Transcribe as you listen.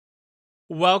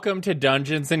Welcome to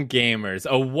Dungeons and Gamers,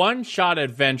 a one-shot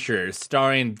adventure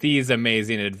starring these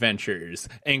amazing adventures,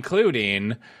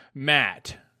 including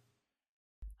Matt.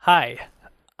 Hi,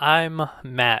 I'm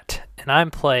Matt, and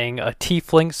I'm playing a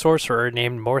tiefling sorcerer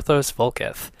named Morthos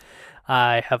Volkith.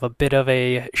 I have a bit of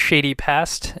a shady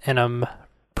past, and I'm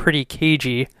pretty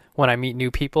cagey when I meet new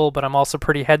people, but I'm also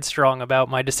pretty headstrong about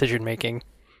my decision-making.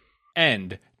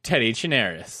 And Teddy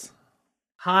Chinaris.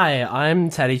 Hi, I'm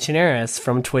Teddy Chinaris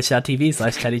from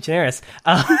twitch.tv/Teddy Chinaris.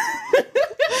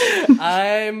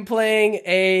 I'm playing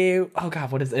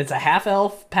it's a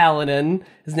half-elf paladin.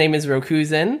 His name is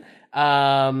Rokuzin.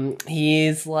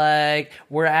 He's like,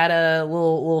 we're at a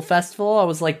little festival. I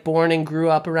was like born and grew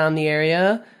up around the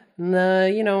area. And,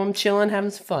 I'm chilling,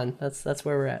 having some fun. That's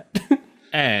where we're at.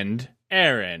 And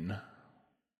Aaron.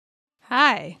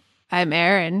 Hi, I'm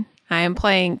Aaron. I am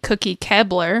playing Cookie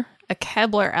Kebler, a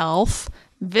Kebler elf,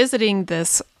 visiting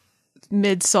this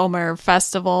midsummer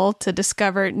festival to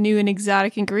discover new and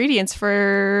exotic ingredients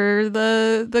for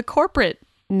the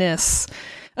corporateness.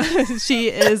 She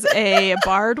is a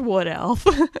bard wood elf.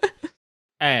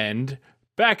 And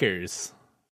Beckers.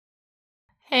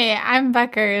 Hey, I'm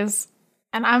Beckers,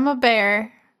 and I'm a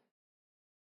bear.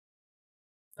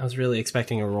 I was really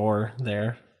expecting a roar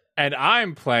there. And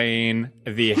I'm playing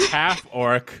the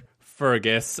half-orc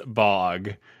Fergus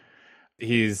Bog.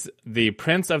 He's the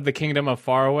prince of the kingdom of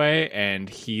Faraway, and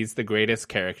he's the greatest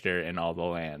character in all the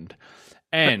land.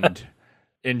 And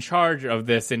in charge of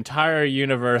this entire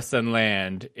universe and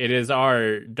land, it is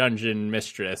our dungeon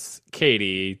mistress,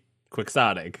 Katie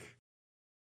Quixotic.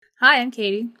 Hi, I'm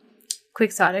Katie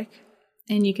Quixotic,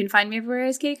 and you can find me everywhere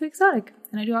as Katie Quixotic,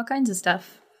 and I do all kinds of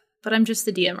stuff. But I'm just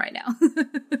the DM right now.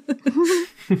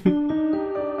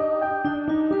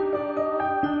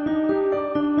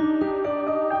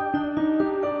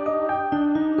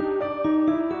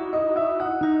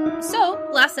 So,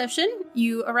 last session,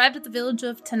 you arrived at the village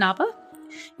of Tanapa.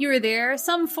 You were there,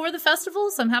 some for the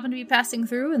festival, some happened to be passing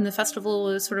through, and the festival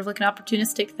was sort of like an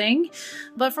opportunistic thing.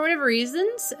 But for whatever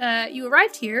reasons, you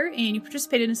arrived here and you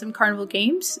participated in some carnival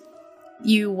games.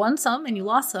 You won some and you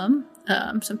lost some.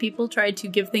 Some people tried to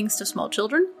give things to small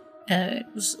children. It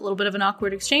was a little bit of an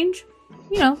awkward exchange.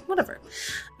 Whatever.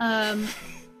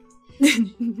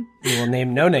 We will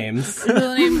name no names.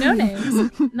 We'll name no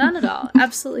names. None at all.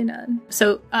 Absolutely none.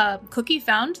 So, Cookie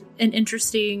found an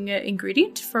interesting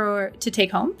ingredient to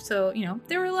take home. So,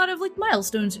 there were a lot of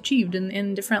milestones achieved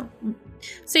in different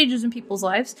stages in people's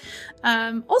lives.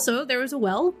 Also, there was a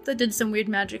well that did some weird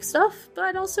magic stuff,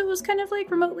 but also was kind of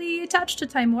remotely attached to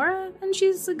Tymora, and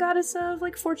she's a goddess of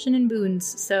fortune and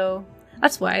boons. So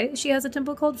that's why she has a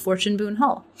temple called Fortune Boon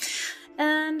Hall.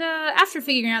 And after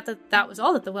figuring out that that was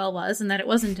all that the well was, and that it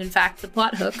wasn't, in fact, the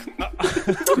plot hook,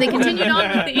 they continued on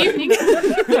with the evening.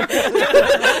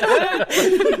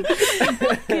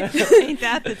 Ain't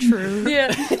that the truth?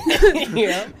 Yeah.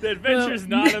 Yeah. The adventure's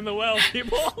not in the well,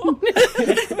 people.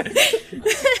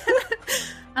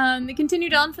 They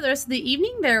continued on for the rest of the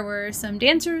evening. There were some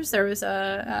dancers, there was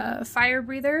a fire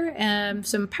breather,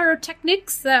 some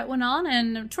pyrotechnics that went on,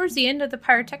 and towards the end of the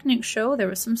pyrotechnic show, there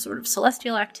was some sort of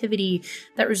celestial activity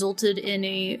that resulted in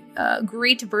a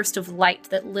great burst of light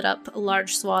that lit up a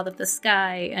large swath of the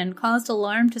sky and caused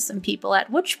alarm to some people,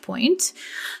 at which point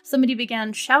somebody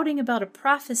began shouting about a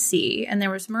prophecy, and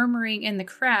there was murmuring in the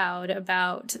crowd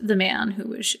about the man who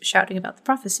was shouting about the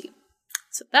prophecy.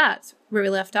 So that's where we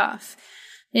left off.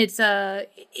 It's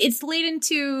late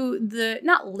into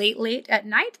not late at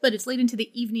night, but it's late into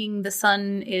the evening. The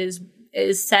sun is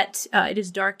set. It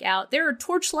is dark out. There are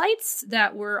torch lights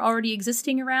that were already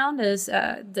existing around as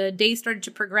the day started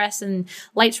to progress and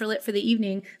lights were lit for the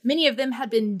evening. Many of them had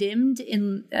been dimmed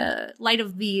in light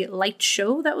of the light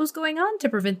show that was going on to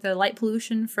prevent the light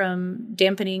pollution from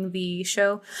dampening the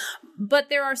show. But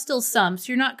there are still some, so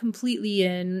you're not completely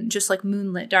in just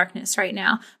moonlit darkness right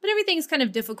now. But everything's kind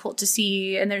of difficult to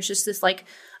see, and there's just this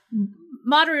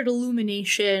moderate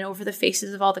illumination over the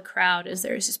faces of all the crowd as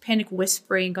there's this panic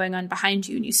whispering going on behind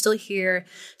you, and you still hear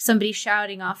somebody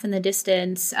shouting off in the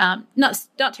distance,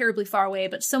 not terribly far away,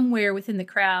 but somewhere within the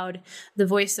crowd, the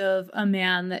voice of a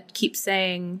man that keeps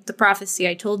saying, "The prophecy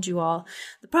I told you all.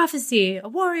 The prophecy, a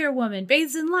warrior woman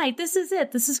bathes in light. This is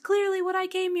it. This is clearly what I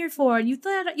came here for. And you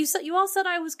all said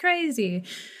I was crazy.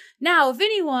 Now, if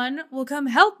anyone will come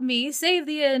help me save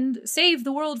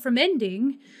the world from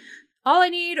ending, all I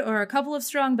need are a couple of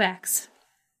strong backs."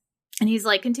 And he's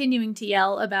continuing to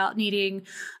yell about needing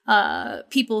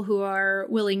people who are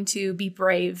willing to be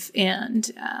brave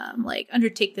and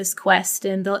undertake this quest.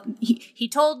 And he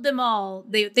told them all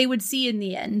they would see in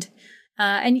the end.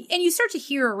 And you start to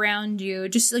hear around you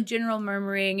just like general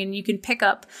murmuring, and you can pick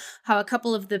up how a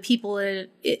couple of the people at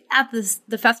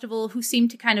the festival who seem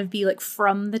to kind of be like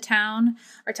from the town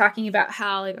are talking about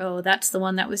how like, oh, that's the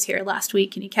one that was here last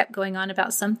week, and he kept going on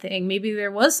about something. Maybe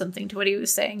there was something to what he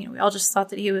was saying. We all just thought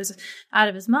that he was out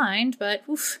of his mind, but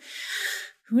oof,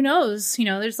 who knows?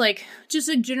 There's like just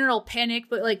a general panic,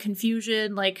 but like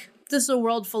confusion, like. This is a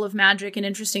world full of magic and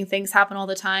interesting things happen all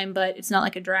the time, but it's not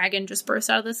like a dragon just burst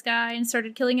out of the sky and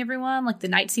started killing everyone. Like the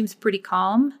night seems pretty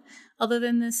calm, other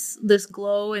than this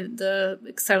glow and the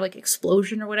sort of like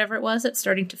explosion or whatever it was that's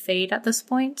starting to fade at this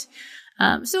point.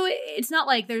 So it's not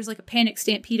like there's like a panic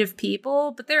stampede of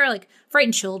people, but there are like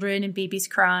frightened children and babies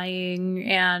crying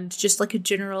and just like a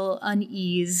general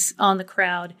unease on the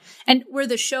crowd. And where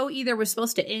the show either was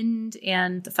supposed to end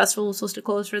and the festival was supposed to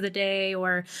close for the day,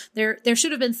 or there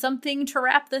should have been something to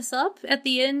wrap this up at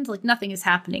the end, like nothing is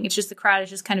happening. It's just the crowd is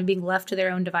just kind of being left to their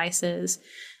own devices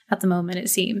at the moment, it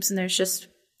seems. And there's just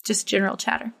general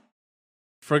chatter.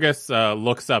 Fergus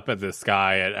looks up at the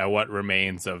sky at what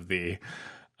remains of the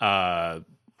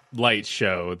light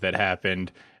show that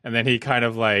happened, and then he kind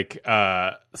of like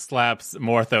slaps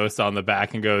Morthos on the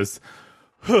back and goes,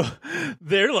 huh,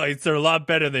 their lights are a lot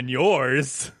better than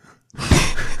yours.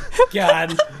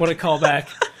 God, what a callback.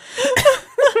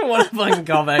 What a fucking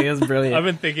callback. It was brilliant. I've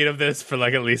been thinking of this for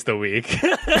like at least a week.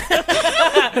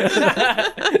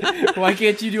 Why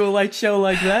can't you do a light show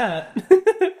like that?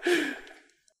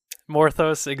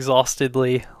 Morthos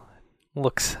exhaustedly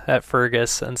looks at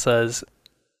Fergus and says,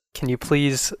 "Can you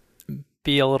please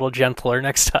be a little gentler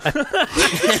next time?"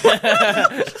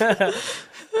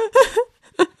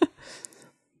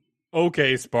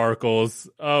 Okay, Sparkles.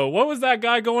 What was that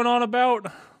guy going on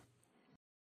about?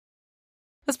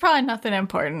 That's probably nothing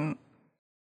important.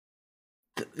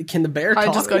 Can the bear I'll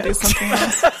talk? just go do something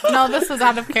else. No, this was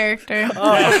out of character.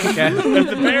 Oh, okay. If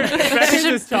the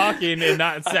bear is talking and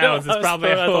not sounds, it's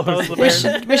probably a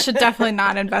host. We should definitely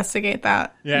not investigate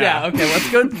that. Yeah, okay,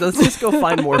 let's just go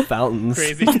find more fountains.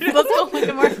 Crazy. Let's go look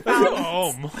at more Let's go fountains.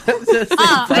 home.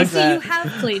 I see you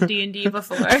have played D&D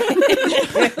before.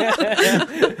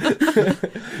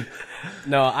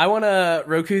 No,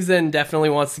 Rokuzen definitely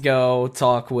wants to go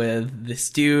talk with this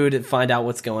dude and find out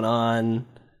what's going on.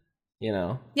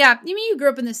 Yeah, you grew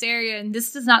up in this area, and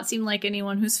this does not seem like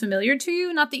anyone who's familiar to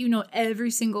you. Not that you know every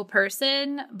single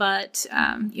person, but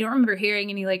you don't remember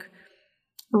hearing any like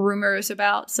rumors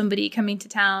about somebody coming to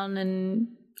town and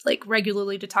like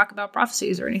regularly to talk about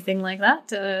prophecies or anything like that.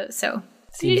 So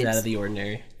seems out of the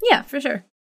ordinary. Yeah, for sure.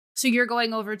 So you're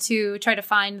going over to try to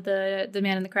find the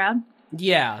man in the crowd?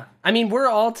 Yeah, I mean we're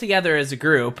all together as a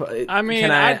group. I mean,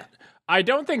 I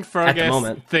don't think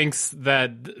Fergus thinks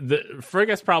that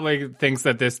Fergus probably thinks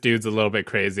that this dude's a little bit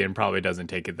crazy and probably doesn't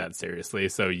take it that seriously.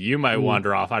 So you might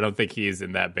wander off. I don't think he's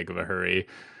in that big of a hurry.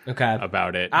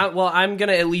 About it. Well, I'm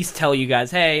gonna at least tell you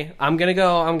guys. Hey, I'm gonna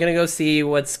go see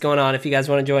what's going on. If you guys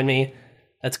want to join me,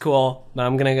 that's cool. But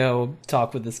I'm gonna go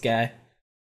talk with this guy.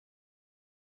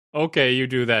 Okay, you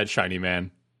do that, shiny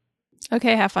man.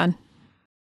 Okay, have fun.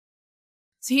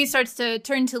 So he starts to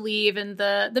turn to leave, and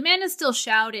the man is still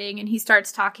shouting, and he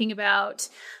starts talking about,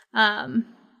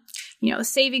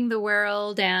 saving the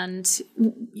world, and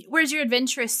where's your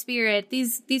adventurous spirit?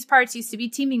 These parts used to be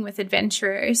teeming with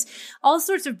adventurers. All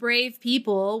sorts of brave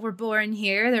people were born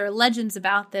here. There are legends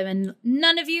about them, and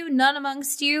none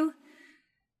amongst you.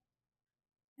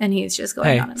 And he's just going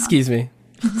on and on. Excuse me,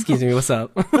 what's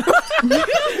up?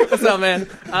 What's up, man?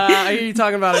 I hear you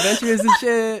talking about adventures and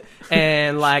shit,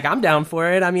 and like I'm down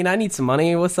for it. I mean, I need some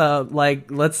money. What's up? Like,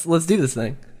 let's do this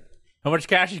thing. How much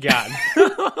cash you got?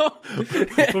 How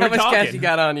much cash you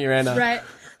got on you right now? Right.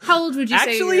 How old would you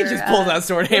say? Actually, just pull that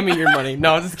sword, hand me your money.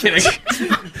 No, I'm just kidding.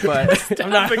 But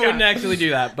I wouldn't actually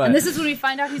do that. But and this is when we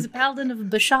find out he's a paladin of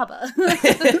Bashaba.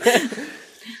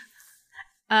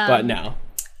 But no.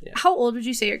 Yeah. How old would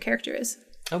you say your character is?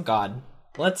 Oh God,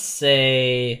 let's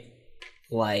say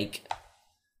like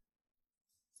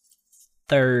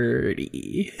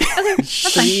 30. Okay,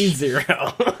 that's fine. 30.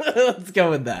 Let's go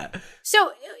with that.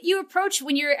 So you approach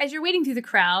as you're wading through the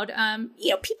crowd.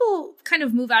 People kind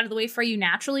of move out of the way for you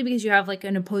naturally because you have like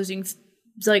an opposing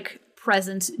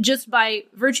presence just by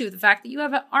virtue of the fact that you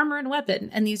have armor and weapon,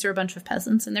 and these are a bunch of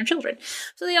peasants and their children.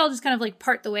 So they all just kind of like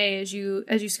part the way as you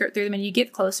skirt through them, and you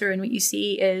get closer, and what you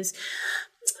see is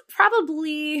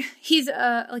probably he's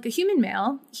like a human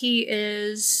male. He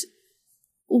is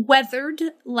weathered,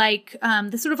 like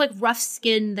the sort of like rough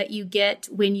skin that you get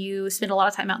when you spend a lot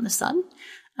of time out in the sun.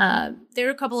 There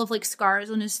are a couple of like scars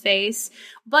on his face,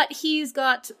 but he's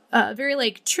got very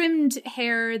like trimmed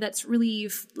hair that's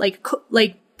really like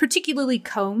particularly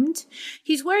combed.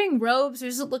 He's wearing robes. It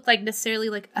doesn't look like necessarily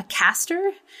like a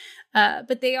caster,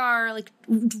 but they are like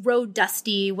road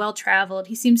dusty, well traveled.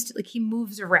 He seems to like he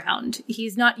moves around.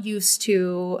 He's not used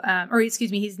to,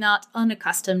 he's not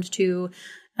unaccustomed to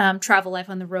travel life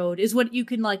on the road. Is what you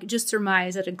can like just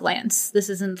surmise at a glance. This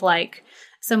isn't like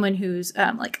someone who's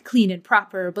like clean and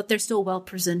proper, but they're still well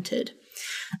presented.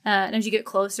 And as you get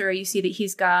closer, you see that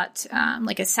he's got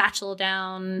like a satchel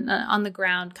down on the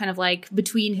ground, kind of like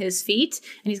between his feet,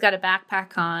 and he's got a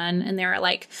backpack on, and there are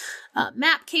like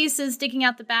map cases sticking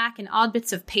out the back and odd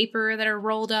bits of paper that are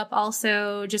rolled up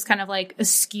also, just kind of like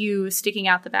askew sticking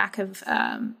out the back of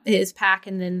his pack.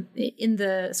 And then in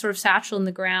the sort of satchel in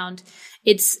the ground,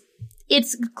 it's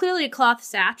clearly a cloth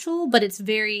satchel, but it's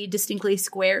very distinctly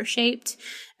square shaped.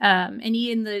 And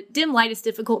in the dim light, it's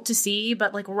difficult to see,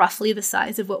 but like roughly the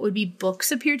size of what would be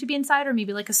books appear to be inside, or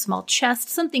maybe like a small chest,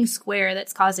 something square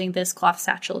that's causing this cloth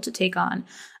satchel to take on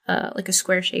like a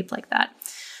square shape like that.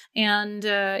 And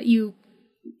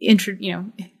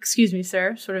excuse me,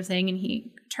 sir, sort of thing. And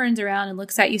he turns around and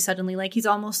looks at you suddenly like he's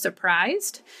almost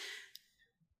surprised.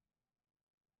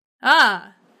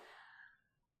 Ah,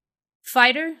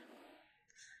 fighter?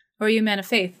 Or are you a man of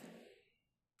faith?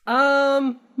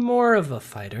 More of a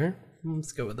fighter.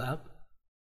 Let's go with that.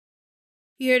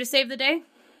 You here to save the day?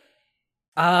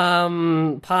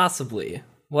 Possibly.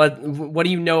 What do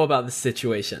you know about the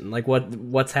situation? Like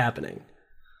what's happening?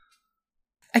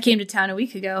 I came to town a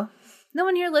week ago. No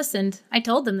one here listened. I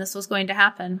told them this was going to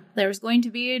happen. There was going to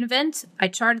be an event. I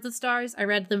charted the stars. I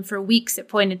read them for weeks. It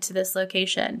pointed to this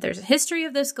location. There's a history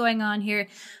of this going on here.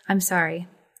 I'm sorry.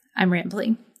 I'm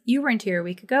rambling. You weren't here a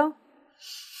week ago.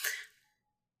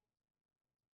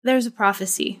 There's a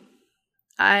prophecy.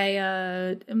 I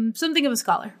am something of a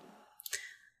scholar.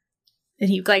 And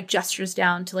he like gestures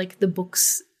down to like the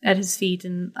books at his feet,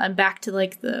 and I'm back to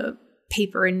like the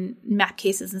paper and map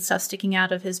cases and stuff sticking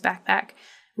out of his backpack,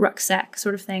 rucksack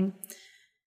sort of thing.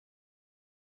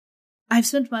 I've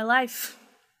spent my life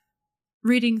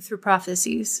reading through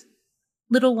prophecies,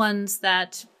 little ones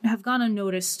that have gone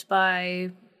unnoticed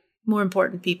by more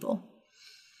important people.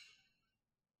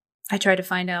 I try to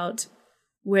find out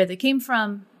where they came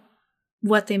from,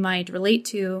 what they might relate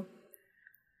to,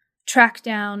 track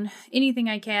down anything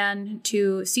I can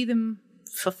to see them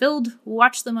fulfilled,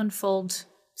 watch them unfold,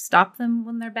 stop them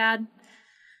when they're bad.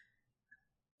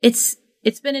 It's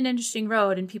been an interesting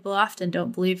road, and people often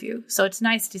don't believe you. So it's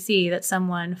nice to see that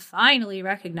someone finally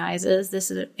recognizes this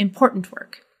is important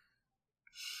work.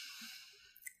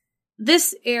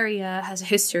 This area has a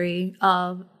history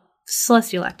of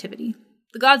celestial activity.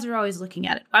 The gods are always looking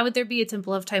at it. Why would there be a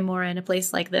Temple of Timora in a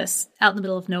place like this, out in the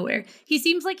middle of nowhere? He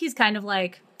seems like he's kind of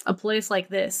like a place like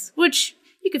this, which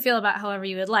you could feel about however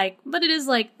you would like, but it is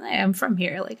like, hey, I'm from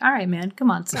here. Like, all right, man,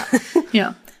 come on, stop.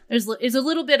 There's a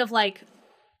little bit of like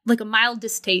a mild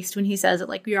distaste when he says it,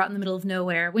 like you're out in the middle of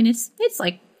nowhere, when it's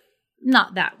like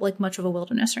not that like much of a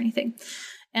wilderness or anything.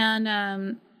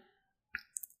 And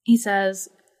he says,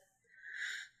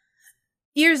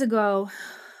 years ago,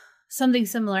 something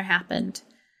similar happened,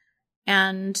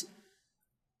 and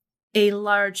a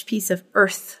large piece of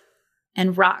earth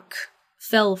and rock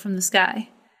fell from the sky.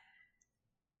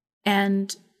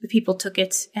 And the people took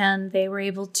it, and they were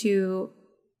able to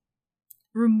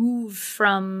remove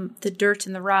from the dirt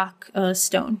and the rock a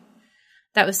stone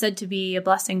that was said to be a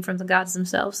blessing from the gods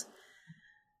themselves.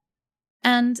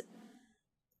 And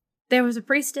there was a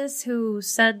priestess who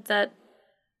said that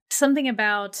something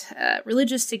about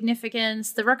religious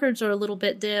significance. The records are a little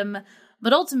bit dim,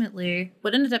 but ultimately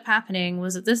what ended up happening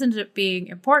was that this ended up being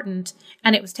important,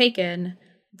 and it was taken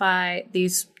by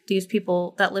these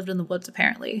people that lived in the woods,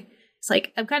 apparently. It's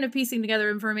like, I'm kind of piecing together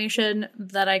information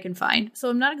that I can find. So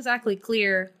I'm not exactly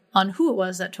clear on who it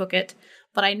was that took it,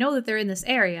 but I know that they're in this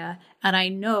area, and I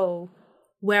know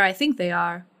where I think they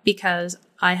are because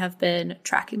I have been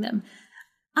tracking them.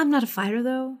 I'm not a fighter,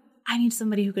 though. I need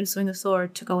somebody who can swing a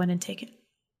sword to go in and take it.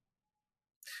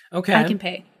 Okay. I can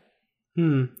pay.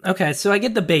 Okay, so I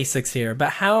get the basics here,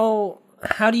 but how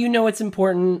do you know it's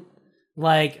important?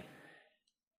 Like,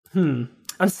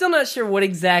 I'm still not sure what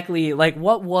exactly, like,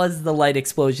 what was the light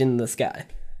explosion in the sky?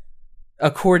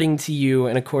 According to you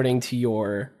and according to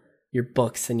your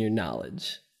books and your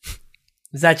knowledge.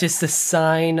 Is that just a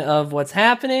sign of what's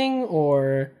happening,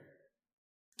 or?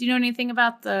 Do you know anything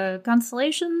about the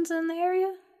constellations in the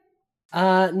area?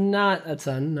 Not a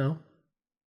ton, no.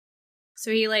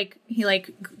 So he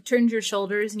turns your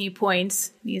shoulders and he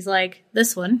points, and he's like,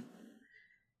 this one.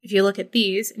 If you look at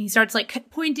these, and he starts like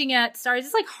pointing at stars.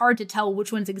 It's like hard to tell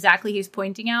which ones exactly he's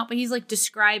pointing out, but he's like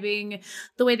describing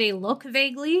the way they look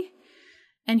vaguely.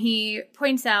 And he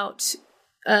points out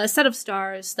a set of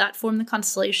stars that form the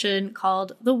constellation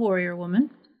called the Warrior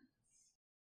Woman.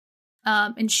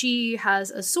 And she has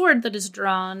a sword that is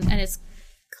drawn and is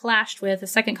clashed with a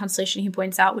second constellation he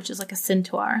points out, which is like a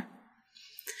centaur.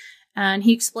 And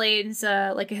he explains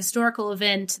like a historical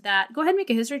event that... Go ahead and make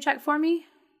a history check for me.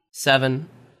 7.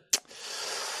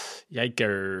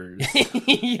 Yikers.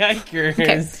 Yikers.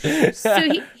 Okay.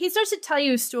 So he starts to tell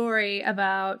you a story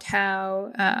about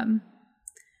how,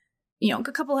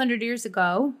 a couple hundred years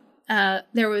ago,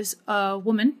 there was a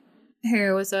woman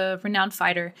who was a renowned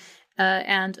fighter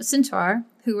and a centaur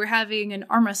who were having an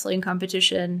arm wrestling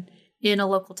competition in a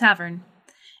local tavern.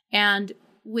 And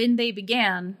when they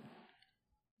began,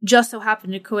 just so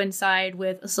happened to coincide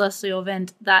with a celestial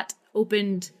event that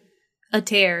opened a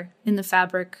tear in the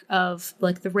fabric of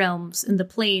like the realms, and the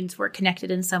planes were connected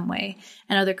in some way,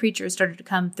 and other creatures started to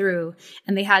come through,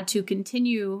 and they had to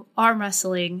continue arm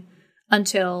wrestling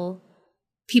until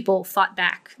people fought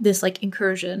back this like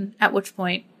incursion, at which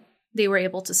point they were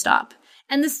able to stop.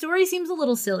 And the story seems a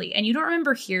little silly, and you don't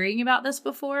remember hearing about this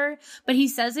before, but he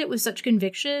says it with such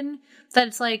conviction that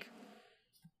it's like,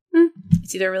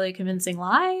 it's either a really convincing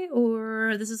lie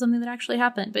or this is something that actually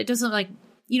happened. But it doesn't like,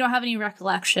 you don't have any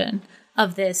recollection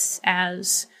of this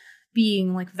as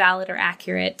being like valid or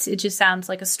accurate. It just sounds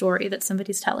like a story that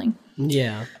somebody's telling.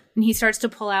 Yeah. And he starts to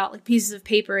pull out like pieces of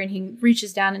paper, and he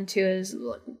reaches down into his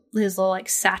little like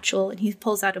satchel, and he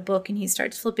pulls out a book, and he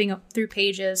starts flipping up through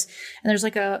pages. And there's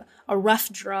like a rough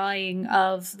drawing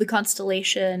of the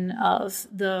constellation of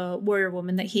the warrior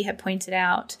woman that he had pointed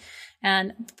out.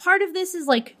 And part of this is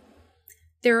like,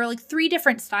 there are like 3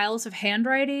 different styles of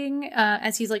handwriting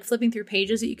as he's like flipping through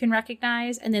pages that you can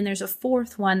recognize. And then there's a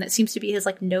 4th one that seems to be his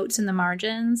like notes in the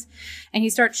margins. And he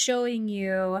starts showing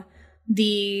you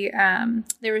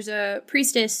there was a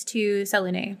priestess to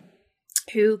Selene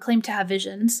who claimed to have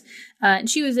visions. And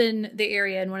she was in the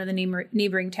area in one of the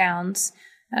neighboring towns.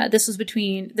 This was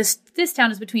between, this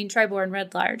town is between Tribor and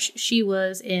Red Large. She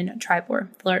was in Tribor,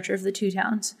 the larger of the 2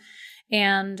 towns.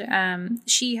 And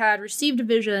she had received a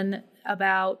vision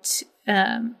about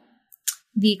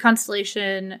the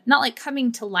constellation not like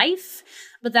coming to life,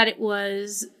 but that it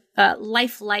was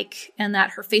lifelike, and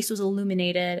that her face was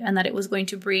illuminated, and that it was going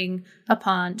to bring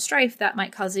upon strife that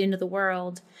might cause the end of the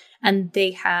world. And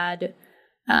they had,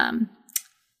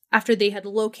 after they had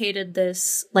located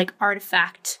this like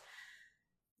artifact,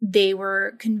 they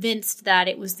were convinced that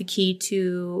it was the key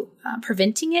to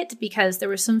preventing it, because there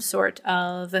was some sort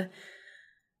of...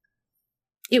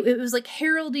 It was like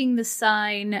heralding the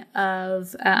sign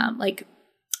of like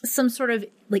some sort of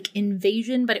like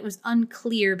invasion, but it was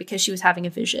unclear because she was having a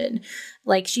vision.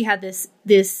 Like she had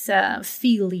this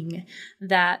feeling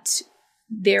that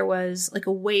there was like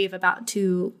a wave about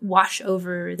to wash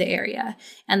over the area,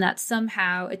 and that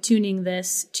somehow attuning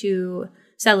this to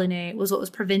Selene was what was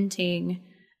preventing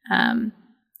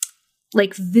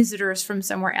like visitors from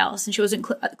somewhere else. And she wasn't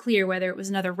clear whether it was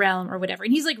another realm or whatever.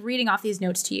 And he's like reading off these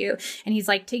notes to you, and he's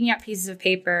like taking out pieces of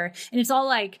paper, and it's all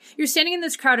like, you're standing in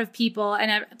this crowd of people,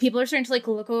 and people are starting to like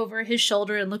look over his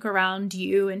shoulder and look around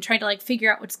you and trying to like figure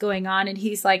out what's going on. And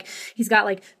he's got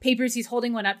like papers, he's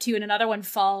holding one up to you, and another one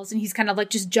falls, and he's kind of like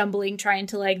just jumbling, trying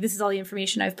to like, this is all the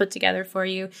information I've put together for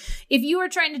you. If you are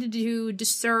trying to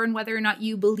discern whether or not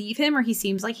you believe him, or he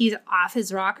seems like he's off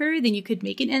his rocker, then you could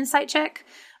make an insight check.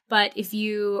 But if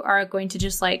you are going to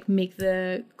just like make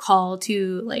the call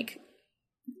to like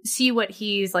see what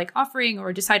he's like offering,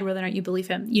 or decide whether or not you believe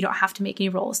him, you don't have to make any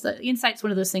rolls. The insight's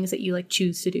one of those things that you like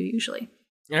choose to do usually.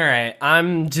 All right,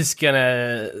 I'm just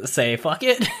gonna say fuck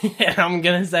it. I'm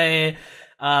gonna say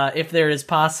if there is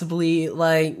possibly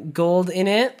like gold in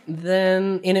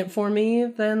it for me,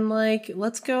 then like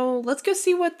let's go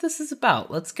see what this is about.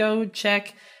 Let's go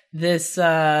check this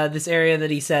area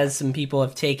that he says some people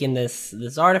have taken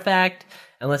this artifact,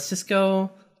 and let's go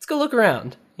look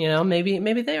around. You know,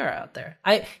 maybe they are out there.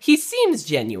 He seems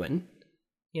genuine,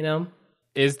 you know.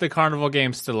 Is the carnival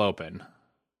game still open?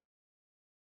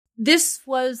 This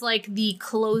was like the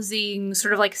closing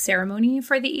sort of like ceremony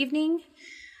for the evening.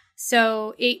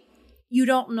 So you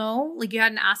don't know, like you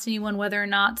hadn't asked anyone whether or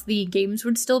not the games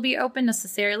would still be open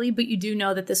necessarily, but you do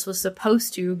know that this was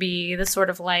supposed to be the sort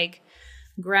of like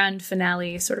grand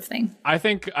finale sort of thing. I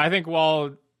think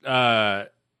while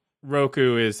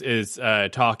Roku is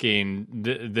talking,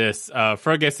 this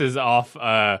Fergus is off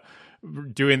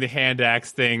doing the hand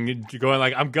axe thing, going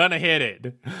like, I'm gonna hit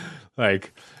it.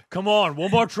 Like, come on, one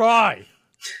more try.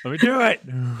 Let me do it.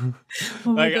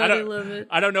 Oh my God, I love it.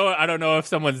 I don't know if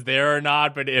someone's there or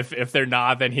not, but if they're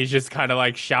not, then he's just kind of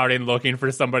like shouting, looking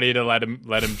for somebody to let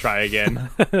him try again.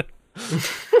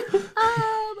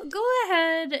 Go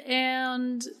ahead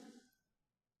and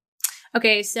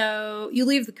Okay, so you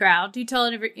leave the crowd. Do you tell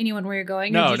anyone where you're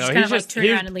going? Or No, do you no, just kind he's of like just turn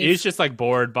around and leave? he's just like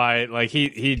bored by it. Like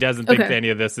he doesn't think Okay. any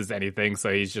of this is anything, so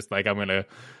he's just like, I'm gonna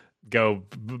go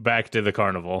back to the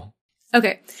carnival.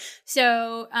 Okay,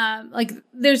 so like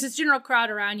there's this general crowd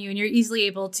around you, and you're easily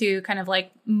able to kind of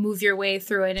like move your way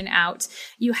through it and out.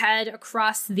 You head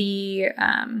across the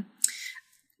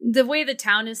way the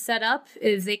town is set up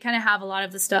is they kind of have a lot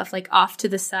of the stuff like off to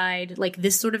the side, like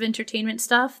this sort of entertainment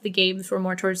stuff. The games were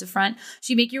more towards the front.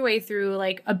 So you make your way through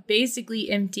like a basically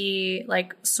empty,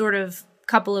 like sort of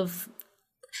couple of,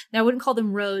 now I wouldn't call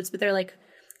them roads, but they're like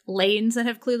lanes that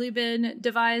have clearly been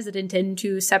devised that intend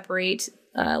to separate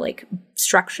like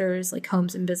structures, like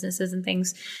homes and businesses and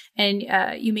things. And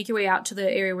you make your way out to the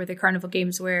area where the carnival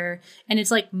games were, and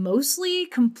it's like mostly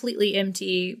completely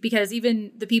empty because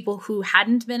even the people who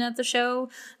hadn't been at the show,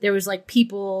 there was like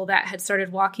people that had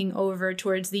started walking over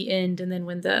towards the end, and then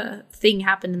when the thing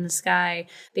happened in the sky,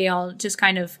 they all just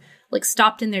kind of like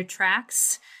stopped in their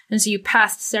tracks. And so you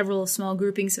passed several small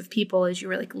groupings of people as you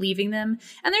were like leaving them.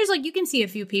 And there's like, you can see a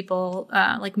few people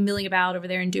like milling about over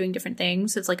there and doing different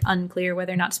things. So it's like unclear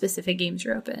whether or not specific games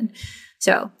are open.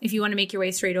 So if you want to make your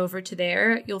way straight over to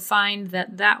there, you'll find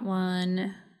that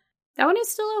one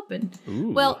is still open.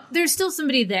 Ooh. Well, there's still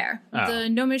somebody there. Oh. The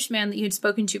gnomish man that you had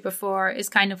spoken to before is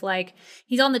kind of like,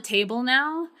 he's on the table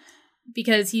now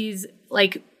because he's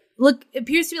like,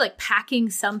 appears to be like packing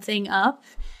something up.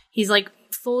 He's like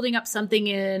folding up something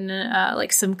in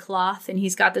like some cloth, and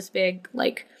he's got this big,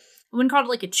 like, I wouldn't call it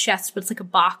like a chest, but it's like a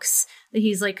box that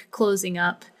he's like closing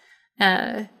up,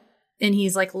 and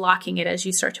he's like locking it as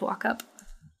you start to walk up.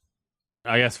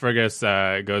 I guess Fergus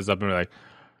goes up and we're like,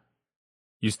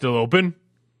 you still open?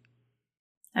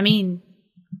 I mean,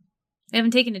 we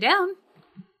haven't taken it down,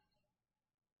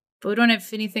 but we don't have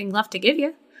anything left to give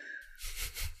you.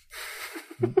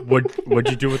 What'd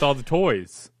you do with all the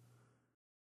toys?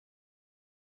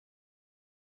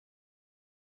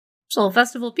 It's a whole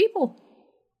festival of people.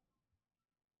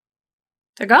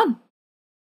 They're gone.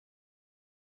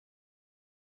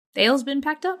 The ale's been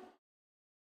packed up.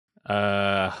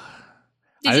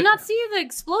 Did you not see the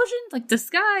explosion? Like the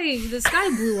sky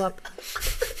blew up.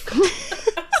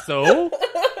 So?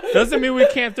 Doesn't mean we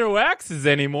can't throw axes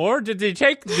anymore. Did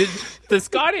the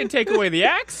sky didn't take away the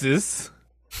axes?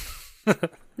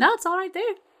 No, it's all right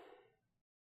there.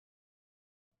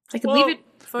 I could Well- leave it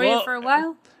for you for a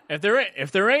while. If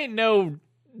there ain't no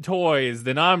toys,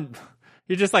 then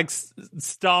he just like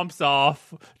stomps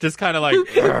off, just kind of like,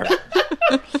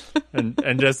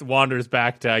 and just wanders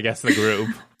back to, I guess, the group.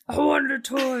 I want a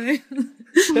toy.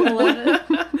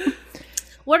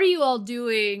 What are you all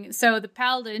doing? So the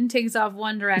paladin takes off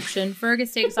one direction,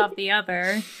 Fergus takes off the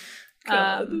other.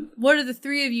 What do the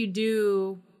three of you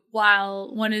do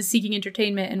while one is seeking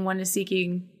entertainment and one is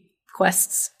seeking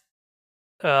quests?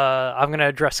 I'm going to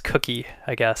address Cookie,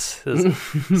 I guess.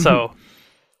 So,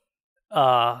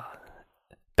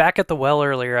 back at the well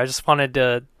earlier, I just wanted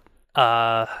to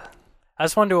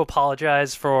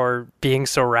apologize for being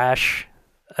so rash.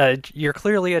 You're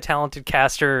clearly a talented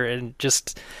caster, and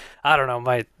just, I don't know,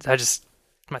 my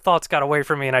thoughts got away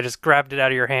from me, and I just grabbed it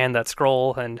out of your hand, that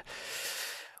scroll, and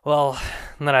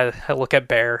then I look at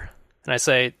Bear, and I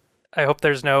say, I hope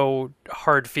there's no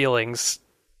hard feelings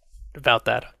about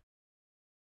that.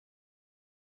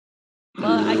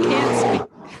 Well, I can't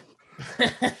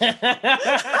speak.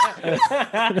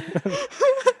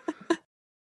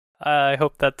 I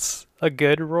hope that's a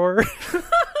good roar.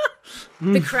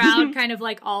 The crowd kind of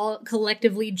like all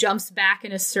collectively jumps back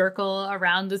in a circle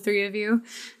around the three of you.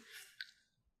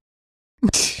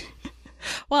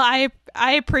 Well,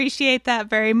 I appreciate that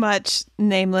very much,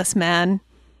 nameless man.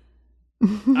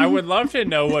 I would love to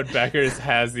know what Becker's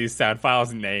has these sound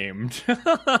files named.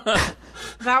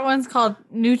 That one's called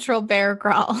Neutral Bear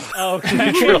Growl.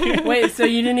 Okay. Wait, so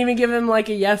you didn't even give him like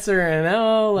a yes or a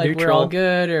no? Like we're Neutral. all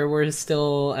good or we're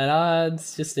still at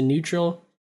odds? Just a neutral?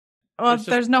 Well, It's just-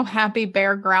 there's no happy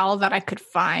bear growl that I could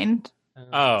find.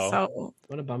 Oh, So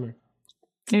What a bummer.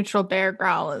 Neutral Bear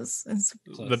Growl is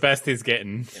the best he's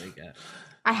getting. There we go.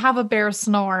 I have a bear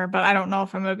snore, but I don't know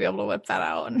if I'm going to be able to whip that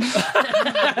out.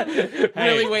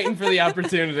 Really waiting for the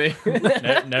opportunity.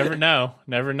 Never know.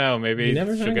 Maybe You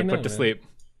never she'll fucking get put know, to man. sleep.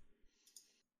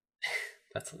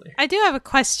 That's hilarious. I do have a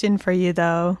question for you,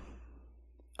 though.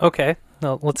 Okay,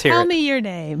 no, let's hear Tell it. me your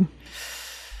name.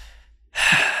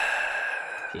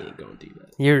 He ain't gonna do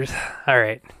that. You're all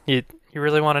right. You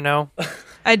really want to know?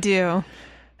 I do.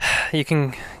 You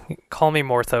can call me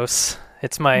Morthos.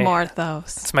 It's my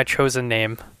Morthos. chosen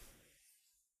name.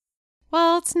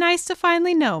 Well, it's nice to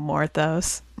finally know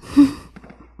Morthos.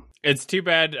 It's too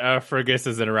bad Fergus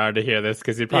isn't around to hear this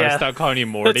because he'd probably Yeah. start calling you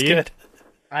Morty. That's good.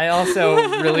 I also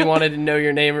really wanted to know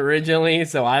your name originally,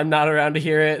 so I'm not around to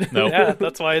hear it. Nope. Yeah,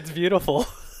 that's why it's beautiful.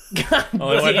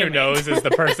 Only one who Damn it. knows is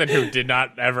the person who did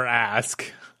not ever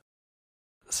ask.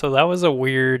 So that was a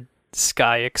weird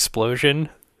sky explosion.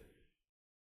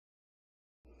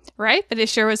 Right? But it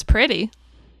sure was pretty.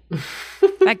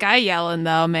 That guy yelling,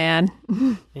 though, man.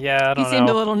 Yeah, I He don't seemed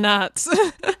know. a little nuts.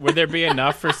 Would there be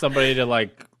enough for somebody to,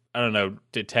 like, I don't know,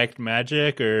 detect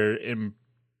magic, or in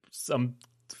some,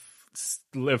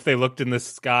 if they looked in the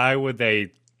sky, would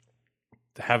they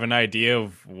have an idea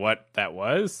of what that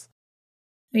was?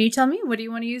 Will you tell me? What do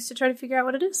you want to use to try to figure out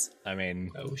what it is? I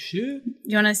mean, Oh shit!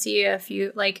 You want to see if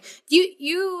you like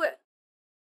you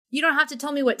don't have to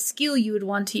tell me what skill you would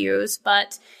want to use,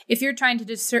 but if you're trying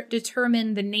to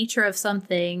determine the nature of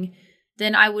something,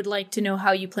 then I would like to know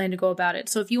how you plan to go about it.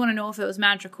 So if you want to know if it was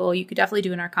magical, you could definitely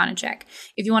do an Arcana check.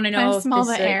 If you want to Can know I if smell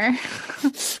this, the air?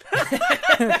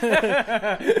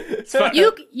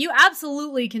 you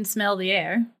absolutely can smell the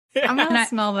air. I'm gonna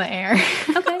smell the air.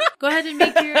 Okay, go ahead and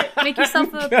make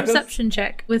yourself a perception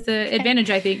check with the advantage,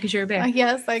 I think, because you're a bear.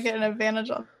 Yes, I get an advantage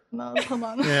on those. Hold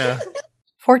on. yeah.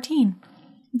 14.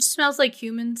 It smells like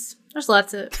humans. There's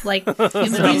lots of like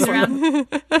humans around.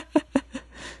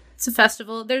 It's a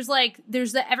festival. There's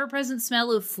the ever-present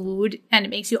smell of food, and it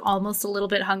makes you almost a little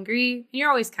bit hungry. And you're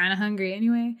always kind of hungry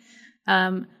anyway.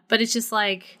 But it's just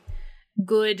like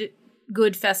good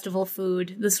festival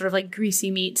food. The sort of like greasy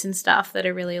meats and stuff that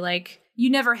are really like you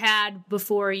never had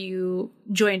before you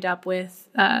joined up with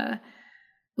I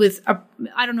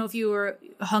don't know if you were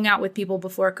hung out with people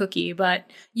before Cookie, but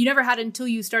you never had it until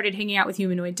you started hanging out with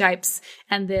humanoid types.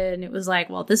 And then it was like,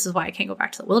 well, this is why I can't go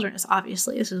back to the wilderness.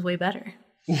 Obviously, this is way better.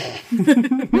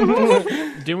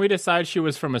 Didn't we decide she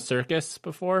was from a circus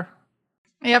before?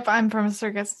 Yep, I'm from a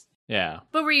circus. Yeah.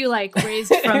 But were you like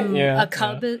raised from Yeah. a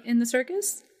cub in the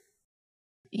circus?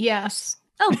 Yes.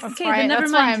 Oh, That's okay, why, then never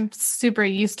that's why mind. I'm super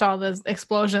used to all those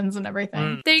explosions and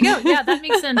everything. There you go. Yeah, that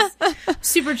makes sense.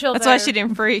 Super chill. That's there. why she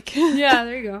didn't freak. Yeah,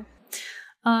 there you go.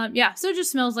 Yeah, so it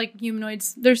just smells like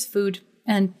humanoids. There's food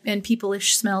and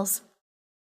people-ish smells.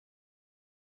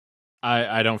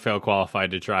 I don't feel qualified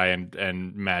to try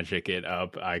and magic it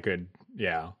up. I could,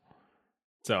 yeah.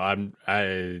 So I don't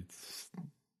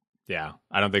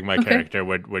think my Okay. character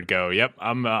would go, yep,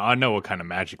 I know what kind of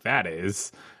magic that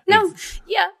is. No,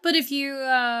 yeah, but if you're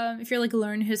like a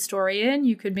learned historian,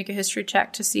 you could make a history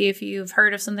check to see if you've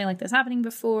heard of something like this happening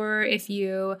before. If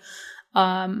you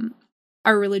are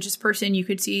a religious person, you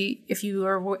could see if you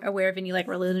are aware of any like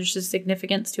religious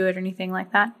significance to it or anything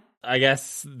like that. I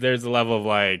guess there's a level of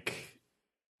like,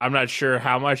 I'm not sure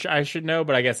how much I should know,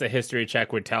 but I guess a history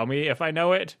check would tell me if I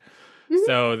know it. Mm-hmm.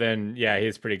 So then, yeah,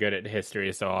 he's pretty good at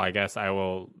history. So I guess I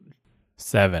will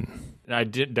 7. I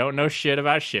don't know shit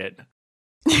about shit.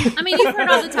 I mean, you've heard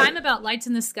all the time about lights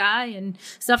in the sky and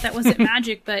stuff that wasn't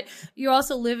magic, but you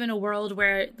also live in a world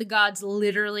where the gods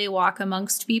literally walk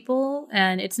amongst people,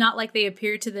 and it's not like they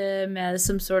appear to them as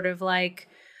some sort of like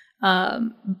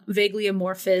vaguely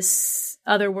amorphous,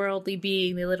 otherworldly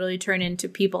being. They literally turn into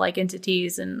people-like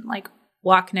entities and like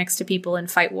walk next to people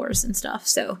and fight wars and stuff.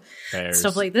 So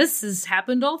stuff like this has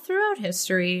happened all throughout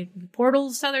history.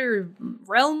 Portals to other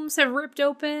realms have ripped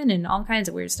open, and all kinds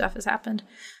of weird stuff has happened.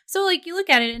 So, like, you look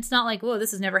at it, it's not like, whoa,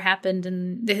 this has never happened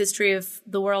in the history of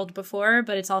the world before,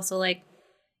 but it's also like,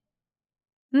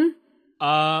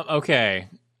 Okay.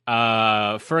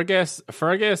 Fergus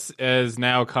has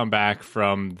now come back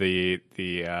from the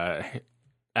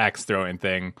axe throwing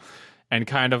thing, and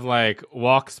kind of like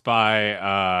walks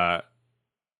by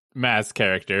Matt's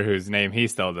character, whose name he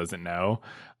still doesn't know.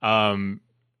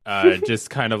 Just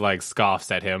kind of like scoffs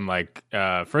at him, like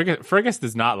Fergus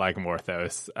does not like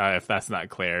Morthos, if that's not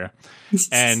clear,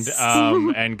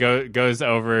 and goes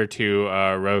over to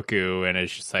Roku and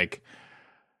is just like,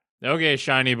 okay,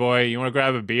 shiny boy, you want to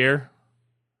grab a beer?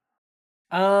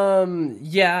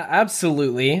 Yeah,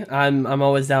 absolutely. I'm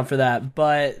always down for that.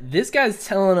 But this guy's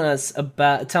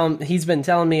he's been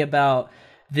telling me about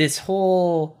this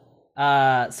whole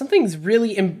something's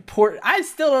really important. I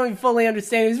still don't even fully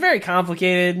understand. He's very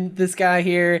complicated, this guy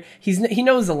here. He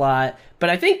knows a lot, but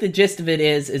I think the gist of it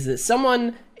is that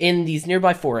someone in these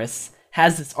nearby forests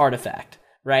has this artifact,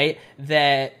 right?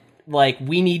 That like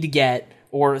we need to get,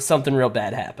 or something real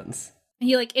bad happens.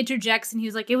 he like interjects and he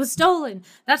was like, it was stolen.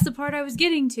 That's the part I was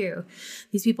getting to.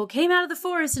 These people came out of the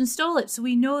forest and stole it, so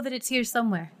we know that it's here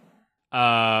somewhere.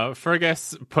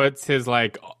 Fergus puts his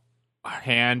like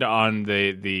hand on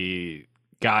the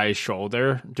guy's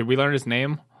shoulder. Did we learn his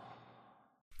name?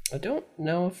 I don't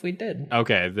know if we did.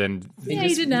 Okay, then Yeah,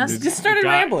 you didn't ask. Just started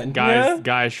rambling. Guy's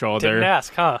Didn't shoulder,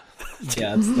 ask, huh?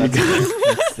 Yeah,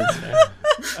 that's fair.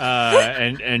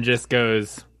 and just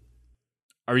goes,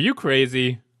 "Are you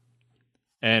crazy?"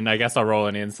 And I guess I'll roll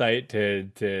an insight to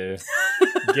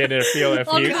get a feel if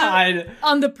Oh, you. God.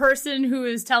 On the person who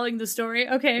is telling the story.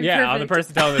 Okay, Yeah, perfect. on the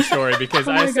person telling the story, because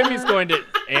I assume he's going to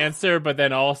answer, but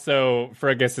then also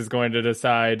Fergus is going to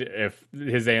decide if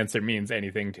his answer means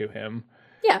anything to him.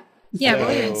 Yeah,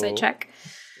 roll your insight check.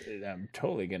 I'm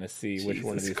totally going to see which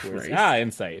one of these words. Christ.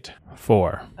 Insight.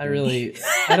 4. I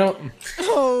don't.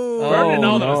 Burning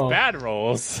all no. those bad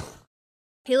rolls.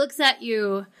 He looks at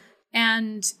you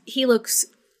and he looks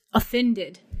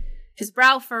offended. His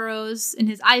brow furrows and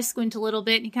his eyes squint a little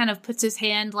bit, and he kind of puts his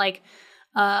hand like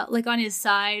on his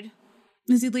side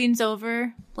as he leans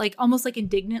over, like almost like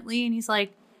indignantly, and he's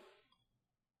like,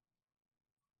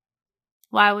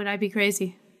 "Why would I be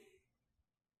crazy?"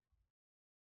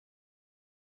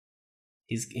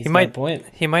 He's He got might- a point.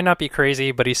 He might not be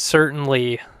crazy, but he's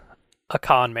certainly a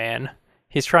con man.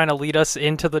 He's trying to lead us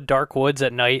into the dark woods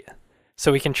at night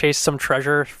so we can chase some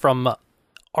treasure from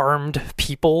armed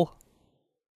people.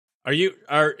 Are you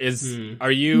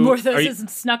Morthos isn't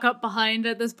snuck up behind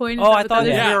at this point. Is Oh, that I what thought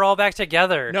that is? we were all back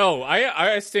together. No,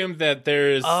 I assumed that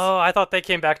there's Oh, I thought they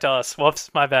came back to us.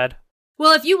 Whoops, my bad.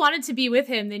 Well, if you wanted to be with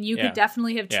him, then you Yeah. could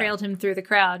definitely have Yeah. trailed him through the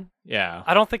crowd. yeah.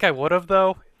 I don't think I would have,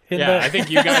 though. I think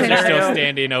you guys are still scenario.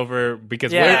 standing over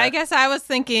because Yeah. Yeah, I guess I was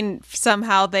thinking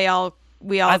somehow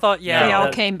we all I thought, yeah, they all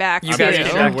that- came back. you to guys you.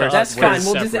 came back to us. That's we're fine.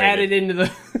 We'll just add separated. it into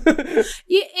the.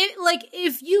 Yeah,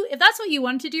 if that's what you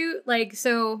want to do, like,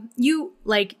 so you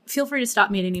feel free to stop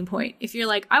me at any point. If you're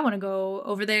like, I want to go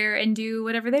over there and do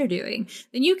whatever they're doing,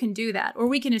 then you can do that, or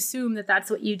we can assume that that's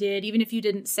what you did, even if you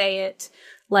didn't say it.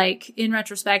 Like, in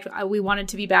retrospect, we wanted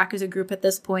to be back as a group at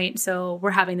this point, so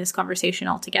we're having this conversation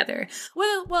all together.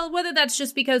 Whether that's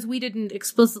just because we didn't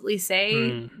explicitly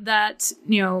say that,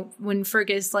 when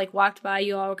Fergus, walked by,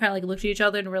 you all kind of, looked at each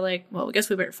other and were like, well, I guess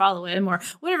we better follow him, or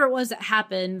whatever it was that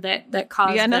happened that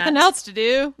caused We got nothing that. else to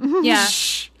do. Yeah.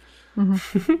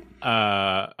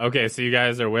 Okay, so you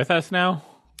guys are with us now?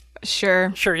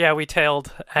 Sure. Sure, yeah, we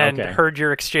tailed and Okay. heard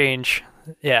your exchange.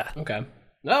 Yeah. Okay.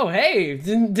 Oh, hey!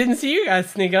 Didn't see you guys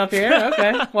sneak up here.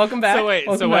 Okay, welcome back. So wait,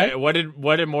 Welcome back. what did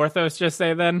Morthos just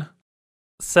say then?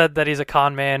 Said that he's a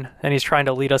con man and he's trying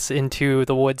to lead us into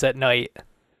the woods at night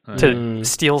to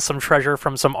steal some treasure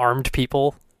from some armed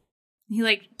people.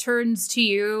 He turns to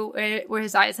you where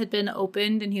his eyes had been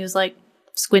opened, and he was like,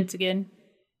 squints again.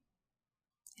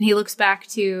 And he looks back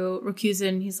to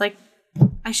Rokuzen. He's like,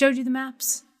 I showed you the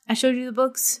maps. I showed you the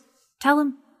books. Tell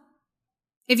him.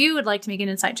 If you would like to make an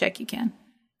insight check, you can.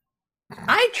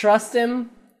 I trust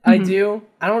him. I do.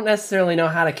 I don't necessarily know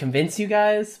how to convince you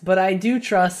guys, but I do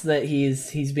trust that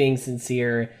he's being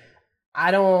sincere.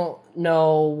 I don't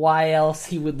know why else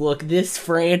he would look this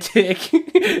frantic.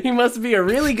 He must be a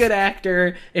really good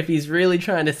actor if he's really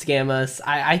trying to scam us.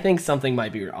 I think something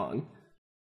might be wrong.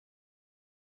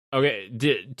 Okay,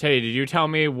 Teddy, did you tell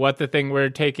me what the thing we're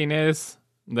taking is?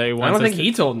 I don't think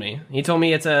he told me. He told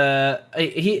me it's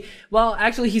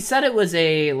actually he said it was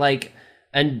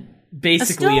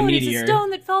basically a meteor. It's a stone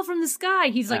that fell from the sky.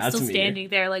 He's that's still a meteor. standing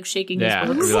there, shaking Yeah,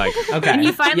 his books. be like, Okay. And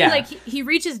he finally, yeah. he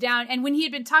reaches down, and when he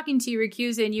had been talking to you,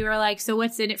 Rakuzen, you were like, so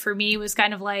what's in it for me was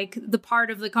kind of the part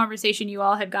of the conversation you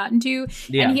all had gotten to.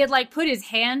 Yeah. And he had, put his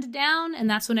hand down, and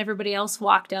that's when everybody else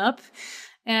walked up.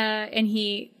 And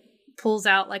he pulls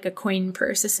out, a coin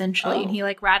purse, essentially, and he,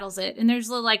 rattles it. And there's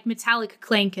a little, metallic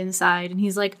clank inside, and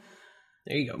he's like,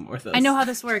 There you go, Morthos. I know how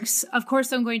this works. Of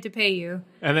course I'm going to pay you.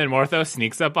 and then Morthos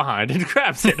sneaks up behind and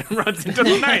grabs it and runs into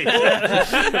the night.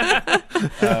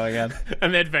 Oh my god.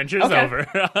 And the adventure's Okay. over.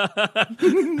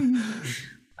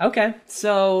 Okay,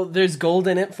 so there's gold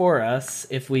in it for us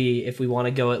if we want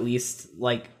to go at least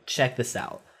check this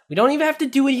out. We don't even have to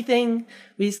do anything.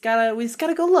 We just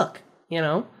gotta go look.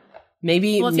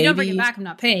 Maybe. Well, if you don't bring it back, I'm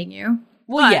not paying you.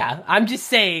 Well, But- yeah, I'm just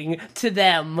saying to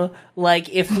them,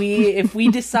 if we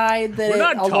decide that We're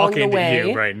not along talking the way, to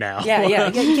you right now. yeah,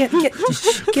 get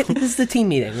this is the team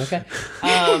meeting, okay?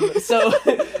 So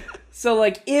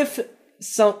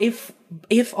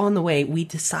if on the way we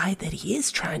decide that he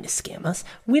is trying to scam us,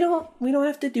 we don't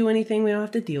have to do anything. We don't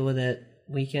have to deal with it.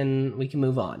 We can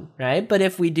move on, right? But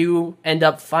if we do end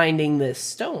up finding this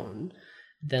stone,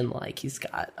 then he's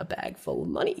got a bag full of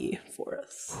money for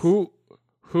us. Who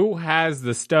has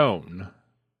the stone?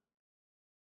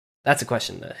 That's a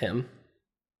question to him.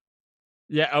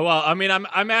 Yeah, well, I mean,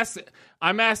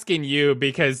 I'm asking you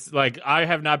because I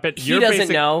have not been. He doesn't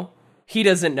know. He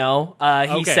doesn't know. He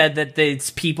Okay. said that it's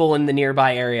people in the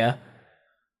nearby area.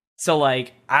 So,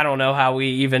 like, I don't know how we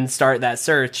even start that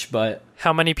search, but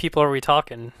How many people are we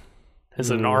talking?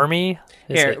 Is it an army?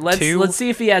 Is here, it let's two?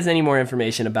 see if he has any more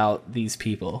information about these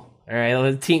people. All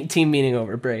right, team meeting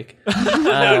over break.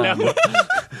 No.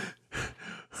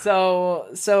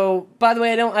 So by the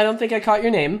way, I don't think I caught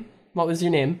your name. What was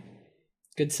your name?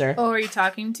 Good sir. Oh, are you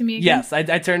talking to me again? Yes,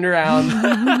 I turned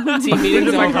around. Team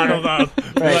meeting's Like over. Arnold up.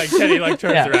 Right. Like Teddy turns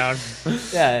Yeah. around.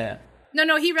 Yeah.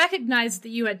 No, he recognized that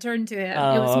you had turned to him.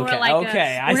 Oh, it was more okay, like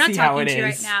okay, I we're not see how talking it to you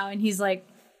right is. now. And he's like,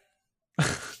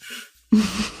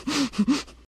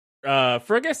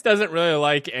 Fergus doesn't really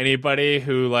like anybody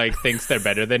who like thinks they're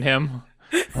better than him.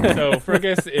 So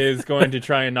Fergus is going to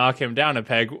try and knock him down a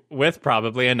peg with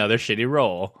probably another shitty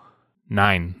roll.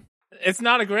 9. It's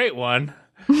not a great one.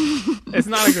 It's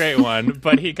not a great one,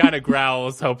 but he kind of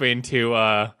growls, hoping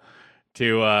to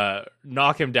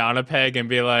knock him down a peg and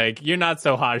be like, "You're not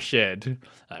so hot shit."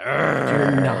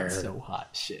 You're not so hot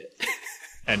shit.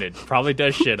 And it probably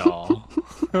does shit all.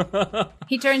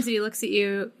 he turns and he looks at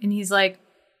you and he's like,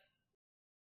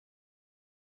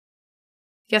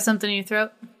 "Got something in your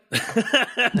throat?"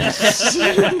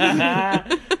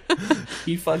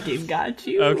 He fucking got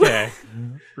you. Okay.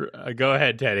 Go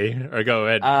ahead, Teddy. Or go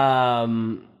ahead.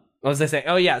 What was I saying?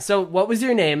 Oh yeah. So what was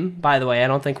your name, by the way? I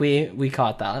don't think we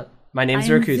caught that. My name's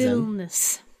Rakuzen.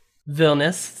 Vilnius.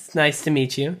 Vilnius. It's nice to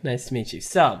meet you. Nice to meet you.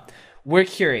 So we're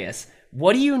curious.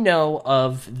 What do you know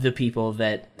of the people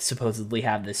that supposedly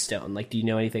have this stone? Like, do you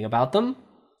know anything about them?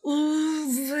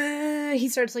 He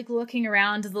starts like looking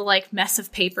around the like mess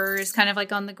of papers kind of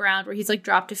like on the ground where he's like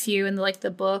dropped a few in like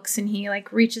the books, and he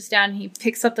like reaches down and he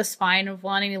picks up the spine of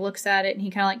one and he looks at it and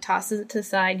he kind of like tosses it to the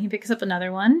side and he picks up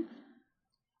another one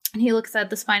and he looks at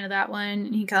the spine of that one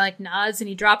and he kind of like nods and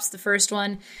he drops the first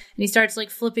one and he starts like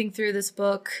flipping through this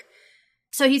book.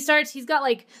 So he's got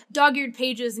like dog-eared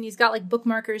pages and he's got like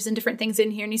bookmarkers and different things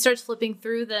in here, and he starts flipping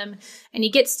through them and he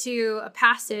gets to a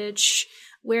passage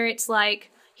where it's like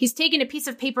he's taken a piece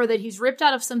of paper that he's ripped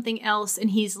out of something else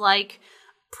and he's like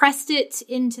pressed it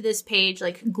into this page,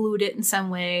 like glued it in some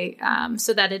way,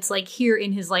 so that it's like here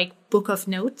in his like book of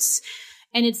notes.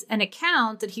 And it's an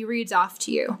account that he reads off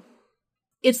to you.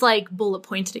 It's like bullet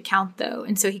pointed account though.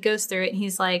 And so he goes through it and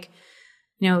he's like,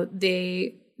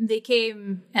 they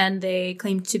came and they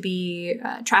claimed to be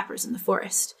trappers in the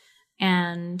forest,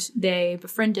 and they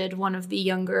befriended one of the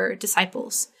younger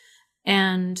disciples.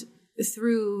 And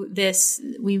through this,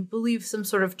 we believe some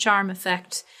sort of charm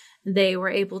effect, they were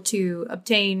able to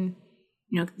obtain,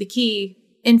 the key,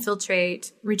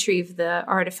 infiltrate, retrieve the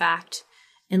artifact,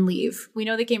 and leave. We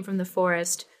know they came from the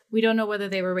forest. We don't know whether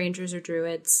they were rangers or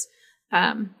druids,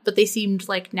 but they seemed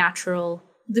like natural,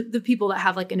 the people that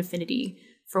have like an affinity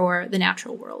for the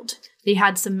natural world. They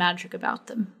had some magic about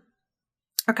them.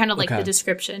 Or kind of like the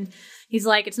description. He's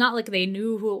like, it's not like they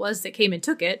knew who it was that came and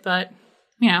took it, but,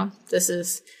 this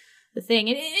is the thing.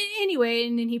 And anyway,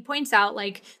 and then he points out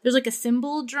like there's like a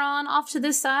symbol drawn off to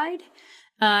this side,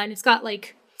 and it's got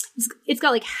like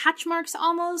hatch marks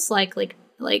almost, like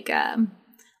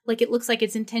it looks like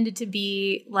it's intended to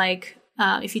be like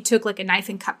if you took like a knife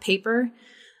and cut paper.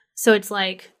 So it's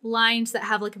like lines that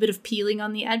have like a bit of peeling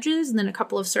on the edges and then a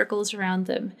couple of circles around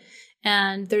them.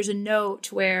 And there's a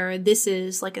note where this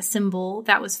is like a symbol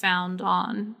that was found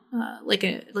on like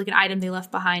an item they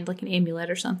left behind, like an amulet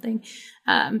or something.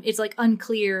 It's like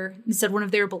unclear. It said one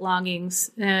of their belongings,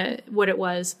 what it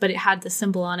was, but it had the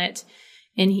symbol on it.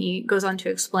 And he goes on to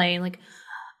explain, like,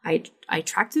 I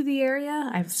tracked through the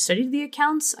area. I've studied the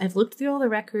accounts. I've looked through all the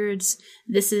records.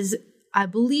 This is, I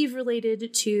believe,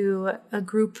 related to a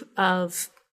group of,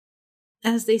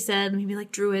 as they said, maybe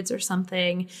like druids or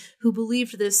something, who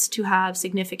believed this to have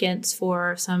significance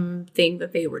for something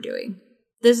that they were doing.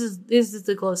 This is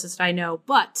the closest I know.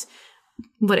 But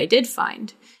what I did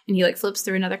find, and he like flips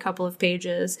through another couple of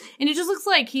pages, and it just looks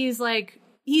like he's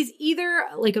either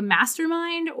like a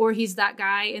mastermind or he's that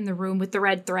guy in the room with the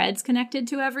red threads connected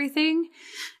to everything.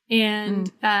 And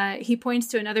he points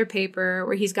to another paper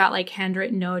where he's got like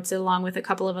handwritten notes along with a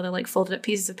couple of other like folded up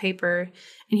pieces of paper.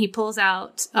 And he pulls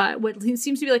out what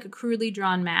seems to be like a crudely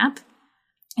drawn map.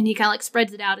 And he kind of like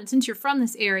spreads it out. And since you're from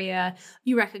this area,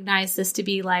 you recognize this to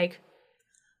be like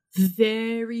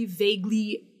very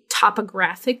vaguely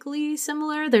topographically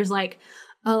similar. There's like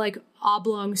a like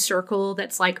oblong circle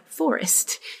that's like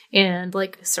forest, and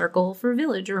like circle for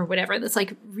village or whatever that's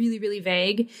like really, really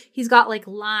vague. He's got like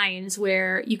lines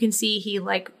where you can see he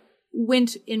like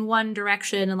went in one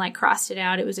direction and like crossed it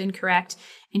out. It was incorrect.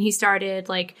 And he started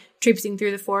like traipsing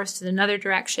through the forest in another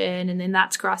direction, and then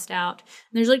that's crossed out.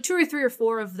 And there's like 2 or 3 or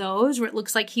 4 of those where it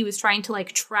looks like he was trying to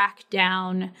like track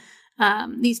down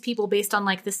these people based on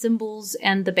like the symbols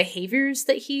and the behaviors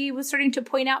that he was starting to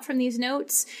point out from these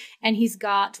notes. And he's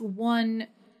got one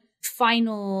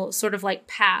final sort of like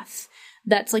path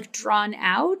that's like drawn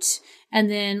out, and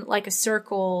then like a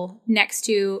circle next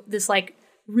to this like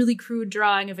really crude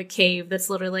drawing of a cave that's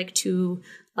literally like two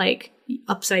like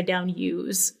upside down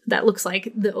U's that looks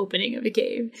like the opening of a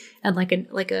cave, and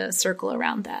like a circle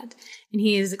around that. And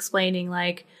he is explaining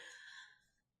like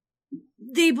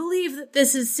they believe that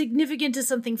this is significant to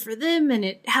something for them, and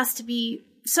it has to be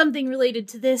something related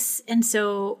to this. And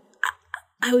so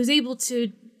I was able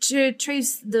to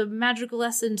trace the magical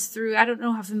essence through. I don't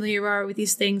know how familiar you are with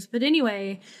these things, but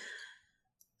anyway,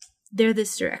 they're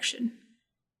this direction.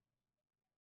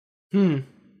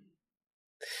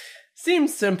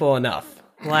 Seems simple enough.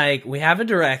 Like, we have a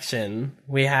direction,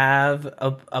 we have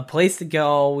a place to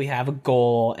go, we have a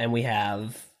goal, and we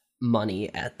have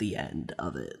money at the end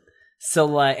of it. So,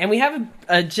 like, and we have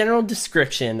a general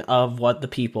description of what the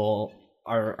people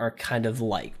are kind of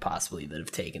like, possibly, that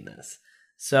have taken this.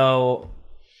 So,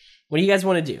 what do you guys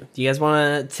want to do? Do you guys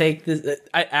want to take this?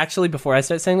 Actually, before I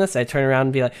start saying this, I turn around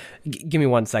and be like, give me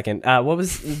 1 second. What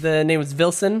was the name? Was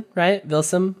Vilson, right?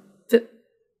 Vilsum?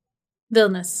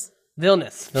 Vilnius.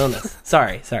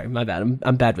 Sorry, my bad.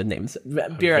 I'm bad with names.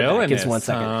 Be right back. Gives 1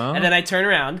 second, and then I turn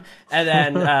around, and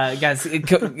then guys,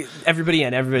 everybody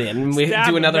in, and we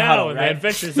do another huddle. Right? The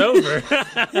adventure's over.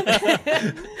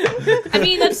 I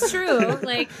mean, that's true.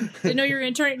 Like, didn't know you were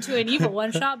going to turn it into an evil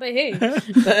one shot, but hey.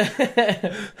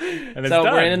 And so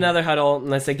we're in another huddle,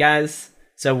 and I say, guys.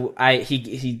 So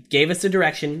he gave us a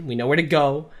direction. We know where to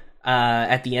go.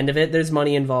 At the end of it, there's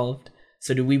money involved.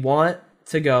 So do we want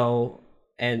to go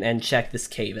and check this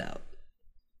cave out?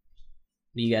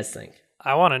 What do you guys think?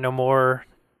 I want to know more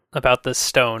about this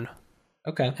stone.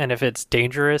 Okay. And if it's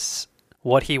dangerous,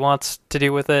 what he wants to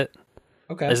do with it.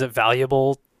 Okay. Is it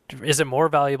valuable? Is it more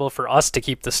valuable for us to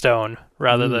keep the stone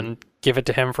rather than give it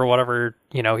to him for whatever,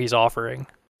 he's offering?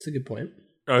 That's a good point.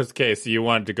 Okay, so you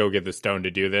wanted to go get the stone to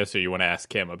do this, or you want to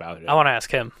ask him about it? I want to ask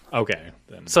him. Okay.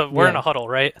 Then. So we're in a huddle,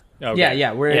 right? Okay.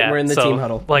 Yeah, we're in the team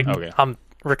huddle. Like, Okay.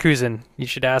 Rakuzan, you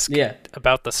should ask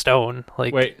about the stone.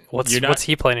 Like, wait, what's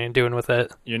he planning on doing with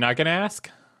it? You're not going to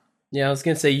ask? Yeah, I was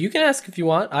going to say, you can ask if you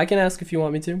want. I can ask if you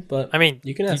want me to, but I mean,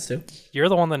 you can ask too. You're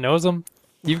the one that knows him.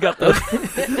 You've got the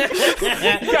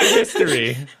got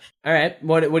history. All right,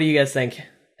 what do you guys think?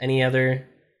 Any other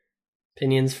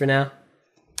opinions for now?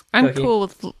 I'm Cookie? cool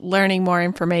with learning more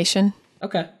information.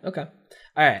 Okay. All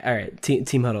right.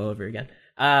 Team huddle over again.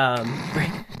 Great.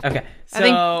 Okay.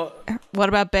 What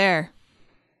about Bear?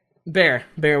 Bear,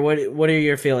 what are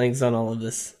your feelings on all of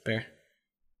this, Bear?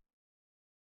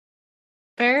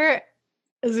 Bear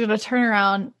is gonna turn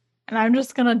around, and I'm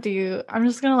just gonna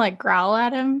like growl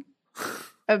at him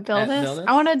at Vilnius.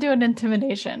 I want to do an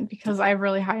intimidation because I have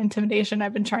really high intimidation.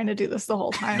 I've been trying to do this the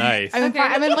whole time. Nice. I've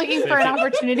been looking for an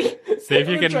opportunity. See if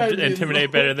you can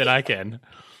intimidate better than I can.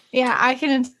 Yeah, I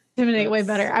can intimidate way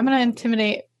better. I'm gonna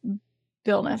intimidate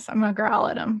Vilnius. I'm gonna growl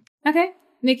at him. Okay,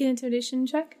 make an intimidation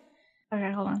check. Okay,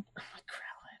 hold on.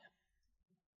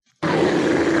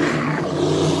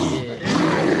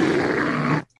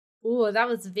 Ooh, that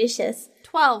was vicious.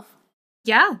 12.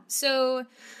 Yeah, so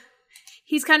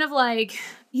he's kind of like,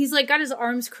 he's like got his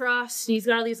arms crossed, and he's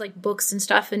got all these like books and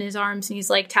stuff in his arms, and he's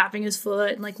like tapping his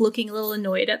foot and like looking a little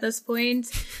annoyed at this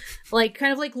point. Like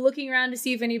kind of like looking around to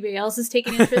see if anybody else is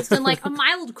taking interest. And like a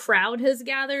mild crowd has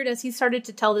gathered as he started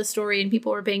to tell this story, and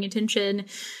people were paying attention.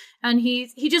 And he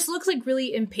just looks like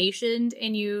really impatient,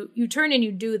 and you turn and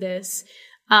you do this.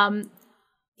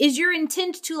 Is your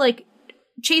intent to like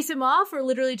chase him off, or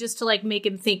literally just to like make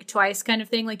him think twice kind of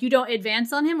thing? Like you don't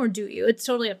advance on him, or do you? It's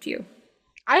totally up to you.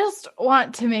 I just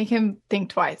want to make him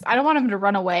think twice. I don't want him to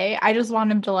run away. I just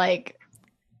want him to like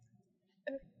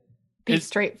be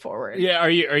straightforward. Yeah, are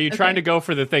you trying to go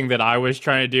for the thing that I was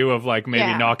trying to do of like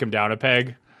maybe knock him down a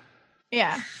peg?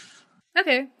 Yeah.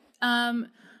 Okay.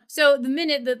 So the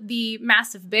minute that the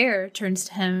massive bear turns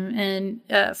to him and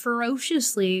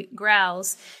ferociously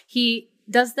growls, he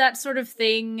does that sort of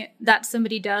thing that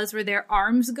somebody does where their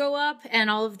arms go up and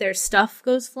all of their stuff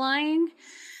goes flying.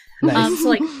 Nice. So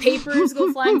like papers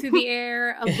go flying through the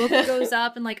air, a book goes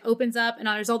up and like opens up, and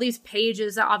there's all these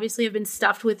pages that obviously have been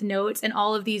stuffed with notes, and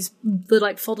all of these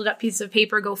like folded up pieces of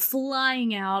paper go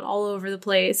flying out all over the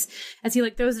place as he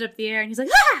like throws it up the air, and he's like,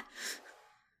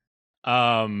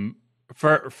 ah!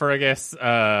 Fergus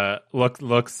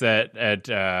looks at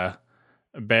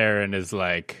Bear and is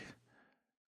like,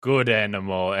 good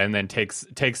animal, and then takes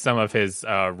some of his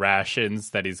rations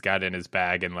that he's got in his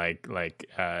bag and like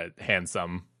hands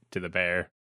some to the bear.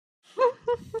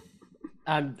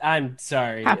 I'm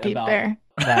sorry Happy about Bear.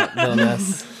 that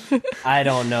villainous. I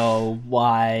don't know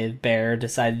why Bear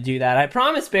decided to do that. I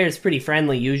promise Bear's pretty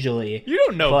friendly usually. You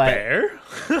don't know Bear.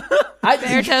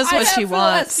 Bear does what she for the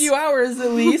last wants. few hours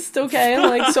at least. Okay,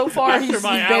 like so far,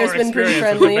 Bear's been pretty experience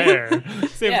friendly. with Bear,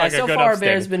 seems like a so good far upstate.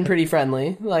 Bear's been pretty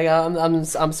friendly. Like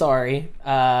I'm sorry.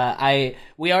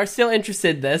 We are still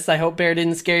interested in this. I hope Bear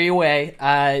didn't scare you away.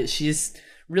 She's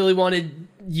really wanted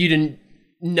you to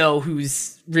know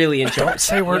who's really in charge.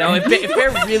 Say we're if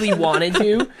Bear really wanted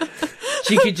to,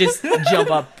 she could just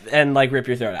jump up and like rip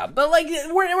your throat out. But like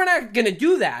we're not gonna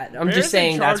do that. I'm Bear's just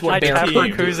saying in that's charge what I'd Bear tap can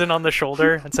do. Rakuzen on the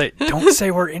shoulder and say, "Don't say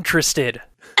we're interested."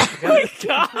 Oh my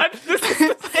God, this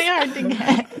is They are to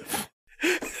get.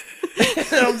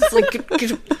 And I'm just like,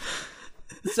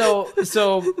 so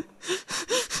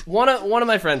one of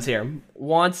my friends here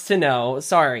wants to know.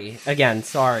 Sorry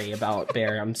about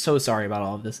Bear. I'm so sorry about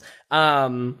all of this.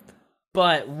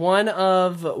 But one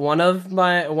of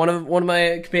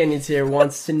my companions here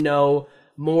wants to know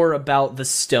more about the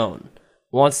stone.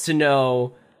 Wants to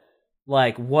know,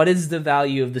 like, what is the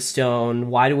value of the stone?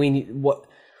 Why do we need what?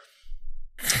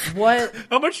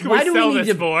 how much can Why we do sell we need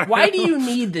this to? for? Why do you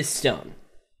need this stone?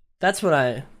 That's what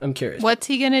I'm curious. What's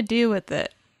he gonna do with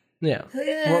it? Yeah.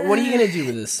 What are you gonna do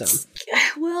with this stone?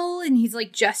 Well, and he's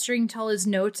like gesturing to all his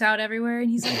notes out everywhere, and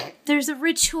he's like, "There's a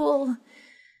ritual,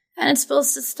 and it's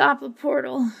supposed to stop a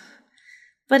portal,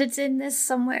 but it's in this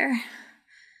somewhere.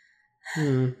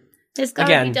 It's got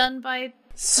to Again, be done by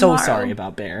So tomorrow." sorry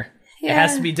about Bear. Yeah. It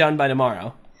has to be done by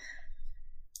tomorrow.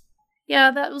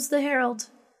 Yeah, that was the herald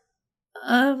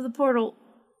of the portal.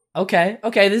 Okay,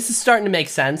 this is starting to make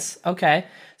sense. Okay.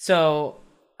 So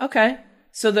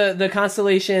the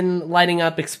constellation lighting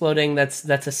up, exploding, that's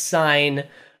a sign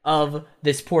of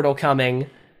this portal coming,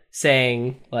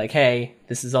 saying like, hey,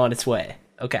 this is on its way.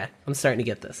 Okay, I'm starting to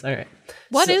get this. All right.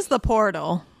 What is the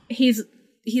portal? He's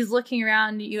looking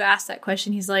around. You ask that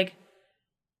question. He's like,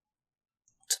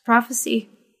 "It's a prophecy.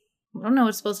 I don't know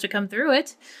what's supposed to come through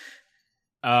it."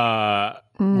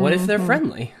 What if they're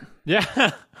friendly? Yeah.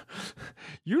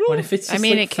 You don't. What if it's just I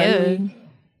mean, like it could.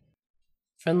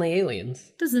 friendly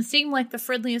aliens? Doesn't seem like the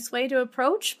friendliest way to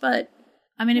approach, but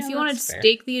I mean, if you want to that's fair.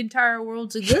 stake the entire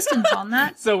world's existence on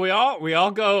that, So we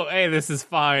all go, hey, this is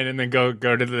fine, and then go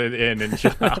to the inn and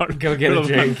chill out. Go get a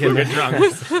drink Go and get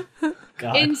drunk.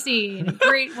 God. in scene,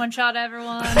 great one shot,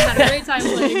 everyone. Had a great time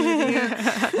playing with you.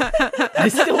 I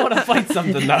still want to fight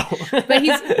something though. But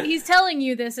he's telling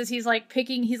you this as he's like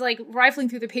rifling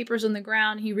through the papers on the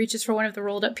ground. He reaches for one of the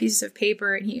rolled up pieces of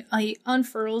paper and he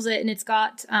unfurls it, and it's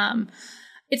got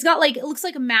like, it looks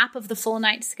like a map of the full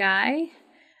night sky,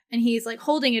 and he's like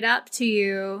holding it up to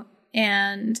you,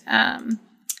 and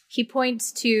he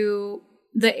points to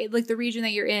the region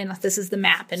that you're in. This is the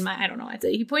map in my, I don't know.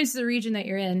 He points to the region that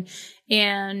you're in,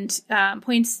 and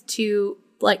points to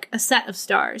like a set of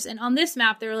stars. And on this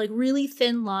map, there are like really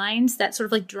thin lines that sort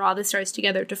of like draw the stars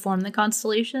together to form the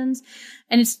constellations.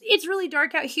 And it's really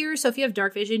dark out here, so if you have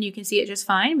dark vision, you can see it just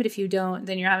fine. But if you don't,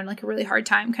 then you're having like a really hard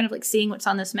time kind of like seeing what's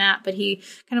on this map. But he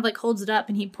kind of like holds it up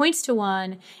and he points to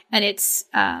one, and it's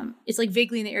like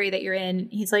vaguely in the area that you're in.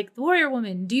 He's like, "The warrior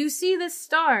woman, do you see this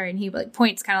star?" And he like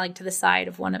points kind of like to the side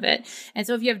of one of it. And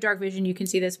so if you have dark vision, you can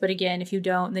see this. But again, if you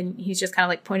don't, then he's just kind of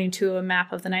like pointing to a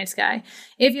map of the night sky.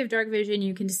 If you have dark vision,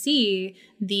 you can see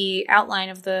the outline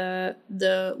of the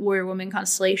warrior woman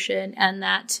constellation, and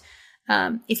that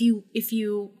if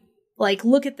you like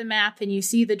look at the map and you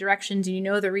see the directions and you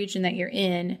know the region that you're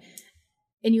in,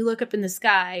 and you look up in the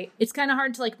sky, it's kind of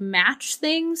hard to like match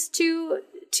things to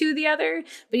the other.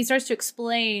 But he starts to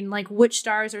explain like which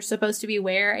stars are supposed to be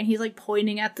where, and he's like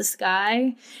pointing at the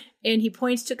sky, and he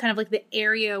points to kind of like the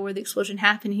area where the explosion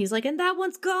happened. He's like, "And that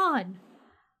one's gone.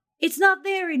 It's not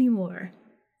there anymore.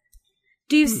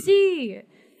 Do you see?"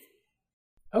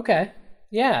 Okay.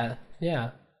 Yeah.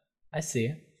 I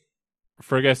see.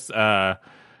 Fergus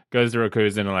goes to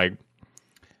Rakuzen and like,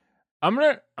 I'm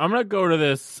gonna go to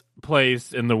this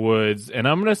place in the woods, and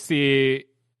I'm gonna see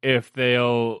if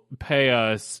they'll pay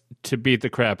us to beat the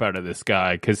crap out of this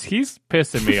guy, because he's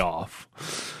pissing me off.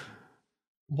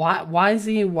 Why is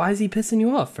he pissing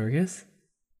you off, Fergus?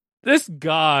 This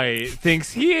guy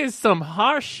thinks he is some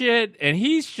hot shit, and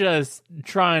he's just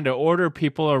trying to order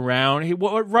people around.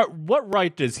 What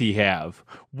right does he have?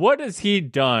 What has he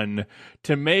done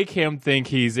to make him think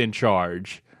he's in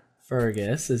charge?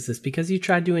 Fergus, is this because you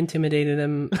tried to intimidate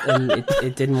him and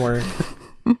it didn't work?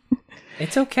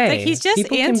 It's okay. Like, he's just People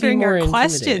can be answering more your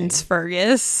questions, intimidating.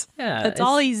 Fergus. Yeah, That's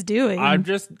all he's doing. I'm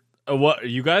just what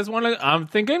you guys want to. I'm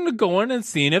thinking of going and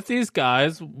seeing if these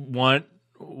guys want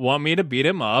me to beat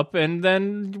him up, and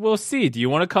then we'll see. Do you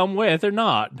want to come with or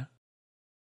not?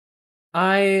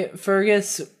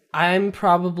 Fergus, I'm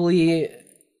probably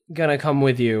gonna come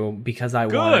with you because I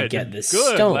want to get this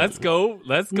stone. Let's go.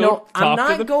 No, I'm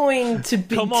not going to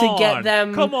get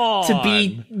them to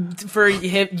be for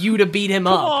you to beat him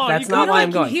up. That's not why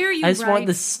I'm going. I just want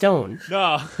the stone.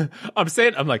 No,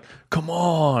 I'm like, come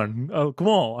on. Oh, come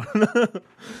on.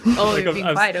 Oh, you're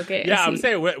being quiet. Okay. Yeah, I'm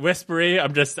saying whispery.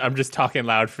 I'm just talking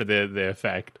loud for the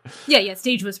effect. Yeah.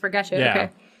 Stage whisper. Gotcha. Yeah.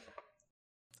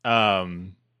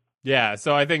 Okay. Yeah.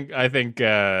 So I think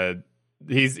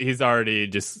he's already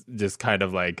just kind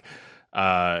of like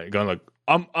going like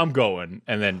I'm going,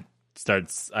 and then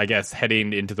starts, I guess,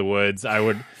 heading into the woods. I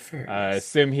would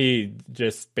assume he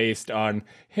just based on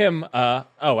him.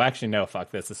 Actually no,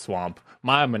 fuck this, a swamp.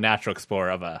 I'm a natural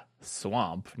explorer of a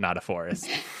swamp, not a forest.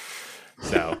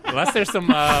 So unless there's some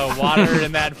water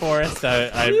in that forest,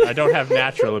 I don't have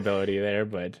natural ability there,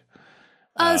 but.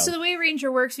 So the way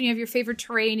Ranger works when you have your favorite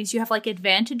terrain is you have like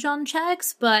advantage on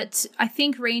checks, but I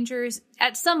think Rangers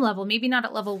at some level, maybe not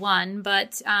at level 1,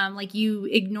 but like you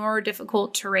ignore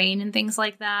difficult terrain and things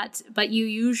like that, but you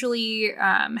usually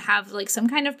have like some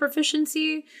kind of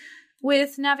proficiency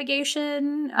with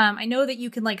navigation. I know that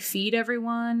you can like feed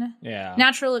everyone. Yeah.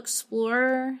 Natural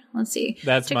explorer. Let's see.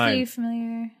 That's particularly mine.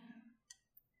 Familiar.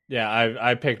 Yeah,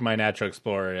 I picked my natural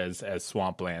explorer as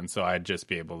swampland, so I'd just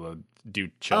be able to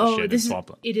do chill shit in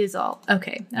swampland. It is all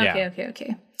okay. Yeah.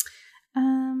 Okay.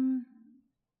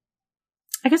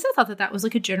 I guess I thought that was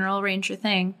like a general Ranger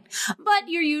thing, but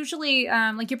you're usually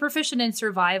like you're proficient in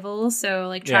survival, so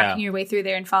like tracking your way through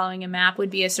there and following a map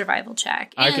would be a survival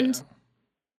check. And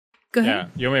go ahead.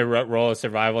 Yeah, you want me to roll a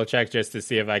survival check just to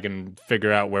see if I can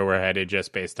figure out where we're headed,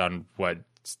 just based on what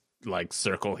like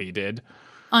circle he did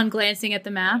on glancing at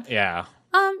the map. Yeah.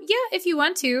 Yeah, if you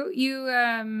want to,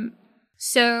 you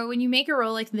so when you make a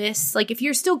roll like this, like if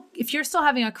you're still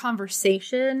having a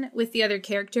conversation with the other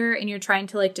character and you're trying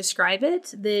to like describe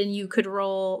it, then you could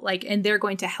roll like, and they're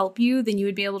going to help you, then you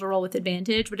would be able to roll with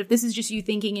advantage. But if this is just you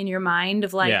thinking in your mind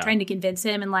of like trying to convince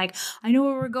him and like, I know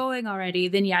where we're going already,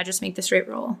 then yeah, just make the straight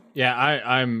roll. Yeah,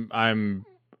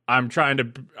 I'm trying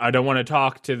to. I don't want to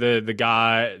talk to the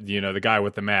guy, the guy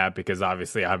with the map, because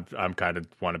obviously I'm kind of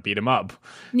want to beat him up.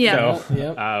 Yeah. So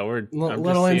I'm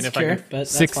just seeing if I can.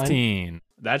 16.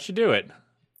 That should do it.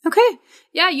 Okay.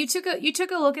 Yeah, you took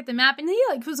a look at the map, and he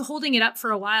like was holding it up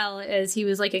for a while as he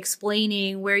was like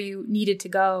explaining where you needed to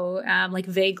go, like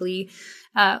vaguely,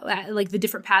 like the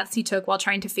different paths he took while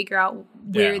trying to figure out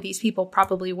where these people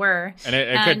probably were.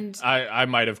 And I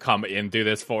might have come in through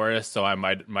this forest, so I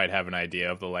might have an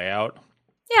idea of the layout.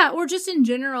 Yeah, or just in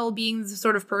general, being the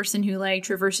sort of person who like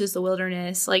traverses the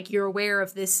wilderness, like you're aware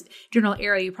of this general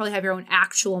area. You probably have your own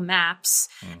actual maps.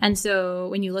 And so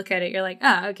when you look at it, you're like,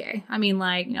 oh, okay. I mean,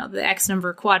 like, the X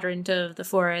number quadrant of the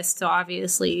forest. So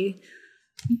obviously,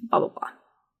 blah, blah, blah.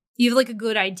 You have like a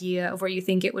good idea of where you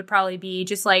think it would probably be,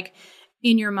 just like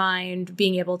in your mind,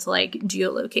 being able to like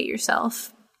geolocate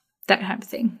yourself, that kind of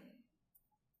thing.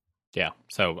 Yeah.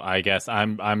 So I guess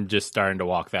I'm just starting to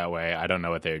walk that way. I don't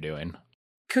know what they're doing.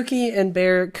 Cookie and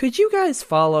Bear, could you guys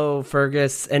follow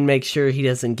Fergus and make sure he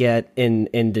doesn't get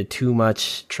into too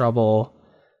much trouble?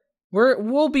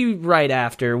 We'll be right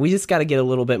after. We just got to get a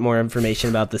little bit more information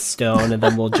about the stone, and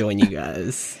then we'll join you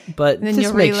guys. But then just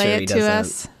you'll make relay sure it he to doesn't.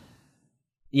 us.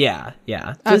 Yeah.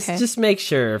 Okay. Just make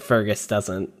sure Fergus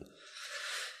doesn't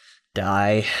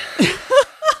die.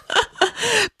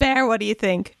 Bear, what do you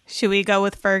think? Should we go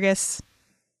with Fergus?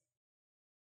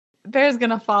 Bear's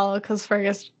gonna follow because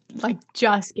Fergus like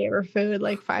just gave her food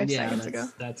like 5 seconds ago.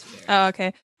 That's fair. Oh,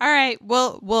 okay. All right.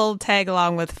 We'll tag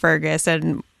along with Fergus,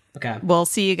 and we'll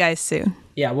see you guys soon.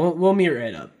 Yeah, we'll meet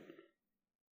right up.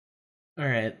 All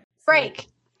right. Break.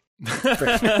 Yep.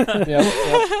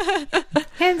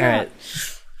 Hands All up. right.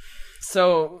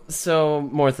 So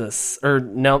Morthus, or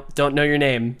no, don't know your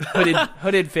name.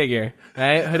 Hooded figure,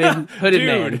 right? Hooded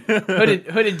man,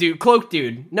 hooded dude, cloaked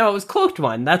dude. No, it was cloaked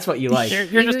one. That's what you like. You're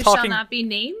He just who talking. shall not be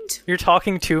named. You're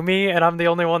talking to me, and I'm the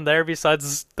only one there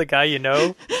besides the guy you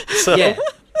know. So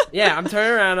Yeah. I'm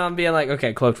turning around. I'm being like,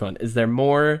 okay, cloaked one. Is there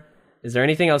more? Is there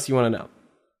anything else you want to know?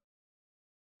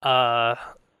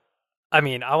 I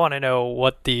mean, I want to know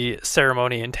what the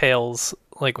ceremony entails.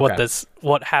 Like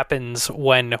what happens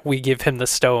when we give him the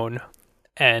stone,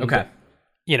 and are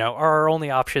our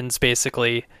only options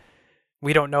basically.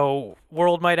 We don't know.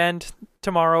 World might end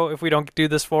tomorrow if we don't do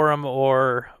this for him,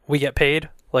 or we get paid.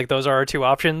 Like those are our two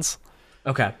options.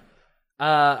 Okay.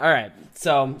 All right.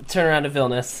 So turn around to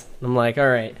Vilnius. I'm like, all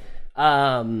right.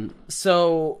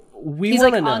 So we He's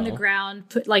want like to know on the ground,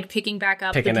 picking back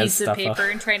up Picking the his piece of stuff up. paper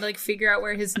and trying to like figure out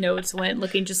where his notes went,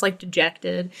 looking just like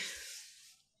dejected.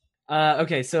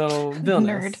 Okay, so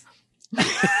Vilnius. Nerd.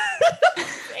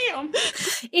 Damn.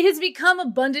 It has become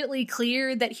abundantly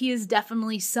clear that he is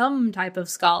definitely some type of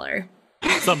scholar.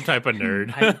 Some type of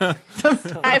nerd.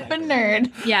 I'm a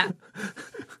nerd. Yeah.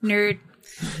 Nerd.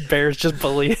 Bear's just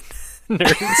bullying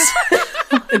nerds.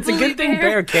 It's a good thing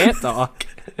Bear can't talk.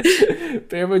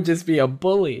 Bear would just be a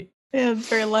bully. Yeah, I'm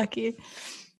very lucky.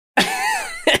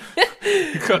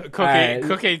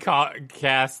 Cookie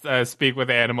cast Speak with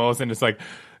Animals, and it's like,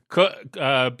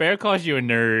 Bear calls you a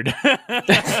nerd.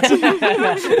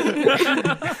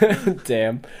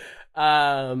 Damn.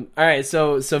 All right,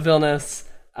 so Vilnius,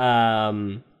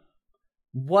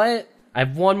 what? I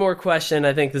have one more question.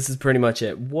 I think this is pretty much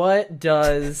it. What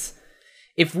does,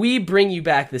 if we bring you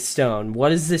back the stone, what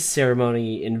does this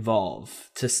ceremony involve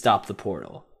to stop the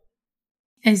portal?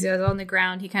 As he's on the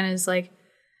ground, he kind of is like,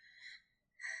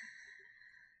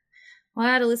 well,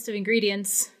 I had a list of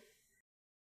ingredients.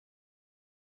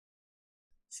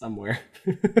 Somewhere.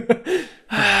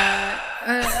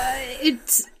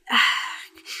 It's.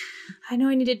 I know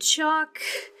I needed chalk,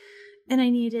 and I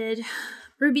needed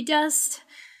ruby dust,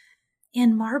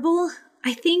 and marble.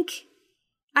 I think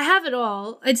I have it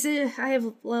all. I'd say I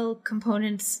have little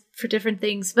components for different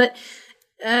things, but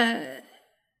the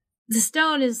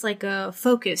stone is like a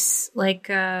focus, like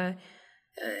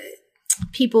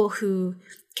people who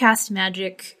cast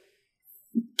magic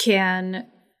can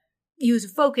use a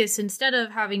focus instead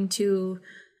of having to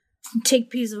take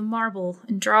pieces of marble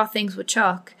and draw things with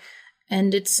chalk.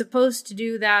 And it's supposed to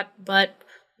do that, but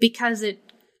because it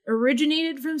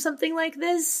originated from something like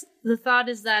this, the thought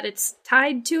is that it's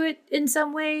tied to it in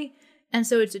some way, and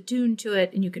so it's attuned to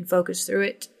it, and you can focus through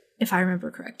it, if I remember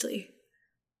correctly.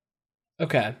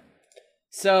 Okay.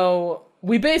 So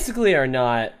we basically are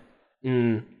not...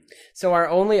 So our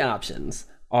only options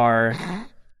are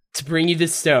to bring you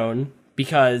this stone,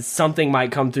 because something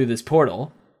might come through this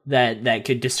portal that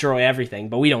could destroy everything,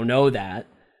 but we don't know that.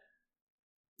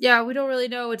 Yeah, we don't really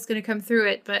know what's going to come through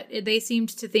it, but they seemed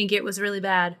to think it was really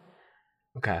bad.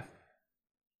 Okay.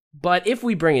 But if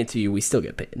we bring it to you, we still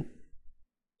get paid.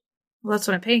 Well, that's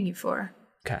what I'm paying you for.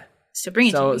 Okay. So bring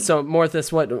it to me. So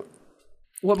Morthus,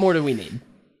 what more do we need?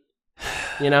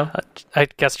 You know? I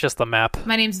guess just the map.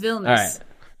 My name's Vilnius.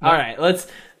 All right. Let's...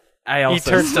 I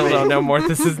also still don't know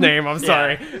Morthus' name. I'm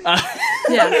sorry.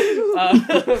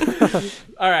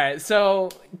 All right. So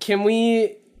can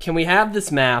we have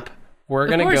this map? We're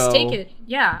going to go... Of course, take it.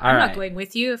 Yeah, All I'm right. not going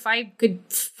with you. If I could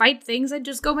fight things, I'd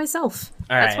just go myself. All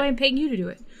That's right. why I'm paying you to do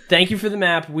it. Thank you for the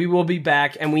map. We will be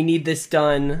back, and we need this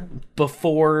done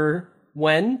before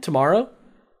when? Tomorrow?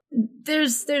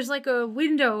 There's like a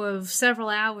window of several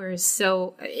hours,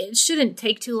 so it shouldn't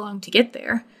take too long to get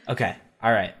there. Okay.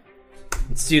 All right.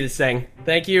 Let's do this thing.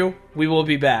 Thank you. We will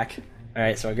be back. All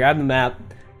right. So I grab the map,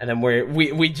 and then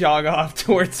we jog off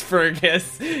towards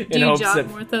Fergus. Do you jog,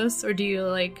 Morthos, or do you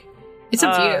like? It's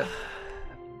up to you.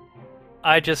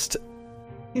 I just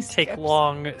take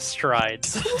long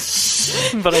strides,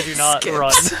 but I do not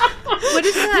run. What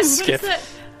is that? Skip. What is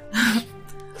that?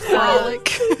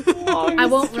 Frolic. I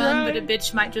won't run, but a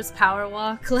bitch might just power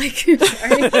walk. Like,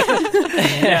 sorry.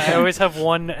 Yeah, I always have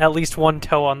at least one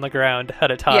toe on the ground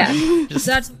at a time. Yeah,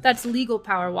 Just- that's legal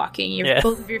power walking.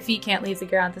 Both of your feet can't leave the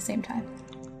ground at the same time.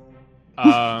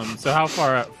 So how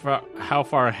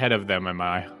far ahead of them am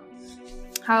I?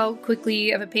 How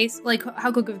quickly of a pace? Like,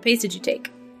 how quick of a pace did you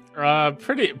take?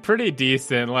 Pretty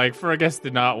decent. Like, Fergus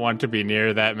did not want to be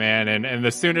near that man, and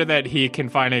the sooner that he can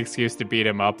find an excuse to beat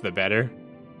him up, the better.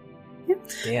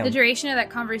 Damn. The duration of that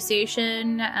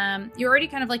conversation, you're already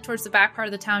kind of like towards the back part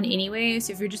of the town anyway,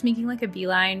 so if you're just making like a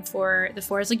beeline for the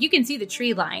forest, like you can see the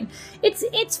tree line.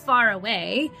 It's far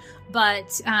away,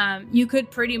 but you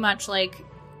could pretty much like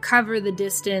cover the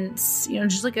distance,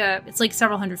 just like it's like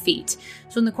several hundred feet.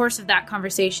 So in the course of that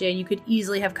conversation, you could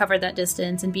easily have covered that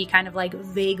distance and be kind of like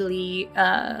vaguely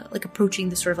like approaching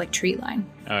the sort of like tree line.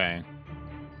 Okay.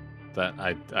 But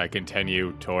I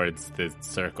continue towards the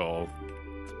circle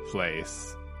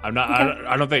place. I'm not. Okay.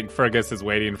 I don't think Fergus is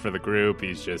waiting for the group.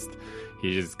 He's just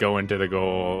going to the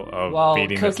goal of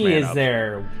beating this Cookie man is up.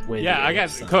 there with Yeah, you, I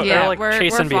guess. so. Yeah, They're like we're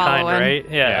chasing behind, following. right?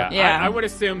 Yeah. I would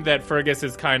assume that Fergus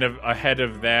is kind of ahead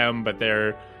of them, but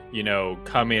they're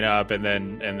coming up, and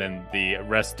then the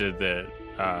rest of the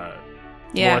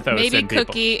Morthos maybe and people.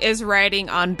 Cookie is riding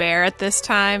on Bear at this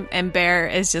time, and Bear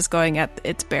is just going at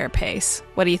its Bear pace.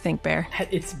 What do you think, Bear?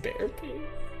 It's Bear pace.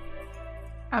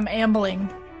 I'm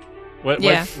ambling.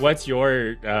 What's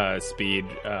your speed,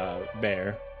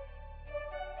 Bear?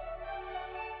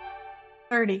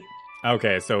 30.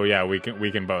 Okay, so yeah, we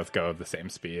can both go the same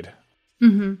speed.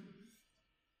 Mm-hmm.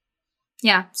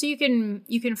 Yeah, so you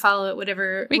can follow it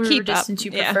whatever We keep up, distance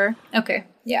you yeah. prefer. Okay,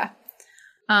 yeah.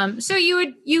 So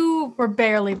you We're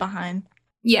barely behind.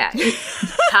 yeah.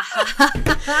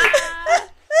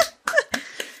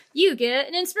 You get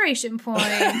an inspiration point.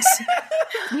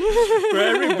 For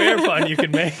every bear pun you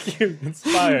can make, you're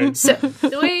inspired. So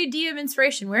the way DM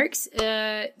inspiration works,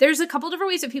 there's a couple different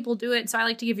ways that people do it. So I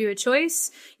like to give you a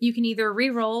choice. You can either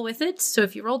re-roll with it. So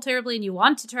if you roll terribly and you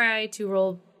want to try to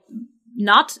roll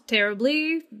not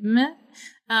terribly,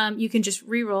 you can just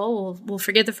re-roll. We'll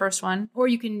forget the first one. Or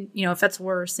you can, if that's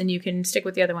worse, then you can stick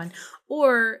with the other one.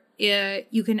 Or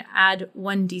you can add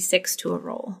 1d6 to a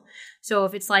roll. So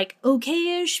if it's like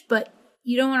okay-ish, but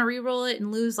you don't want to re-roll it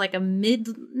and lose like a mid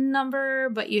number,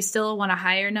 but you still want a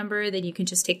higher number, then you can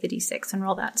just take the d6 and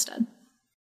roll that instead.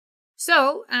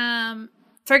 So,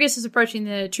 Fergus is approaching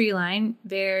the tree line.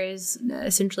 Bear is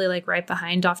essentially like right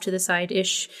behind, off to the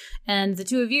side-ish. And the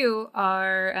two of you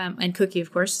are, and Cookie,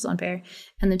 of course, is on Bear.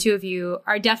 And the two of you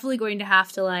are definitely going to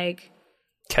have to like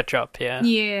catch up, yeah.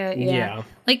 Yeah.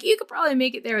 Like, you could probably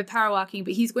make it there with power walking,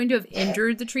 but he's going to have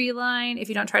injured the tree line if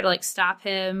you don't try to, like, stop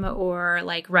him or,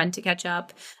 like, run to catch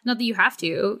up. Not that you have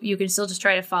to. You can still just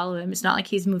try to follow him. It's not like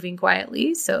he's moving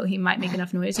quietly, so he might make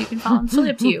enough noise you can follow him. It's totally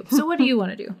up to you. So what do you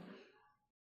want to do?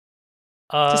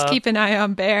 Just keep an eye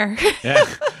on Bear. Yeah.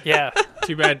 Yeah.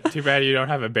 Too bad you don't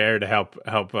have a bear to help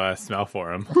smell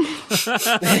for him.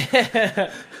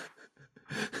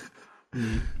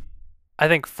 I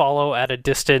think follow at a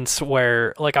distance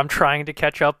where, like, I'm trying to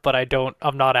catch up, but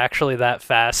I'm not actually that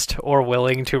fast or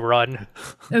willing to run.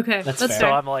 Okay, That's fair. fair. So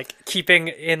I'm, like, keeping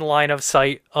in line of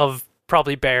sight of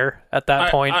probably Bear at that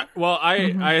point.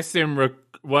 I assume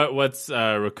what's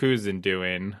Rakuzan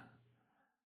doing?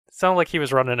 Sounded like he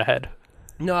was running ahead.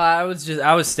 No, I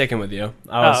was sticking with you.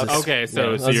 Okay,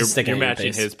 so you're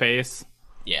matching his pace?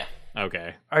 Yeah.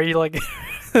 Okay. Are you, like,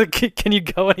 can you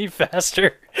go any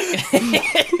faster?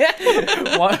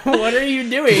 What are you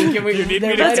doing? Can we? You need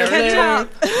me to right catch up.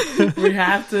 We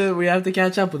have to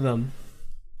catch up with them.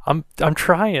 I'm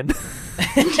trying.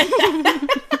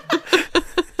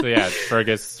 So yeah,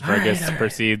 Fergus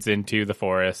proceeds into the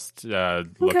forest,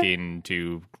 looking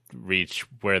to reach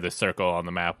where the circle on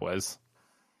the map was.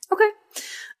 Okay.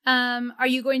 Are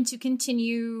you going to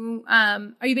continue?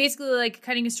 Are you basically like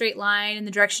cutting a straight line in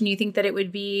the direction you think that it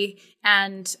would be,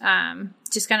 and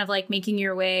just kind of like making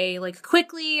your way like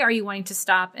quickly? Are you wanting to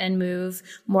stop and move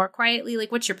more quietly?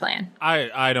 Like, what's your plan?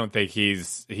 I don't think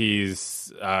he's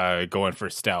going for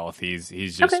stealth.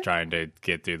 He's just trying to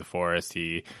get through the forest.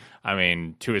 To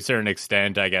a certain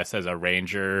extent, I guess as a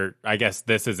ranger, I guess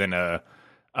this isn't a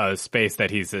space that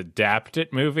he's adept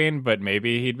at moving, but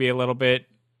maybe he'd be a little bit.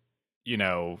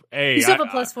 Hey, you still have a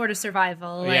 +4 to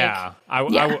survival.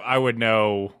 I would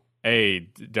know. Hey,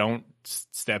 don't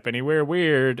step anywhere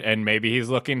weird, and maybe he's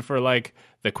looking for like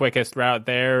the quickest route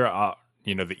there.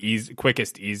 The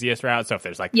quickest, easiest route. So if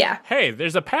there's like, hey,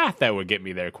 there's a path that would get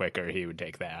me there quicker, he would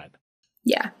take that.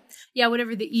 Yeah,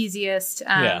 whatever the easiest.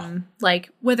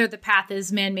 Like whether the path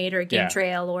is man-made or a game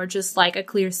trail, or just like a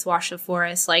clear swash of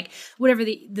forest, like whatever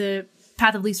the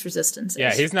path of least resistance is.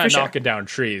 Yeah, he's not knocking down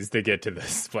trees to get to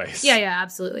this place. Yeah,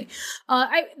 absolutely.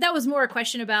 That was more a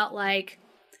question about like,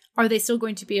 are they still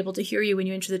going to be able to hear you when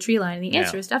you enter the tree line? And the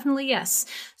answer is definitely yes.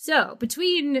 So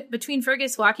between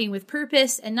Fergus walking with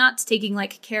purpose and not taking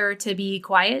like care to be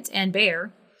quiet, and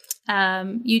Bear,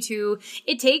 you two,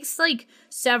 it takes like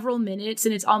several minutes,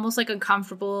 and it's almost like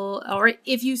uncomfortable, or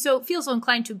if you feel so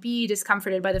inclined to be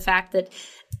discomforted by the fact that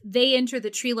they enter the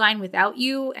tree line without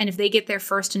you, and if they get there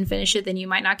first and finish it, then you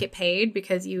might not get paid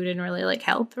because you didn't really like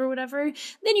help or whatever.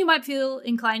 Then you might feel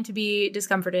inclined to be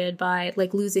discomforted by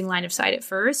like losing line of sight at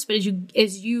first. But as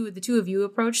the two of you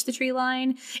approach the tree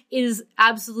line, it is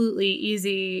absolutely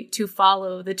easy to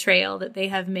follow the trail that they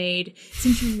have made,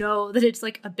 since you know that it's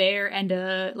like a bear and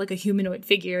a humanoid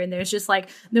figure, and there's just like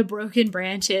the broken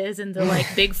branches and the like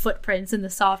big footprints in the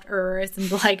soft earth and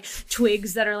the like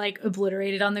twigs that are like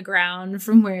obliterated on the ground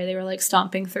from where they were like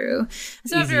stomping through.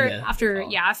 So after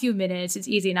a few minutes, it's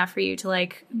easy enough for you to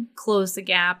like close the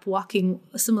gap, walking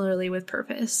similarly with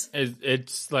purpose.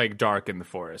 It's like dark in the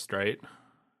forest, right?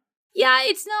 Yeah,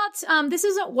 it's not. This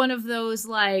isn't one of those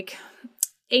like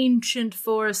ancient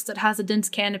forest that has a dense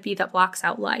canopy that blocks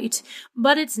out light,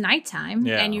 but it's nighttime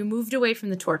and you moved away from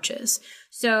the torches.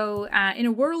 So in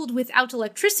a world without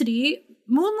electricity,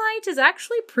 moonlight is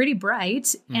actually pretty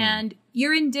bright, and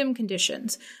you're in dim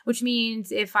conditions, which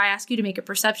means if I ask you to make a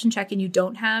perception check and you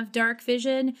don't have dark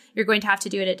vision, you're going to have to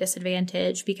do it at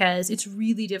disadvantage because it's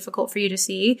really difficult for you to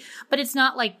see. But it's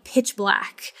not like pitch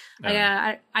black.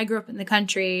 I grew up in the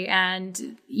country,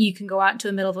 and you can go out into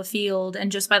the middle of a field,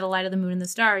 and just by the light of the moon and the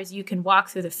stars, you can walk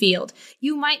through the field.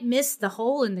 You might miss the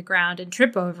hole in the ground and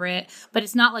trip over it, but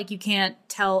it's not like you can't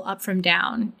tell up from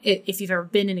down. If you've ever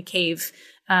been in a cave,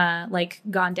 like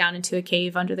gone down into a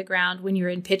cave under the ground, when you're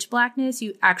in pitch blackness,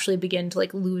 you actually begin to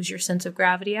like lose your sense of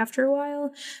gravity after a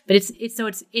while. But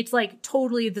it's like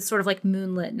totally the sort of like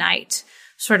moonlit night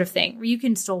sort of thing where you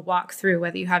can still walk through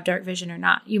whether you have dark vision or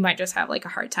not. You might just have like a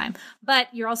hard time, but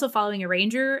you're also following a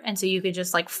ranger, and so you could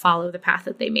just like follow the path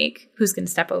that they make. Who's going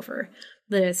to step over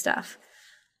the stuff?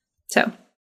 So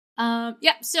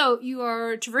so you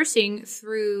are traversing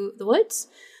through the woods.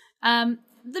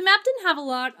 The map didn't have a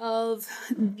lot of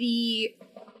the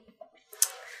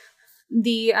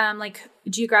like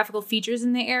geographical features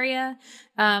in the area,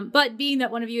 but being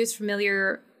that one of you is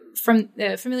familiar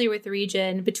with the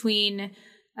region, between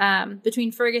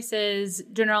Fergus's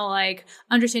general like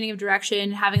understanding of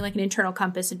direction, having like an internal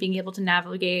compass and being able to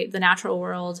navigate the natural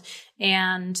world,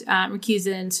 and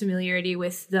Rakuzen's familiarity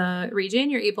with the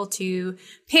region, you're able to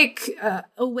pick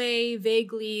a way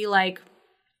vaguely like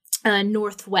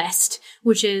northwest,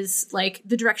 which is like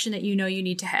the direction that you know you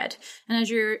need to head. And as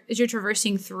you're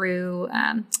traversing through,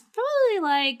 probably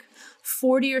like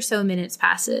 40 or so minutes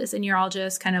passes, and you're all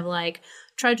just kind of like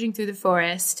trudging through the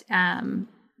forest.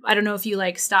 I don't know if you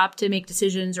like stop to make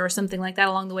decisions or something like that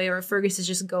along the way, or if Fergus is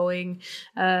just going,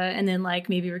 and then like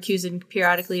maybe Rakuzen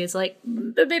periodically is like,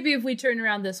 but maybe if we turn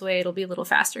around this way, it'll be a little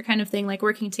faster, kind of thing, like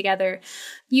working together.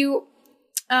 You,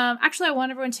 actually, I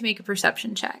want everyone to make a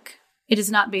perception check. It is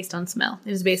not based on smell.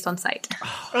 It is based on sight.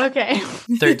 Okay.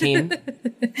 13.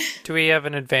 Do we have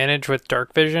an advantage with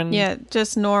dark vision? Yeah,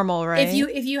 just normal, right?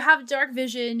 If you have dark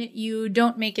vision, you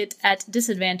don't make it at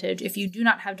disadvantage. If you do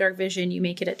not have dark vision, you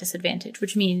make it at disadvantage,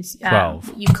 which means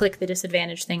 12. You click the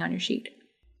disadvantage thing on your sheet.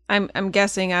 I'm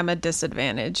guessing I'm a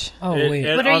disadvantage. Oh, wait.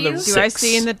 What are you? Do I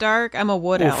see in the dark? I'm a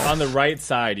wood elf. On the right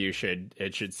side,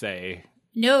 it should say.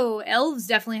 No, elves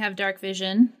definitely have dark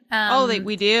vision.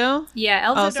 We do? Yeah,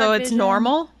 elves have dark so it's vision.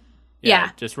 normal?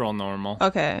 Yeah. Just roll normal.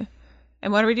 Okay.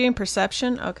 And what are we doing?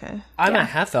 Perception? Okay. I'm a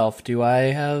half elf. Do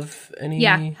I have any?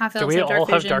 Yeah, half Do elves we have all dark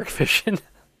have vision. dark vision?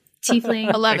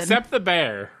 Tiefling. 11. Except the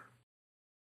bear.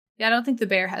 Yeah, I don't think the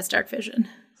bear has dark vision.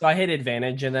 So I hit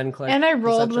advantage and then click. And I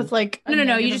rolled perception? with like a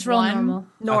No, you just roll -1. normal.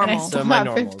 Normal. And I still So my have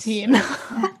normal's- 15.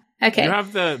 Okay. You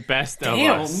have the best of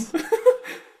Damn. us.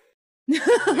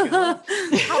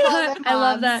 I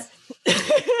love that.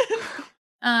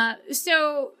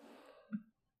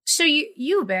 So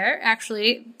you bear,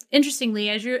 actually, interestingly,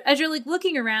 as you're like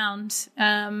looking around,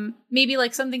 maybe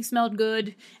like something smelled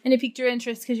good and it piqued your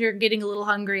interest because you're getting a little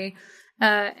hungry,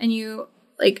 and you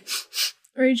like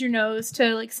raise your nose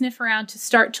to like sniff around to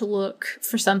start to look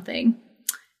for something.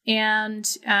 And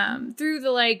through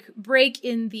the like break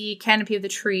in the canopy of the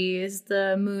trees,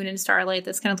 the moon and starlight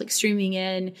that's kind of like streaming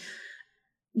in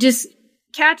just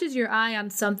catches your eye on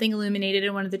something illuminated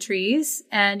in one of the trees.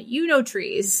 And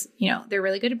trees, they're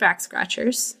really good at back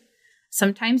scratchers.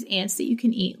 Sometimes ants that you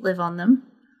can eat live on them.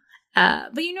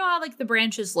 But you know how like the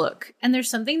branches look, and there's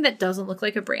something that doesn't look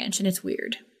like a branch, and it's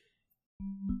weird.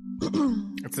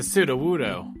 It's a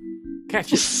pseudo-wudo.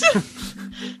 Catch it.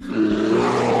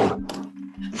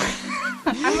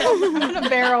 I'm gonna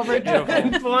bear over to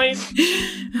it. Point.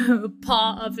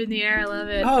 Paw up in the air. I love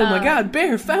it. Oh my god,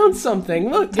 Bear found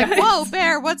something. Look, guys. Whoa,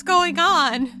 Bear, what's going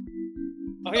on?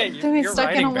 Oh yeah, Then he's you're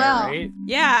stuck in riding a bear, well. right?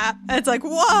 Yeah, it's like,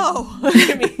 whoa.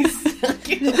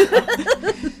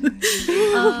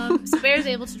 So Bear's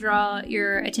able to draw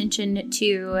your attention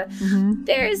to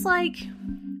there's like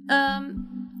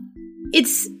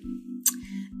it's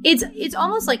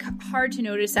almost like hard to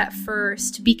notice at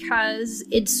first because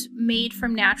it's made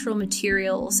from natural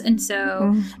materials, and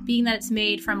so being that it's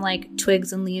made from like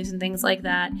twigs and leaves and things like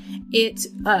that,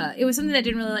 it was something that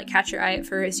didn't really like catch your eye at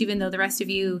first, even though the rest of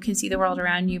you can see the world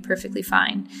around you perfectly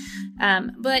fine.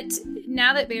 But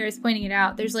now that Bear is pointing it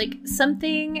out, there's like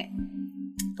something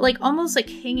like almost like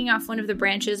hanging off one of the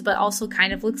branches, but also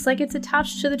kind of looks like it's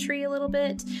attached to the tree a little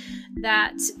bit,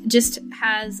 that just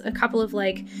has a couple of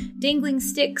like dangling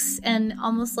sticks and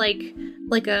almost like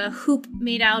a hoop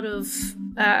made out of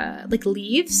like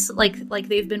leaves, like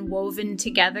they've been woven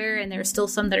together, and there's still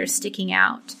some that are sticking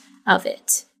out of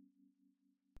it.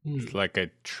 Like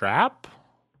a trap?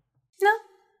 No,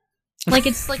 like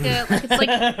it's like a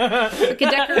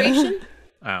decoration.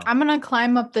 Oh. I'm gonna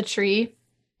climb up the tree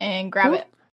and grab it.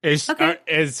 Is Okay.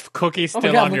 Cookie Oh still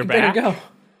my god, on your look at back? Bear go.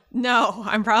 No,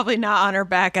 I'm probably not on her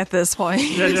back at this point.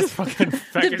 Yeah, just fucking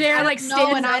The bear like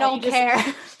No, and I don't care.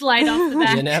 slide off the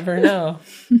back. You never know.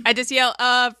 I just yell,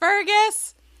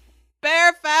 Fergus,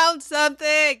 bear found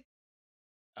something.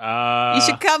 You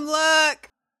should come look.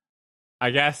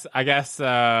 I guess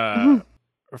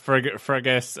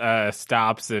Fergus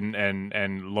stops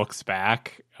and looks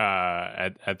back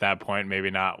at that point, maybe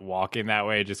not walking that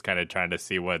way, just kind of trying to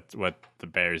see what the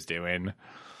bear's doing.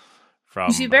 From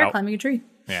You see a bear climbing a tree.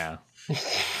 Yeah,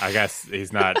 I guess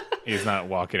he's not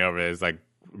walking over.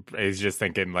 He's just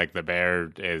thinking like the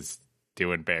bear is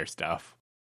doing bear stuff.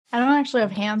 I don't actually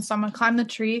have hands, so I'm gonna climb the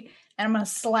tree and I'm gonna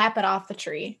slap it off the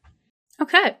tree.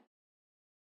 Okay.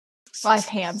 Well, I have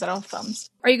hands, I don't have thumbs.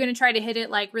 Are you going to try to hit it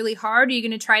like really hard? Or are you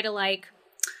going to try to like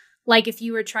if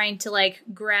you were trying to like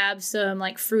grab some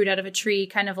like fruit out of a tree,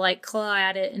 kind of like claw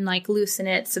at it and like loosen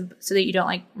it so that you don't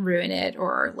like ruin it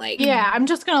or like. Yeah, I'm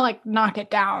just gonna like knock it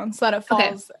down so that it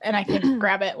falls and I can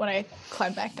grab it when I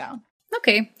climb back down.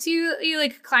 Okay, so you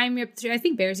like climb up the tree. I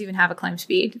think bears even have a climb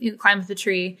speed. You climb up the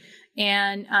tree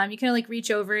and you kind of like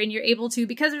reach over and you're able to,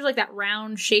 because there's like that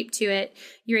round shape to it,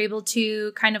 you're able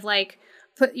to kind of like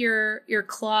put your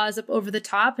claws up over the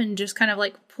top and just kind of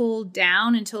like pull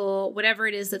down until whatever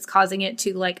it is that's causing it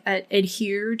to like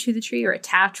adhere to the tree or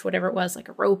attach, whatever it was, like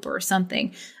a rope or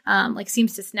something, like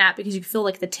seems to snap because you feel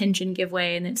like the tension give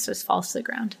way and it just falls to the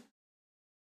ground.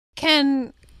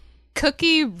 Can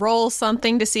Cookie roll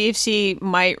something to see if she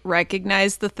might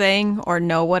recognize the thing or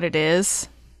know what it is?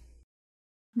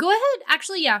 Go ahead.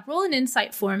 Actually, yeah, roll an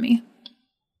insight for me.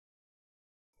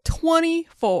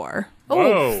 24.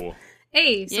 Whoa.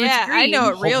 Hey, so Yeah, it's green. I know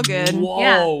it real good.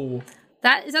 Whoa.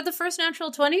 Is that the first natural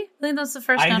 20? I think that's the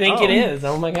first I natural. think it is.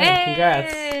 Oh my god,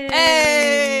 congrats.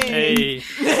 Hey!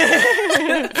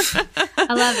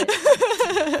 I love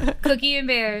it. Cookie and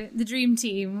Bear, the dream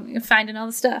team, finding all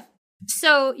the stuff.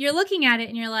 So you're looking at it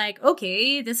and you're like,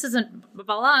 okay, this doesn't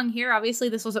belong here. Obviously,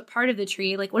 this wasn't part of the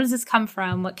tree. Like, what does this come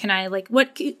from? What can I, like,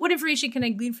 what information can I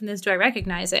glean from this? Do I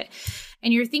recognize it?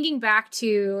 And you're thinking back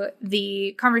to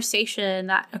the conversation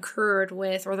that occurred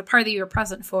with, or the part that you were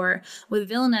present for, with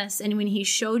Villainous. And when he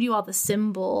showed you all the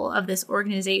symbol of this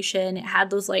organization, it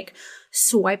had those, like,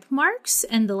 swipe marks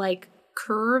and the, like,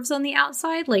 curves on the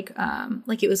outside, like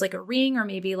it was like a ring, or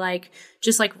maybe like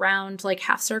just like round like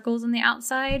half circles on the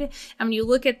outside. And when you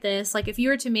look at this, like if you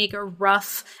were to make a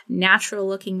rough natural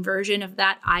looking version of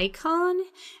that icon,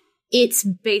 it's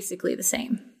basically the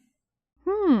same.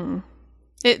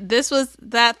 This was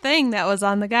that thing that was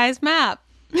on the guy's map.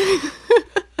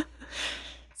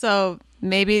 So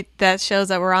maybe that shows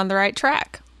that we're on the right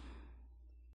track.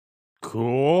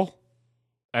 Cool.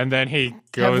 And then he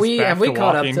goes back have we to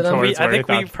caught up walking to them? towards I where he think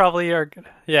we thought. probably are.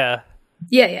 Yeah.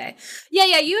 Yeah.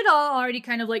 You had all already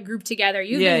kind of like grouped together.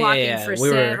 You've been walking for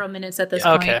several minutes at this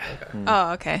point. Okay.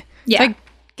 Oh, okay. Yeah. It's like,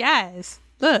 guys,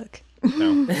 look.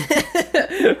 No.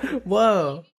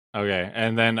 Whoa. Okay,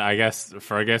 and then I guess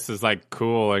Fergus is like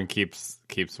cool and keeps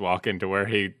walking to where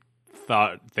he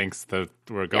thinks that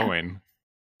we're going.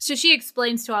 So she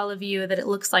explains to all of you that it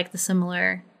looks like a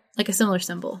similar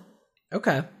symbol.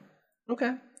 Okay.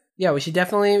 Yeah, we should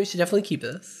definitely keep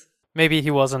this. Maybe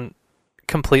he wasn't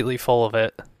completely full of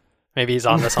it. Maybe he's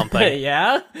onto something.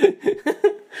 Yeah.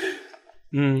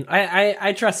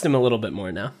 I trust him a little bit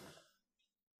more now.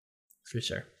 For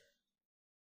sure.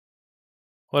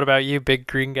 What about you, big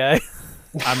green guy?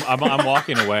 I'm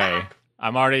walking away.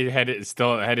 I'm already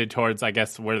headed towards, I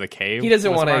guess, where the cave. He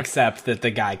doesn't was want to marked. accept that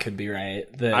the guy could be right.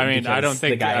 I mean, I don't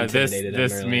think the guy this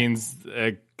intimidated him earlier. means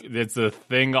it's a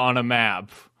thing on a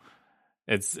map.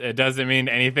 It doesn't mean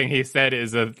anything he said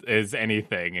is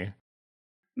anything.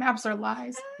 Maps are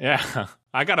lies. Yeah,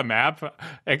 I got a map.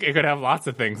 It could have lots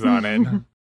of things on it.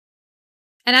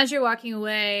 And as you're walking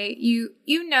away,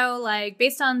 you know, like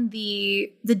based on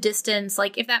the distance,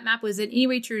 like if that map was in any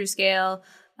way true to scale,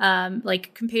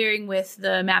 like comparing with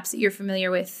the maps that you're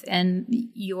familiar with and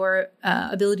your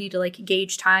ability to like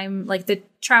gauge time, like the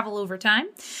travel over time,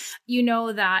 you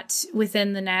know that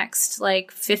within the next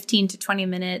like 15 to 20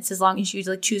 minutes, as long as you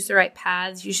like choose the right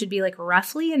paths, you should be like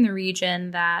roughly in the region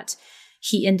that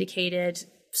he indicated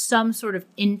some sort of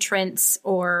entrance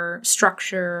or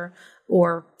structure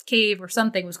or cave or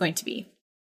something was going to be.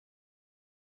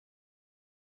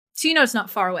 So you know it's not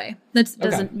far away. That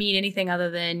doesn't mean anything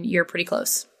other than you're pretty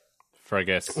close.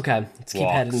 Fergus. Okay, let's keep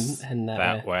heading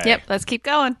that way. Yep, let's keep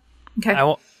going. Okay.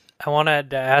 I wanted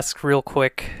to ask real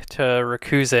quick to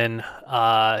Rakuzin.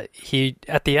 He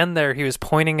at the end there, he was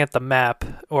pointing at the map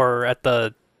or at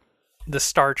the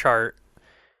star chart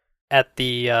at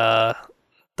the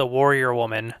warrior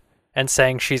woman and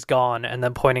saying she's gone, and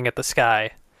then pointing at the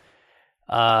sky.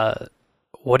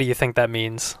 What do you think that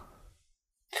means?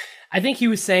 I think he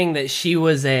was saying that she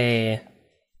was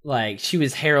she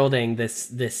was heralding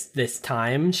this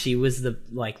time. She was the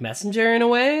messenger in a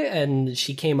way, and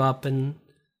she came up and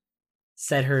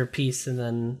said her piece and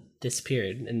then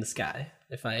disappeared in the sky.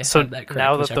 If I have that correct.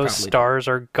 Now that those stars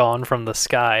are gone from the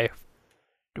sky,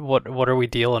 what are we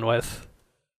dealing with?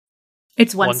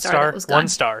 It's one star that was gone. One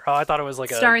star. Oh, I thought it was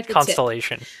like a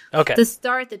constellation. Tip. Okay. The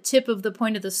star at the tip of the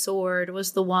point of the sword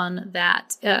was the one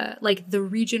that, the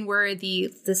region where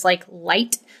this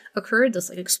light occurred, this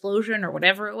explosion or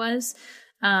whatever it was.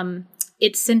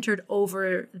 It centered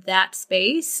over that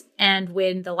space, and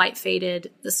when the light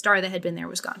faded, the star that had been there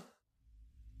was gone.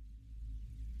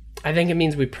 I think it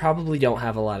means we probably don't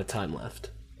have a lot of time left,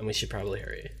 and we should probably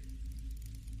hurry.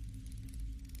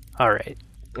 All right.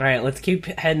 All right, let's keep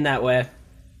heading that way.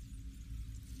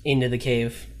 Into the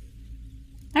cave.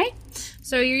 All right.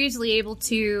 So you're usually able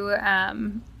to,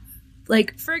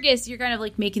 Fergus, you're kind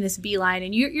of making this beeline,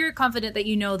 and you're confident that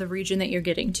you know the region that you're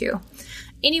getting to.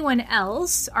 Anyone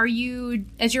else,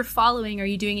 as you're following, are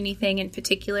you doing anything in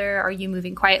particular? Are you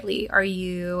moving quietly? Are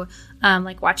you,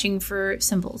 watching for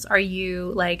symbols? Are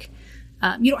you,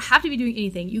 you don't have to be doing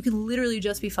anything. You can literally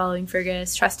just be following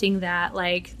Fergus, trusting that,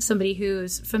 somebody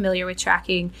who's familiar with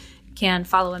tracking can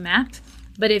follow a map.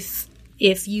 But if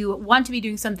you want to be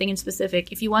doing something in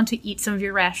specific, if you want to eat some of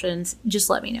your rations, just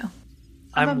let me know.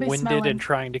 I'm winded and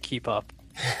trying to keep up.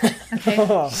 Okay.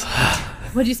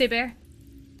 What'd you say, Bear?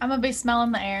 I'm going to be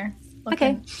smelling the air.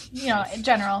 In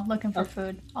general, looking for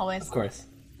food, always. Of course.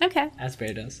 Okay. As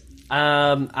Bear does.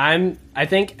 I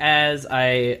think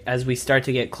as we start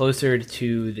to get closer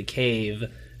to the cave,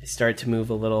 I start to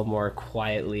move a little more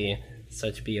quietly,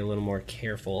 start to be a little more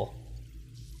careful.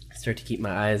 I start to keep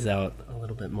my eyes out a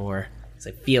little bit more, because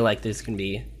I feel like there's going to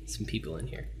be some people in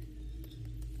here.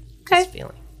 Okay. Just a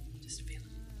feeling.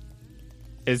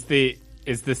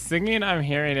 Is the singing I'm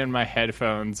hearing in my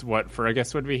headphones what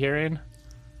Fergus would be hearing?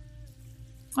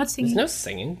 What's singing? There's no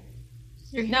singing.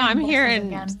 No, I'm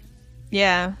hearing...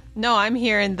 Yeah. No, I'm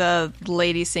hearing the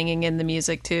lady singing in the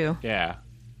music, too. Yeah.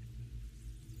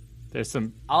 There's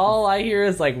some... All I hear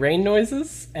is, rain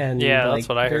noises and, that's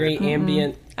what I heard. Very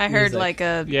ambient I heard, music.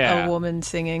 a woman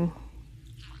singing.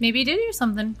 Maybe you did hear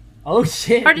something. Oh,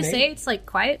 shit. Hard to say. It's,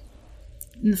 quiet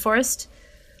in the forest.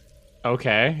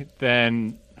 Okay,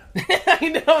 then...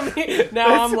 I know.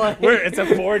 Now I'm like... It's a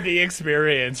 4D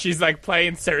experience. She's,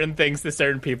 playing certain things to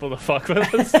certain people to fuck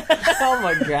with us. Oh,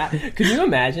 my God. Could you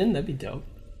imagine? That'd be dope.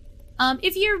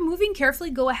 If you're moving carefully,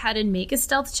 go ahead and make a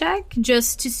stealth check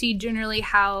just to see generally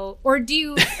how... Or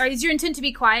is your intent to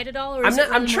be quiet at all? Or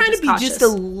I'm trying to be cautious? just a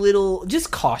little...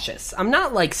 Just cautious. I'm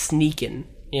not, sneaking,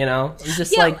 I'm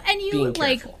just, being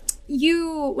careful.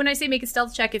 When I say make a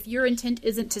stealth check, if your intent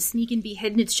isn't to sneak and be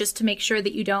hidden, it's just to make sure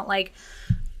that you don't,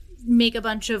 make a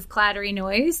bunch of clattery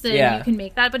noise, then you can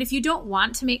make that. But if you don't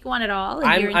want to make one at all,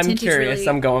 and your intent I'm curious. is really...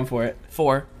 I'm going for it.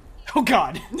 4. Oh,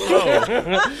 God.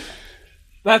 Oh.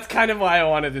 That's kind of why I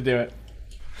wanted to do it.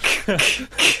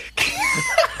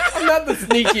 I'm not the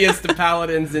sneakiest of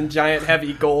paladins in giant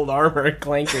heavy gold armor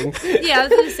clanking. Yeah, I was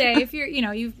going to say, if you're,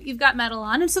 you've got metal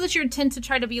on, and so that your intent to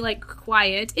try to be,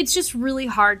 quiet, it's just really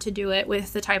hard to do it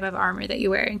with the type of armor that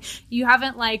you're wearing. You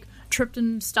haven't, tripped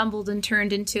and stumbled and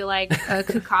turned into, a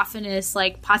cacophonous,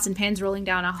 pots and pans rolling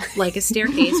down a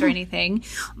staircase or anything.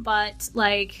 But,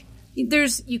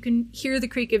 you can hear the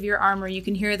creak of your armor, you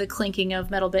can hear the clinking of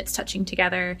metal bits touching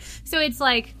together. So it's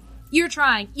you're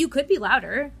trying. You could be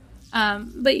louder,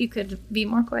 but you could be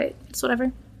more quiet. It's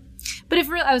whatever. But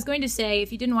I was going to say,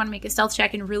 if you didn't want to make a stealth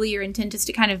check and really your intent is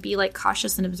to kind of be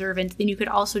cautious and observant, then you could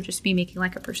also just be making a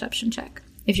perception check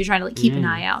if you're trying to keep an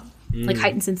eye out,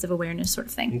 heightened sense of awareness sort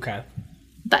of thing. Okay.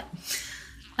 But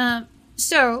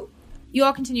so you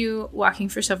all continue walking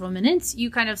for several minutes. You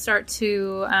kind of start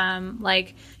to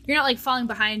you're not falling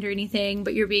behind or anything,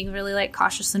 but you're being really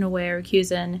cautious and aware,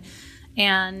 Kuzin.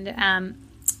 And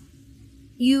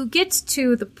you get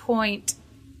to the point,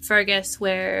 Fergus,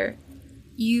 where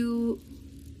you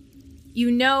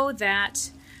know that,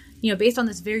 based on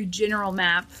this very general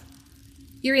map,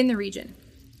 you're in the region.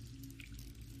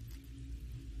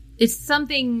 It's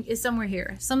somewhere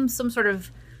here. Some sort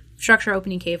of structure,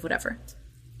 opening, cave, whatever.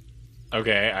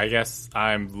 Okay, I guess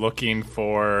I'm looking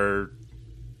for...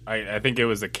 I think it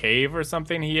was a cave or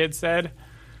something he had said.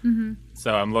 Mm-hmm.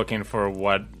 So I'm looking for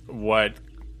what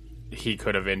he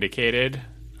could have indicated.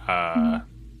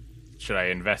 Should I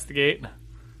investigate?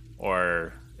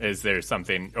 Or is there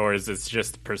something... Or is this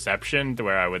just perception to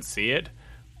where I would see it?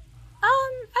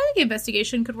 I I think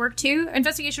investigation could work too.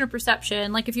 Investigation or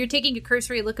perception. Like if you're taking a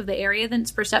cursory look of the area, then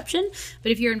it's perception.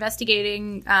 But if you're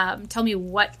investigating, tell me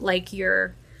what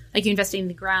you investigating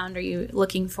the ground. Are you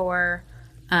looking for?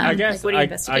 I guess what are you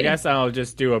investigating? I guess I'll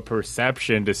just do a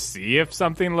perception to see if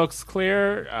something looks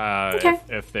clear. Okay.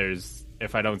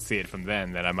 If I don't see it from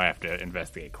then I might have to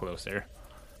investigate closer.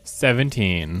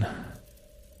 17.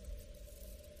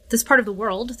 This part of the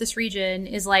world, this region,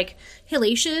 is like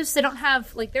hellacious. They don't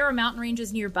have there are mountain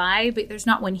ranges nearby, but there's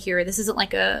not one here. This isn't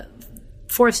like a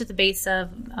forest at the base of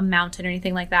a mountain or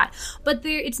anything like that. But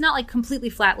it's not like completely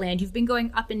flat land. You've been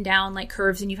going up and down like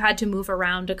curves, and you've had to move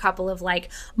around a couple of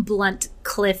like blunt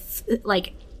cliff,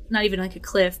 like not even like a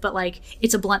cliff, but like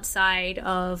it's a blunt side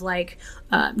of like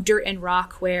dirt and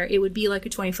rock where it would be like a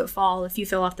 20-foot fall if you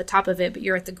fell off the top of it, but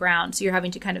you're at the ground, so you're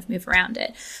having to kind of move around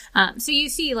it. So you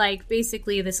see like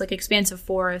basically this like expansive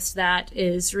forest that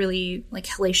is really like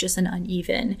hellacious and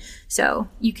uneven. So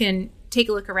you can take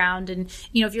a look around, and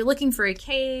if you're looking for a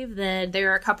cave, then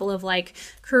there are a couple of like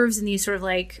curves in these sort of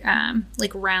like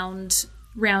round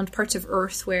parts of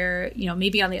earth where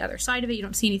maybe on the other side of it you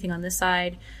don't see anything on this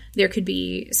side. There could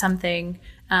be something,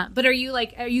 but are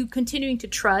you continuing to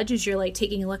trudge as you're like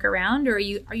taking a look around, or are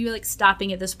you like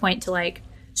stopping at this point to like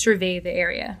survey the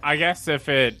area? I guess if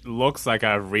it looks like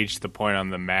I've reached the point on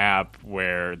the map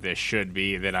where this should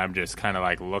be, then I'm just kind of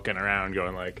like looking around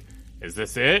going like, is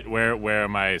this it? Where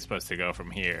am I supposed to go from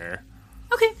here?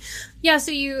 Okay. Yeah, so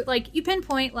you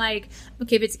pinpoint like,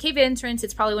 okay, if it's a cave entrance,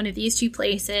 it's probably one of these two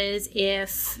places.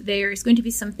 If there's going to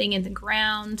be something in the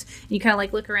ground, and you kind of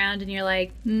like look around and you're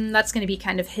like, that's going to be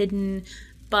kind of hidden.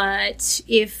 But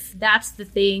if that's the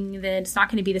thing, then it's not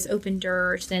going to be this open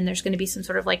dirt. Then there's going to be some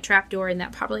sort of like trapdoor in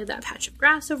that patch of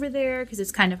grass over there because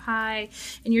it's kind of high.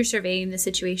 And you're surveying the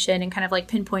situation and kind of like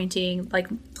pinpointing like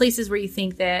places where you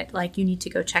think that like you need to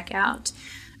go check out.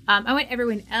 I want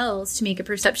everyone else to make a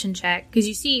perception check because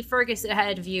you see Fergus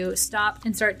ahead of you stop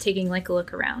and start taking like a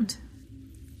look around.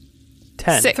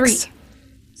 10. 6. 3.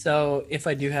 So if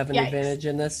I do have an advantage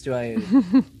in this, do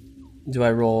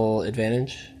I roll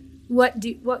advantage? What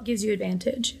gives you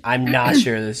advantage? I'm not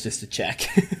sure. That's just a check.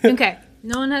 Okay.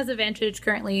 No one has advantage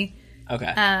currently.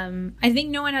 Okay. I think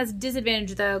no one has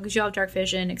disadvantage though because you all have dark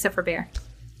vision except for Bear.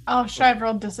 Oh, should I have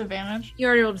rolled disadvantage? You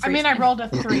already rolled a 3. I rolled a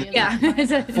 3. Yeah.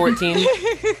 14.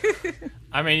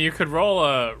 I mean, you could roll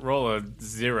a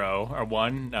 0 or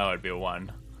 1. No, it'd be a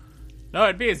 1. No,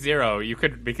 it'd be a 0. You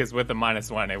could, because with the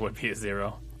 -1, it would be a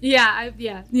 0. Yeah.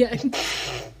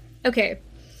 Okay.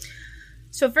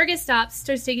 So Fergus stops,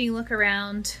 starts taking a look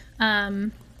around.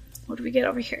 What do we get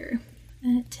over here?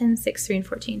 10, 6, 3, and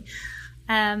 14.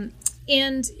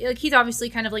 And like he's obviously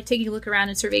kind of like taking a look around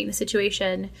and surveying the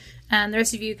situation. And the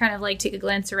rest of you kind of like take a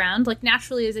glance around, like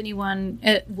naturally as anyone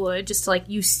would, just to, like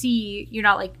you see, you're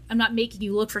not like, I'm not making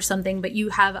you look for something, but you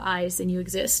have eyes and you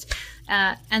exist.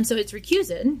 And so it's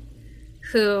Rikuzen,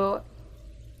 who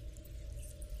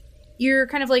you're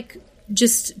kind of like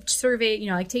just survey,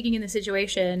 like taking in the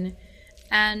situation.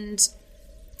 And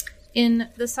in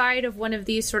the side of one of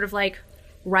these sort of like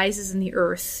rises in the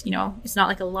earth, it's not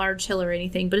like a large hill or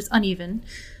anything, but it's uneven.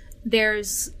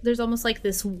 There's almost like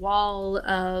this wall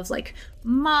of like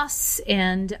moss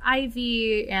and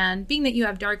ivy, and being that you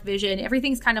have dark vision,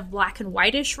 everything's kind of black and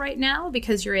whitish right now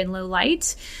because you're in low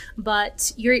light,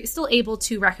 but you're still able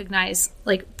to recognize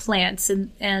like plants,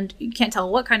 and you can't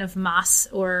tell what kind of moss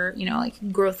or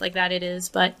like growth like that it is,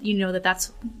 but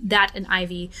that and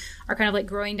ivy are kind of like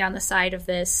growing down the side of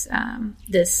this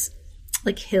this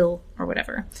like hill or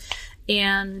whatever.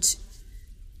 And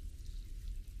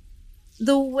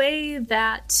the way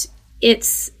that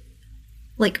it's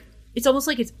almost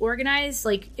like it's organized,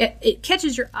 like it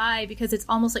catches your eye because it's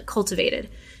almost like cultivated.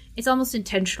 It's almost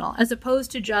intentional, as opposed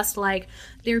to just like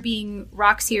there being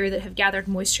rocks here that have gathered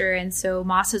moisture, and so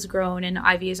moss has grown and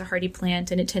ivy is a hardy plant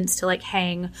and it tends to like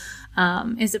hang.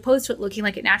 As opposed to it looking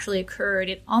like it naturally occurred,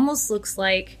 it almost looks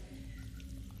like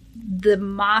the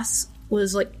moss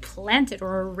was like planted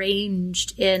or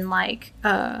arranged in like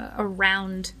a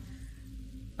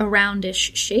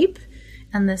roundish shape,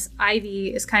 and this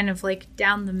ivy is kind of like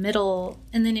down the middle,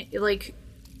 and then it like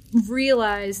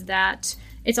realize that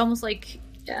it's almost like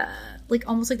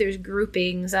there's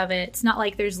groupings of it. It's not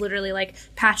like there's literally like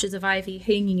patches of ivy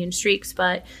hanging in streaks,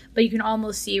 but you can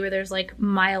almost see where there's like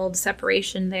mild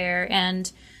separation there, and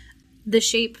the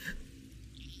shape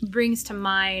brings to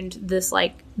mind this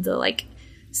like the like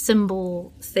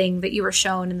symbol thing that you were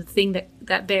shown and the thing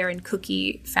that Bear and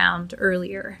Cookie found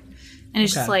earlier. And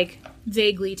it's just like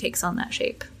vaguely takes on that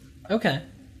shape. Okay.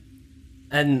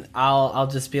 And I'll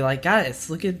just be like, guys,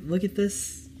 look at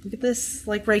this look at this,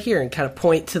 like, right here, and kind of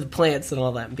point to the plants and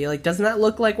all that, and be like, doesn't that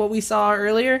look like what we saw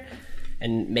earlier?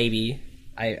 And maybe,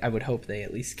 I would hope they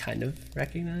at least kind of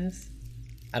recognize.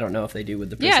 I don't know if they do with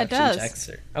the perception checks.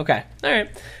 Okay, all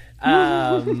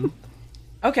right.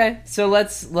 Okay, so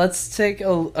let's take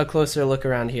a closer look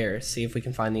around here, see if we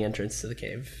can find the entrance to the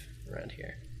cave around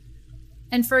here.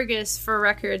 And Fergus, for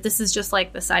record, this is just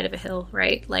like the side of a hill,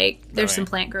 right? Like there's some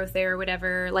plant growth there or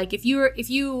whatever. Like if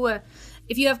you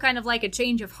have kind of like a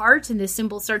change of heart and this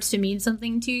symbol starts to mean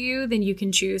something to you, then you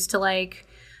can choose to like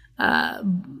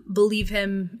believe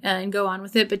him and go on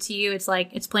with it. But to you, it's like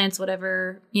it's plants,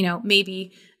 whatever,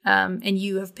 maybe. And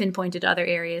you have pinpointed other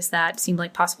areas that seem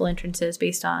like possible entrances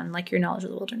based on like your knowledge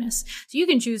of the wilderness. So you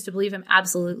can choose to believe him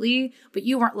absolutely, but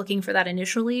you weren't looking for that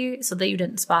initially, so that you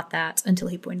didn't spot that until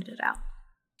he pointed it out.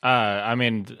 I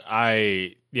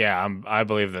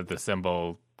believe that the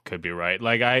symbol could be right.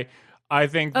 Like I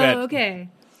think that. Oh, okay.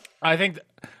 I think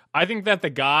that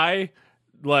the guy,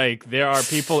 like, there are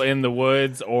people in the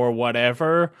woods or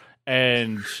whatever,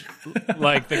 and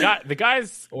like the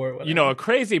guy's, a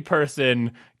crazy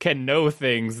person can know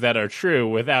things that are true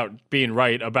without being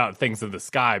right about things in the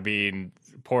sky being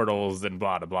portals and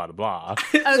blah, blah, blah, blah.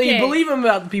 Okay. So you believe him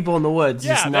about the people in the woods,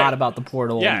 just not about the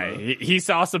portal. Yeah, he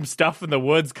saw some stuff in the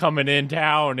woods coming in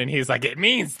town, and he's like, it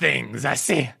means things, I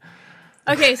see.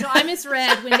 Okay, so I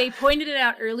misread when they pointed it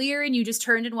out earlier and you just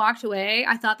turned and walked away.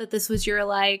 I thought that this was your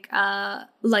like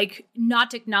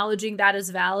not acknowledging that as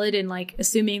valid and like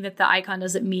assuming that the icon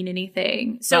doesn't mean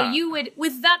anything. So you would,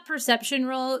 with that perception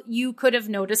roll, you could have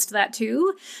noticed that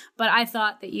too. But I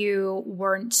thought that you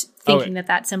weren't thinking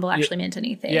that symbol actually meant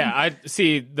anything. Yeah, I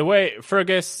see the way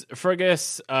Fergus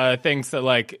thinks that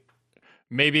like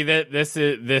maybe that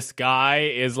this guy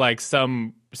is like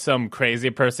some crazy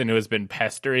person who has been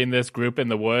pestering this group in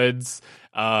the woods,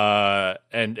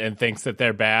 and thinks that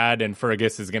they're bad, and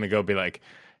Fergus is gonna go be like,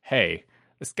 hey,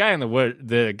 this guy in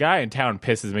the guy in town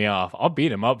pisses me off. I'll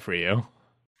beat him up for you.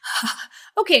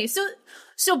 Okay, so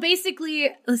basically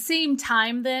the same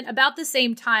time then, about the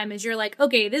same time as you're like,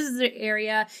 okay, this is the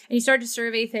area, and you start to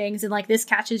survey things, and like this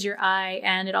catches your eye,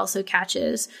 and it also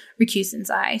catches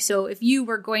Rikusen's eye. So if you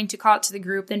were going to call it to the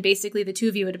group, then basically the two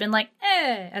of you would have been like,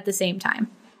 at the same time.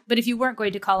 But if you weren't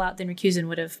going to call out, then Rikusen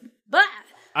would have, blah.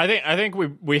 I think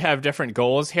we have different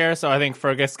goals here, so I think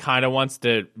Fergus kind of wants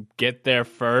to get there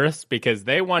first because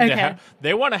they want to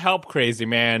help Crazy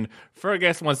Man.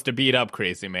 Fergus wants to beat up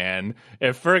Crazy Man.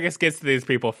 If Fergus gets to these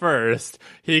people first,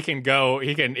 he can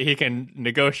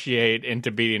negotiate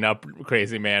into beating up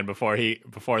Crazy Man before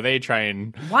they try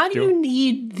and. Why do you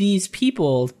need these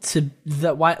people to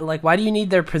why do you need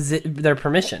their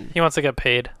permission? He wants to get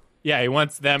paid. Yeah, he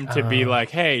wants them to be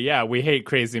like, hey, yeah, we hate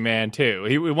Crazy Man too.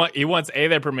 He wants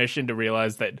their permission to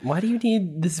realize that. Why do you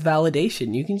need this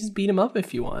validation? You can just beat him up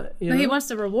if you want. No, he wants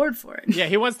the reward for it. Yeah,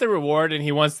 he wants the reward, and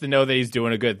he wants to know that he's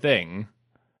doing a good thing.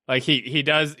 Like he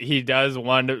does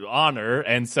want honor,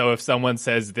 and so if someone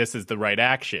says this is the right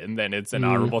action, then it's an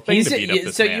honorable thing to beat up this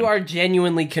man. So you are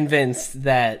genuinely convinced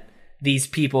that these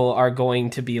people are going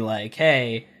to be like,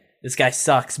 hey, this guy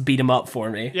sucks, beat him up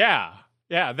for me. Yeah.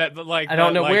 Yeah, that like I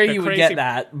don't know where you would get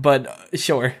that, but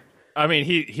sure. I mean,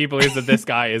 he believes that this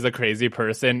guy is a crazy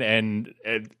person, and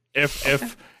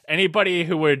if anybody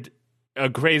a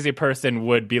crazy person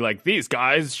would be like, these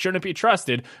guys shouldn't be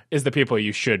trusted, is the people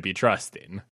you should be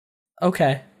trusting.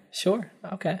 Okay, sure.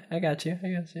 Okay, I got you.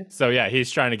 So yeah,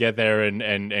 he's trying to get there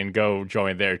and go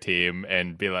join their team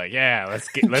and be like, yeah, let's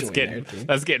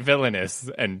get villainous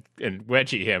and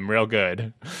wedgie him real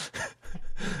good.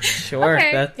 Sure.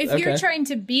 Okay. If you're trying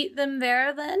to beat them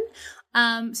there, then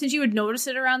since you would notice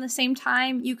it around the same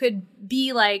time, you could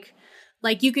be like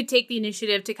you could take the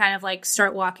initiative to kind of like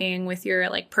start walking with your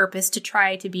like purpose to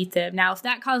try to beat them. Now, if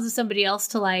that causes somebody else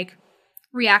to like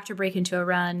react or break into a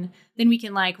run, then we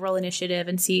can like roll initiative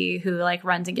and see who like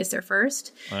runs and gets there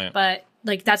first. Right. But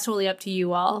like that's totally up to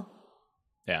you all.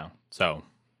 Yeah. So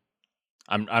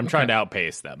I'm trying to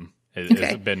outpace them.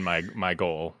 Has been my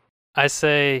goal. I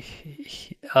say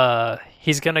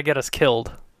he's going to get us killed.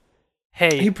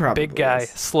 Hey, big guy,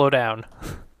 slow down.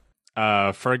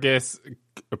 Fergus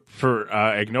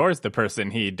ignores the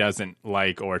person he doesn't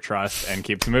like or trust and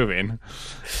keeps moving.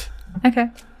 Okay.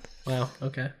 Wow,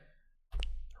 okay.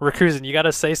 Rikusen, you got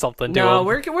to say something to him. No,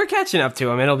 we're catching up to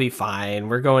him. It'll be fine.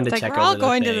 We're going to check over the thing. We're all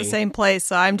going to the same place,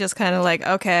 so I'm just kind of like,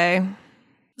 okay.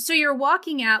 So you're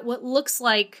walking at what looks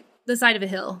like the side of a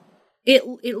hill.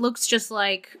 It looks just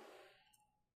like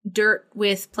dirt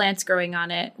with plants growing on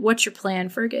it. What's your plan,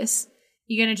 Fergus?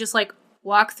 You gonna just like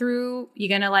walk through? You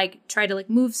gonna like try to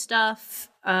like move stuff?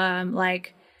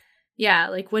 What's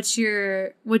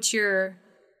your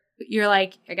you're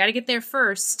like, I got to get there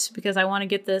first because I want to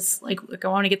get this, like I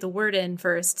want to get the word in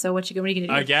first. So what are you going to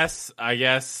do? I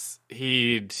guess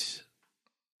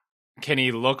can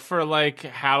he look for like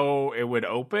how it would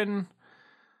open?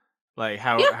 Like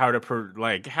how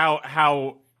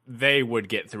they would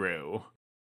get through.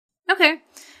 Okay.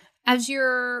 As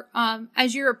you're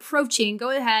approaching, go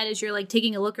ahead as you're like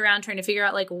taking a look around, trying to figure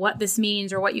out like what this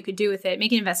means or what you could do with it.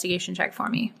 Make an investigation check for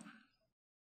me.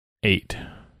 8.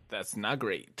 That's not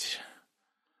great.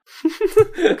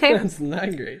 Okay. That's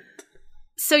not great.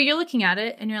 So you're looking at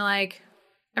it and you're like,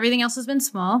 everything else has been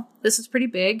small. This is pretty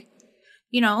big.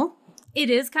 You know, it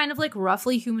is kind of like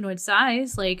roughly humanoid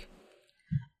size. Like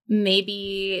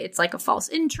maybe it's like a false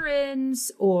entrance,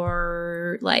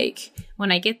 or like when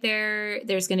I get there,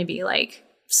 there's going to be like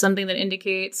something that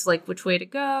indicates like which way to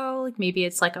go. Like maybe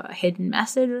it's like a hidden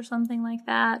message or something like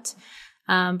that.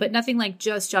 But nothing like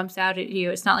just jumps out at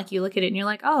you. It's not like you look at it and you're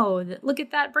like, oh, look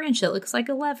at that branch. It looks like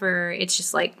a lever. It's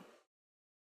just like.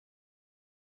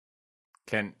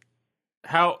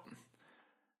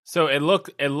 So it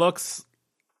looks,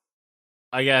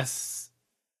 I guess,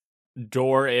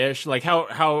 door-ish. Like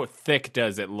how thick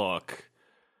does it look?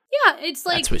 Yeah, it's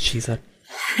like. That's what she said.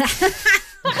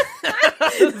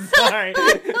 Sorry,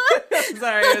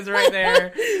 it was right there.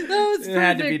 That was perfect. It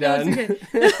had to be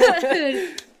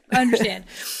done. I understand.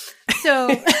 So,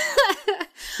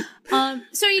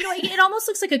 so you know, it almost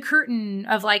looks like a curtain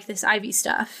of like this ivy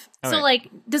stuff. All so, right. like,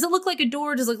 does it look like a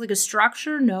door? Does it look like a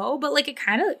structure? No, but like it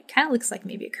kind of looks like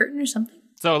maybe a curtain or something.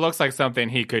 So it looks like something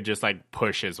he could just like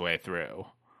push his way through.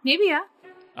 Maybe, yeah.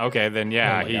 Okay, then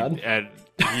yeah, Oh my God.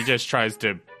 he just tries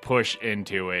to push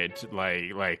into it,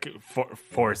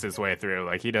 force his way through.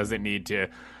 Like he doesn't need to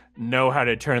know how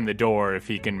to turn the door if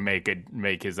he can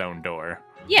make his own door.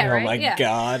 Yeah, Oh right. my yeah.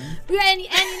 God. Yeah, and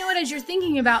you know what? As you're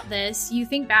thinking about this, you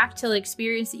think back to the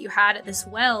experience that you had at this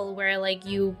well, where like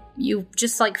you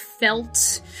just like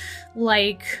felt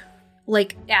like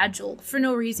agile for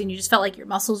no reason. You just felt like your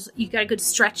muscles. You got a good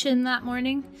stretch in that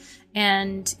morning,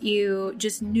 and you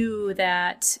just knew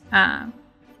that.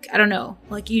 I don't know,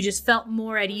 like you just felt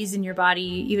more at ease in your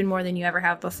body even more than you ever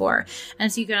have before.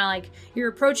 And so you kind of like, you're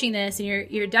approaching this and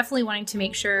you're definitely wanting to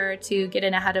make sure to get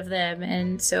in ahead of them.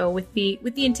 And so with the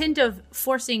intent of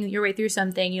forcing your way through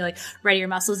something, you like ready your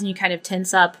muscles and you kind of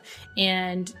tense up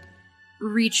and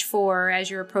reach for, as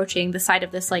you're approaching the side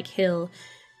of this like hill.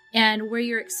 And where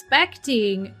you're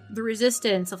expecting the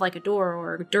resistance of like a door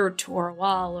or dirt or a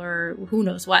wall or who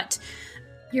knows what,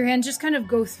 your hands just kind of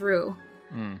go through.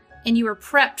 And you were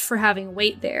prepped for having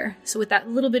weight there. So with that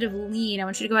little bit of lean, I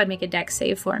want you to go ahead and make a dex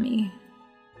save for me.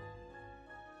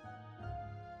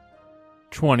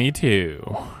 22.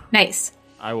 Nice.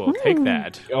 I will take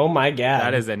that. Oh my God.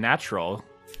 That is a natural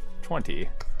 20.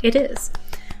 It is.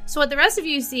 So what the rest of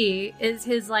you see is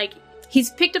his like, he's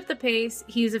picked up the pace,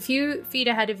 he's a few feet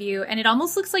ahead of you, and it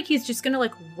almost looks like he's just gonna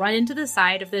like run into the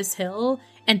side of this hill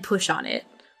and push on it,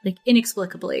 like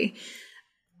inexplicably.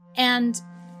 And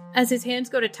as his hands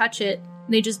go to touch it,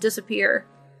 they just disappear.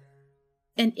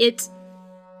 And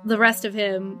the rest of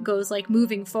him goes like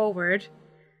moving forward.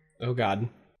 Oh God.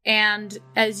 And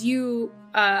as you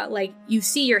you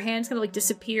see your hands kind of like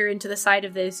disappear into the side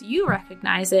of this, you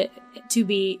recognize it to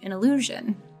be an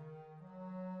illusion.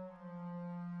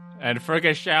 And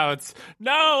Fergus shouts,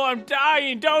 "No, I'm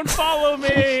dying! Don't follow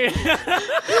me!"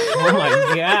 Oh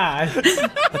my God.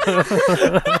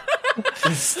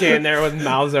 Just stand there with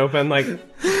mouths open, like,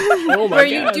 oh my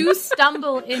Where God. you do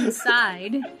stumble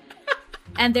inside,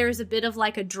 and there's a bit of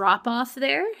like a drop off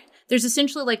there. There's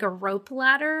essentially like a rope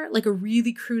ladder, like a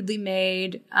really crudely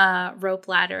made rope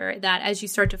ladder that as you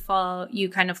start to fall, you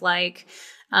kind of like,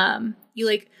 you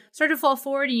like start to fall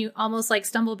forward and you almost like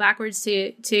stumble backwards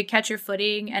to catch your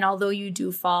footing. And although you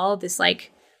do fall, these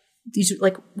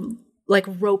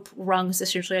rope rungs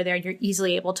essentially are there, and you're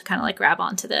easily able to kind of like grab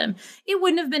onto them. It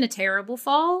wouldn't have been a terrible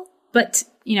fall, but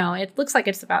you know, it looks like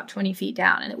it's about 20 feet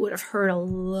down, and it would have hurt a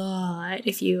lot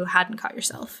if you hadn't caught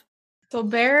yourself. So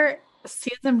Bear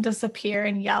sees him disappear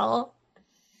and yell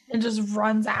and just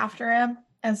runs after him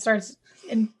and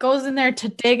goes in there to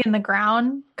dig in the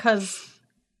ground because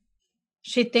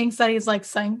she thinks that he's like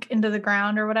sunk into the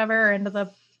ground or whatever, or into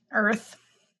the earth.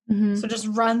 Mm-hmm. So just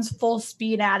runs full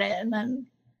speed at it and then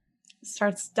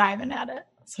starts diving at it.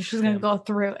 So she's going to go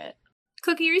through it.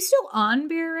 Cookie, are you still on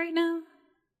Bear right now?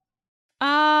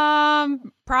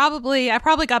 Probably. I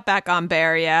probably got back on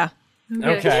Bear, yeah.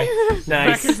 Okay.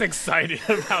 Nice. Becca's excited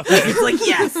about this. He's like,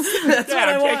 yes, that's Yeah, what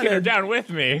I I'm taking her wanted. down with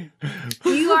me.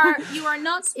 You are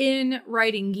not in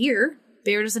riding gear.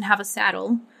 Bear doesn't have a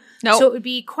saddle. Nope. So it would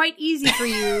be quite easy for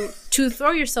you to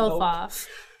throw yourself off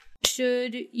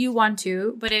should you want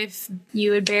to, but if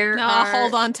you and Bear No,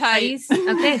 hold on tight.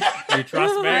 okay. You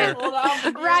trust Bear.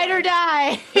 Ride or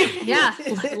die. Yeah,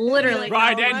 literally.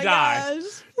 Ride and die.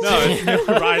 No, it's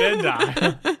ride and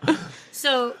die.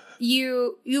 So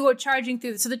you go charging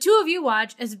through. So the two of you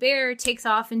watch as Bear takes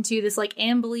off into this like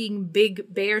ambling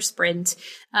big bear sprint.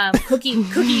 Cookie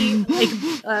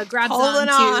like grabs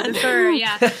onto the fur,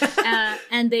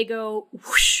 and they go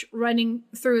whoosh, running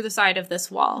through the side of this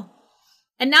wall.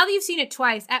 And now that you've seen it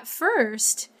twice, at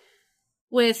first,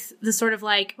 with the sort of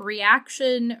like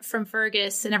reaction from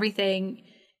Fergus and everything,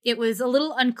 it was a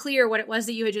little unclear what it was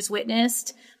that you had just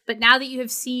witnessed. But now that you have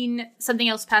seen something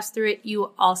else pass through it,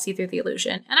 you all see through the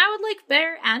illusion. And I would like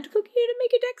Bear and Cookie to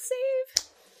make a dex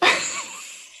save.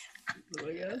 Oh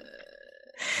my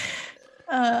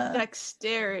god.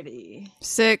 Dexterity.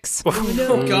 6.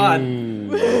 Oh god.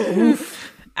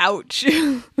 Ouch.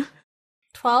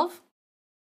 12.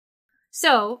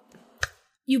 So,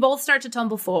 you both start to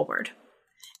tumble forward.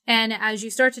 And as you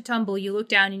start to tumble, you look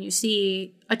down and you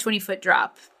see a 20-foot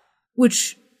drop,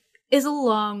 which is a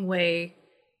long way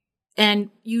and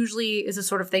usually is a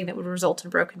sort of thing that would result in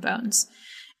broken bones.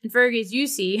 And Fergus, you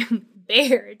see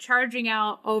Bear charging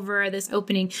out over this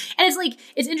opening. And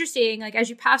it's interesting, like as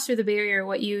you pass through the barrier,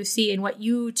 what you see and what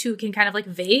you two can kind of like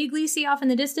vaguely see off in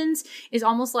the distance is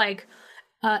almost like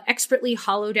expertly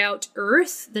hollowed out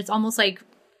earth that's almost like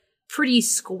pretty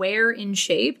square in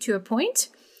shape to a point.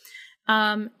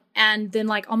 And then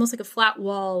like almost like a flat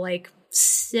wall, like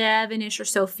 7-ish or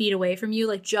so feet away from you,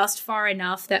 like just far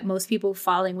enough that most people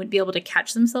falling wouldn't be able to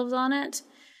catch themselves on it.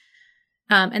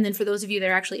 And then for those of you that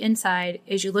are actually inside,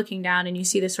 as you're looking down and you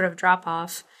see this sort of drop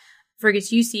off,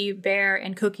 Fergus, you see Bear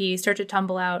and Cookie start to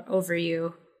tumble out over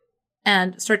you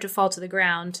and start to fall to the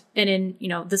ground. And in,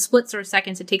 the split sort of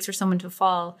seconds it takes for someone to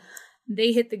fall,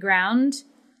 they hit the ground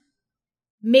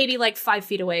maybe like 5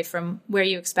 feet away from where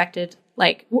you expected,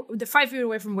 like the 5 feet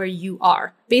away from where you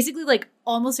are, basically like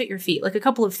almost at your feet, like a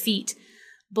couple of feet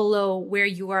below where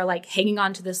you are like hanging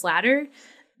onto this ladder.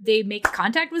 They make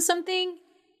contact with something.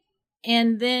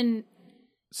 And then...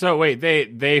 So wait,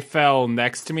 they fell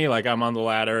next to me, like I'm on the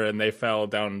ladder and they fell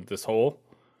down this hole?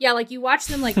 Yeah, like you watch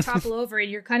them like topple over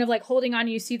and you're kind of like holding on,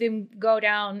 you see them go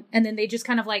down and then they just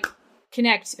kind of like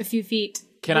connect a few feet.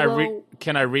 Can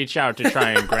I reach out to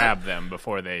try and grab them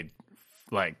before they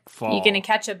like fall? You gonna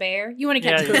catch a bear? You want to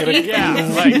catch Yeah,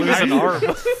 Cookie? like lose an arm.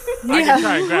 I can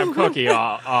try and grab Cookie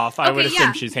off. I would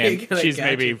assume she's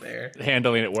maybe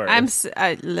handling it worse.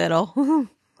 I'm little.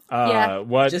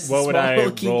 What would I roll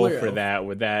Keebler for elf. that?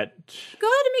 Would that Go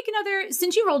ahead and make another,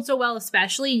 since you rolled so well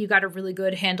especially, you got a really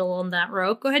good handle on that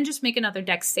rope, go ahead and just make another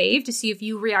dex save to see if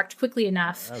you react quickly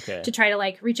enough to try to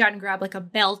like reach out and grab like a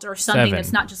belt or something 7.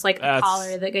 that's not just like a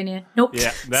collar that gonna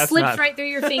that's slips not... right through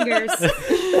your fingers.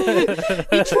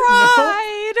 You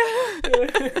tried.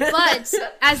 But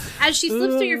as she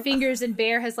slips through your fingers and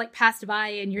Bear has like passed by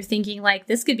and you're thinking like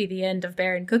this could be the end of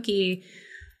Bear and Cookie,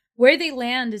 where they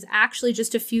land is actually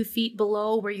just a few feet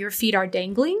below where your feet are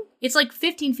dangling. It's like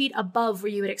 15 feet above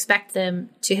where you would expect them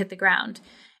to hit the ground.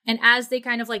 And as they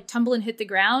kind of like tumble and hit the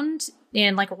ground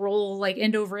and like roll like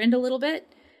end over end a little bit,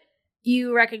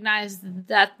 you recognize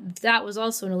that that was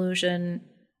also an illusion.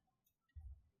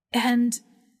 And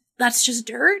that's just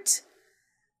dirt?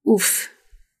 Oof.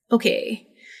 Okay.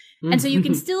 And so you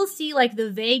can still see like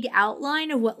the vague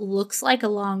outline of what looks like a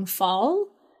long fall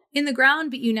in the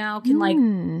ground, but you now can like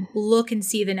look and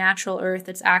see the natural earth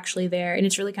that's actually there. And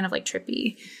it's really kind of like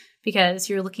trippy because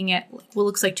you're looking at what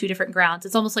looks like two different grounds.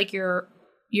 It's almost like you're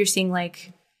seeing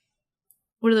like,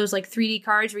 what are those like 3D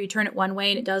cards where you turn it one way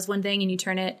and it does one thing and you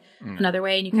turn it another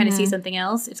way and you kind of see something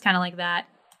else. It's kind of like that.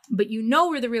 But you know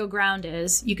where the real ground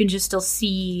is. You can just still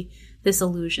see this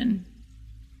illusion.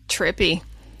 Trippy.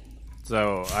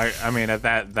 So I mean at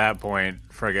that point,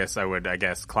 Fergus, I would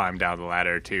climb down the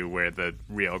ladder to where the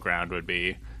real ground would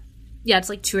be. Yeah, it's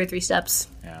like 2 or 3 steps.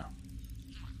 Yeah.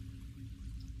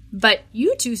 But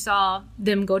you two saw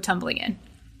them go tumbling in.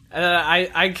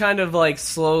 I kind of like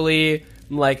slowly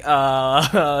like and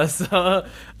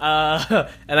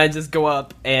I just go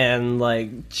up and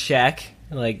like check,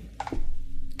 like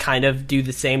kind of do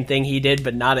the same thing he did,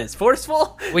 but not as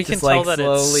forceful. We can just, tell like, that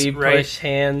slowly it's right. push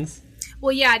hands.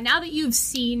 Well, yeah, now that you've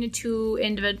seen 3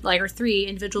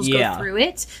 individuals go through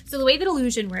it, so the way that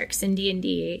illusion works in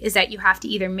D&D is that you have to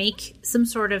either make some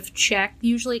sort of check,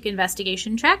 usually like an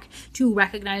investigation check, to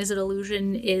recognize that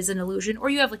illusion is an illusion,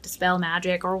 or you have like dispel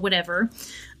magic or whatever.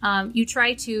 You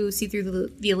try to see through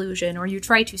the illusion, or you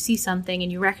try to see something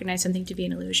and you recognize something to be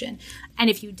an illusion.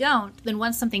 And if you don't, then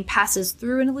once something passes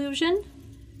through an illusion,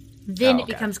 then it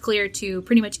becomes clear to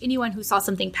pretty much anyone who saw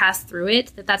something pass through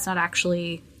it that that's not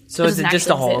actually So is it just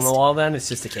a hole in the wall then? It's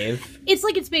just a cave? It's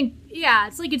like it's been...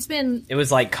 It was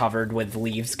like covered with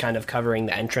leaves kind of covering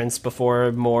the entrance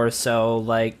before, more so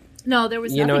like... No, there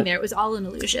was nothing there. It was all an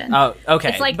illusion. Oh, okay.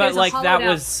 It's like but like that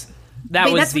was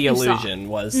the illusion,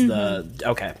 was the...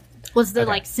 Okay. Was the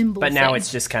like symbol But now thing.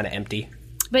 it's just kind of empty.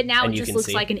 But now and it you just can looks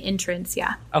see. like an entrance,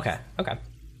 yeah. Okay.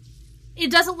 It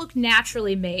doesn't look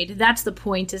naturally made. That's the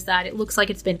point, is that it looks like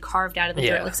it's been carved out of the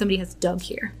dirt, like somebody has dug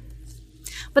here.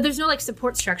 But there's no like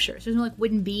support structures. There's no like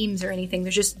wooden beams or anything.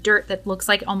 There's just dirt that looks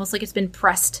like almost like it's been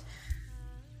pressed.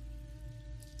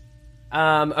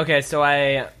 Okay, so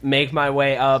I make my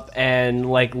way up and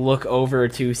like look over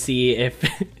to see if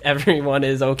everyone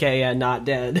is okay and not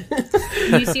dead.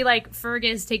 You see like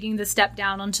Fergus taking the step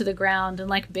down onto the ground, and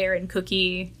like Bear and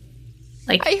Cookie,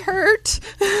 like, I hurt.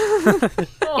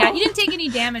 yeah, you didn't take any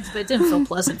damage, but it didn't feel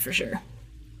pleasant for sure.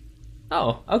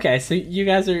 Oh, okay. So you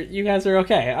guys are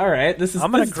okay. All right.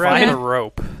 I'm gonna grab the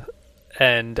rope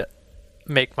and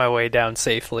make my way down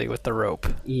safely with the rope.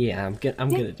 Yeah, I'm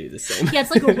gonna do the same. Yeah,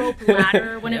 it's like a rope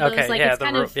ladder. One of those, Okay, like yeah, it's the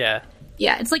kind rope. of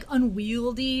Yeah, it's like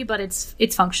unwieldy, but it's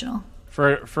functional.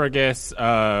 Fergus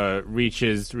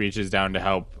reaches down to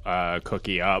help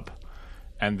Cookie up,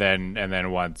 and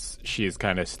then once she's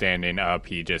kind of standing up,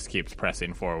 he just keeps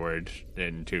pressing forward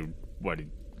into what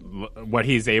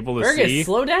he's able to Fergus, see.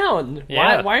 slow down.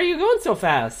 Yeah. Why are you going so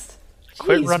fast?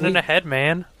 quit Jeez, running ahead,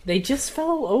 man. They just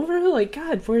fell over. Like,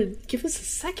 God, give us a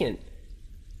second.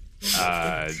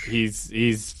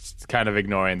 He's kind of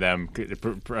ignoring them,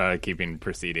 keeping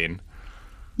proceeding.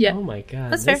 Yeah. Oh my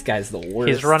God, That's this fair. guy's the worst.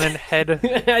 He's running head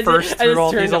I first just through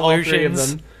all turned these to all three of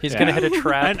illusions. them. He's gonna hit a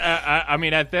trap. And, I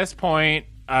mean, at this point,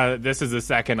 this is the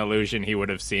second illusion he would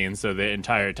have seen. So the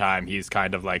entire time, he's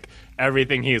kind of like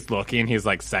everything he's looking, he's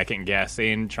like second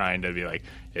guessing, trying to be like,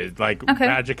 it's like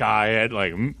magic eye it,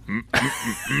 like.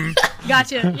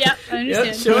 Gotcha. Yep, I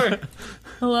understand. Sure.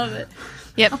 I love it.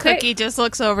 Yep, Okay. Cookie just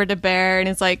looks over to Bear and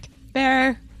is like,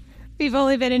 Bear, we've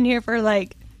only been in here for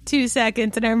like 2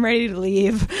 seconds and I'm ready to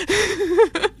leave.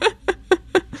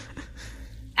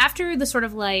 After the sort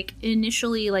of like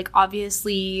initially like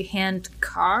obviously hand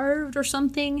carved or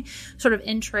something sort of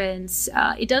entrance,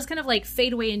 it does kind of like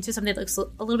fade away into something that looks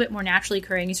a little bit more naturally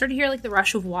occurring. You start to hear like the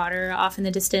rush of water off in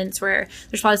the distance, where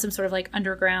there's probably some sort of like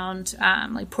underground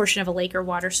like portion of a lake or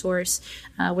water source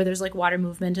where there's like water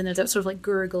movement, and there's that sort of like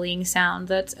gurgling sound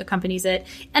that accompanies it.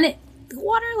 And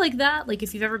water like that, like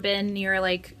if you've ever been near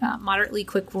like moderately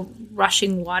quick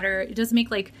rushing water, it does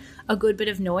make like a good bit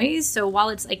of noise. So while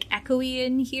it's like echoey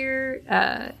in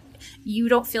here, you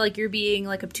don't feel like you're being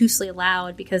like obtusely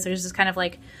loud, because there's this kind of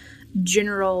like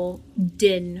general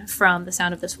din from the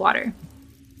sound of this water.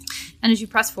 And as you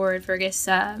press forward, Fergus,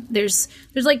 there's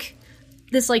like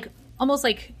this like almost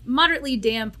like moderately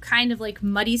damp, kind of like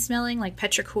muddy smelling, like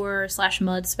petrichor /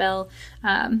 mud smell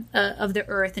of the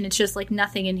earth, and it's just like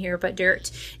nothing in here but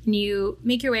dirt. And you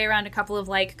make your way around a couple of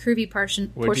like curvy portions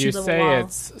of the wall. Would you say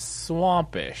it's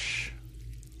swampish?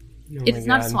 Oh It's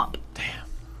not a swamp.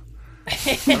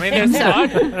 I mean,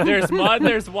 there's mud,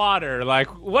 there's water. Like,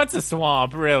 what's a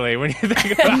swamp, really, when you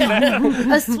think about it?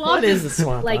 A swamp What is a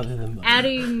swamp like other than mud?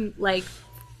 adding like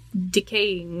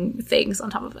decaying things on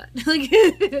top of it. Like,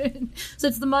 so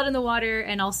it's the mud and the water,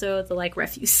 and also the like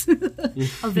refuse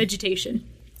of vegetation.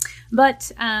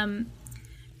 But are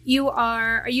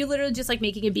you literally just like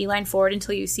making a beeline forward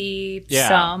until you see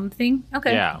something?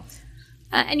 Okay. Yeah.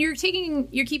 And you're keeping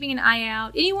an eye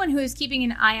out. Anyone who is keeping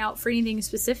an eye out for anything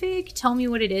specific, tell me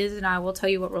what it is, and I will tell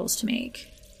you what rolls to make.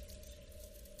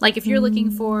 Like if you're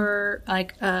looking for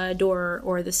like a door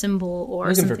or the symbol or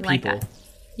Looking for something like people. that.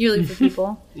 You're looking for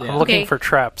people. I'm looking for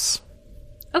traps.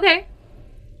 Okay.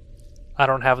 I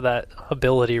don't have that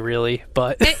ability really,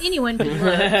 but Anyone can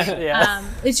look.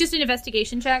 It's just an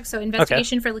investigation check. So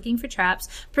investigation for looking for traps,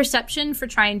 perception for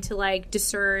trying to like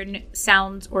discern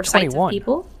sounds or sights of 21.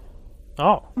 people.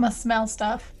 oh, I'm gonna smell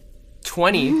stuff.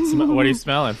 20. What are you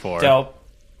smelling for? Dope.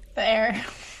 The air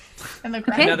and the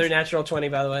ground. Another natural 20,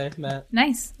 by the way, Matt.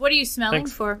 Nice. What are you smelling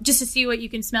Thanks. for? Just to see what you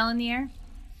can smell in the air?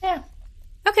 Yeah.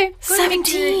 Okay. Go ahead and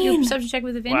make your perception check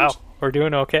with advantage. wow, we're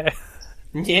doing okay.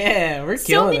 Yeah, we're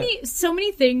killing it. So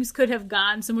many things could have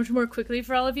gone so much more quickly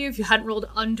for all of you if you hadn't rolled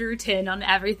under 10 on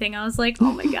everything. I was like,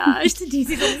 oh my gosh, the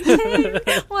DC's only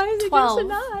 10. Why is it 12. just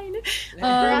a 9?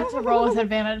 I have to roll with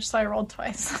advantage, so I rolled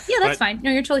twice. Yeah, that's fine.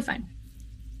 No, you're totally fine.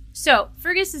 So,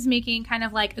 Fergus is making kind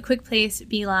of like a quick place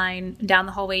beeline down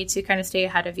the hallway to kind of stay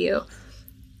ahead of you.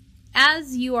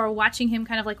 As you are watching him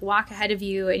kind of like walk ahead of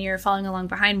you and you're following along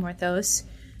behind Morthos,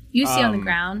 you see on the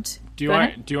ground. Do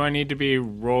I need to be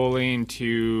rolling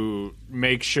to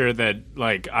make sure that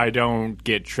like I don't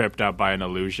get tripped up by an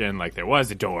illusion? Like there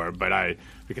was a door, but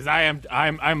Because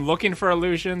I'm looking for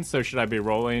illusions, so should I be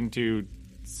rolling to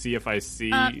see if I see?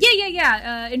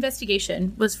 Yeah.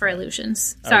 Investigation was for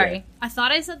illusions. Sorry. Okay. I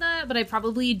thought I said that, but I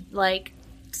probably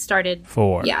started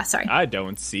 4. Yeah, sorry. I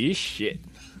don't see shit.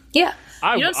 Yeah.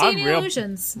 I'm You don't see any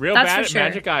illusions. Real That's bad for at sure.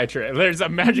 magic eye trick. There's a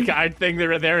magic eye thing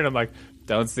there, and I'm like,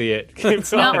 don't see it.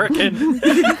 Keep No. going.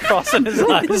 Working, crossing his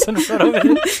eyes in front of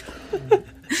it.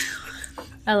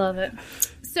 I love it.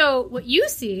 So what you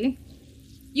see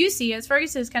as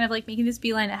Fergus is kind of making this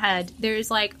beeline ahead,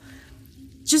 there's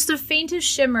just the faintest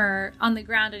shimmer on the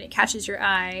ground and it catches your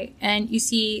eye, and you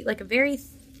see a very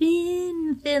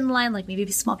thin line, maybe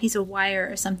a small piece of wire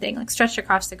or something, stretched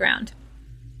across the ground.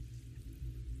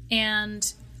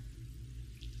 And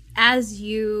as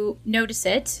you notice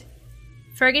it,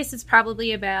 Fergus is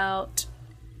probably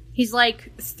he's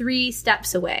 3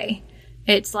 steps away.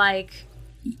 It's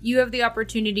you have the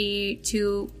opportunity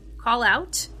to call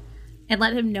out and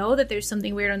let him know that there's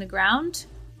something weird on the ground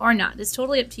or not. It's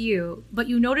totally up to you, but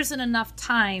you notice in enough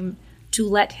time to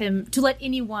let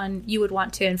anyone you would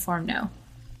want to inform know,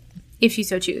 if you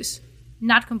so choose.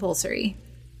 Not compulsory.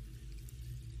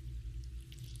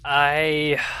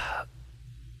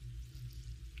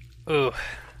 Ooh.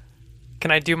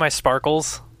 Can I do my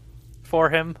sparkles for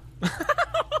him?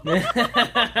 Okay,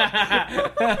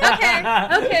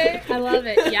 I love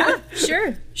it. Yeah,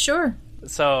 sure.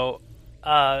 So,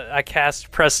 I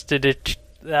cast Prestidigitation.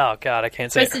 Oh god, I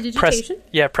can't say Prestidigitation?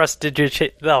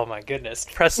 Prestidigitation. Oh my goodness,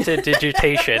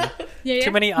 Prestidigitation. Yeah.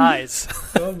 Too many eyes.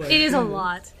 It is a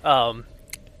lot.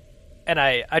 And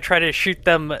I try to shoot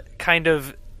them kind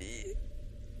of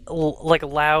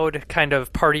loud, kind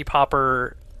of party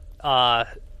popper,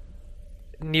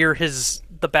 near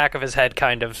the back of his head,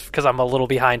 kind of, because I'm a little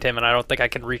behind him and I don't think I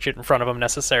can reach it in front of him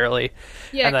necessarily.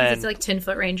 Yeah, because then, it's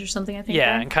 10-foot range or something, I think.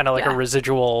 Yeah, right? and kind of a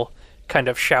residual kind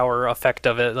of shower effect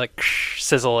of it,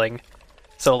 sizzling.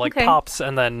 So Okay. pops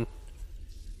and then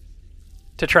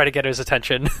to try to get his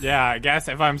attention. Yeah, I guess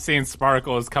if I'm seeing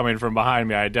sparkles coming from behind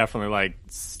me, I definitely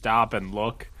stop and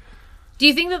look. Do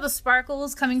you think that the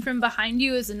sparkles coming from behind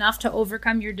you is enough to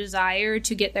overcome your desire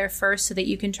to get there first so that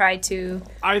you can try to...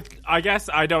 I guess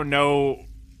I don't know.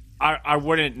 I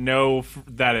wouldn't know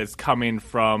that it's coming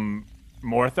from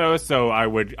Morthos, so I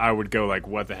would go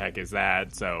what the heck is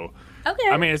that? So Okay.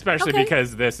 I mean, especially Okay.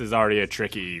 because this is already a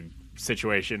tricky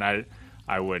situation. I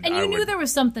would. And you knew there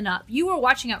was something up. You were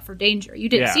watching out for danger. You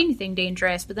didn't Yeah. see anything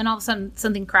dangerous, but then all of a sudden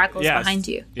something crackles Yes. behind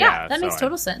you. Yeah, that makes so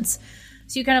total sense.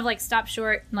 So you kind of stop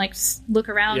short and look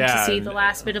around to Yeah, see the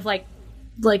last bit of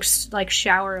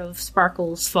shower of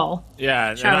sparkles fall.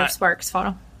 Yeah, Shower of sparks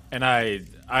fall. and I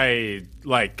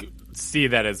see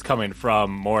that it's coming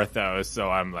from Morthos, so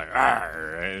I'm like,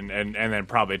 "Arr," and then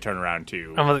probably turn around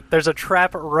too. I'm like, there's a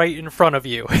trap right in front of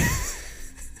you.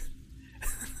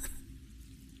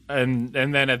 And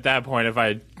then at that point, if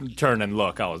I turn and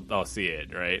look, I'll see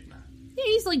it, right? Yeah,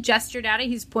 he's gestured at it.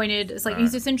 He's pointed. It's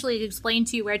he's essentially explained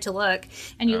to you where to look,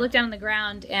 and you look down on the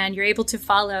ground, and you're able to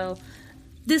follow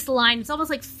this line. It's almost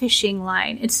like fishing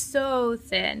line. It's so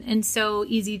thin and so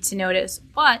easy to notice,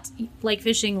 but like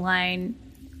fishing line,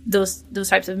 those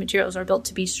types of materials are built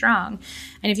to be strong.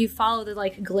 And if you follow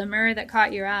the glimmer that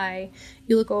caught your eye,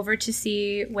 you look over to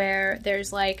see where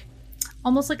there's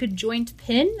almost like a joint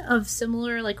pin of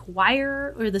similar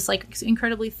wire or this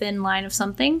incredibly thin line of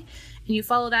something, and you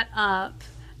follow that up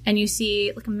and you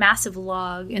see a massive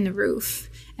log in the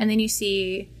roof, and then you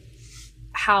see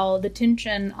how the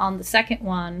tension on the second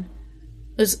one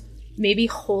is maybe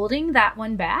holding that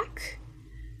one back.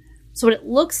 So what it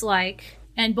looks like,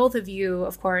 and both of you,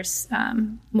 of course,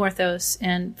 Morthos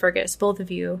and Fergus, both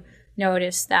of you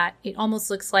notice that it almost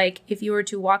looks like if you were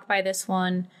to walk by this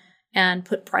one and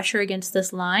put pressure against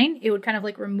this line, it would kind of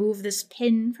remove this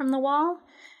pin from the wall,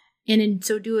 and in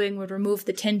so doing would remove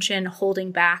the tension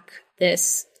holding back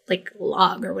this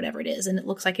log or whatever it is, and it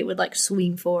looks like it would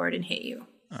swing forward and hit you.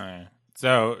 All right.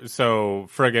 So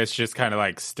Fergus just kind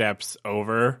of steps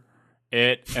over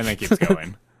it and then keeps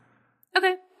going.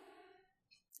 Okay.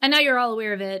 And now you're all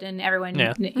aware of it, and everyone,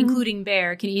 including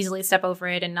Bear, can easily step over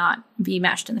it and not be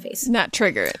mashed in the face. Not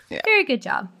trigger it. Yeah. Very good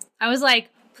job. I was like,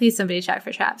 please somebody check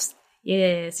for traps.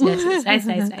 Yes.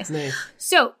 Nice.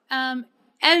 So,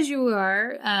 as you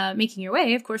are making your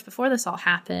way, of course, before this all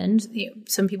happened,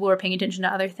 some people were paying attention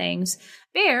to other things.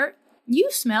 Bear,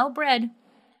 you smell bread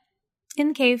in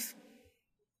the cave.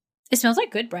 It smells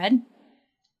like good bread.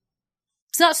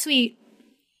 It's not sweet,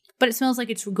 but it smells like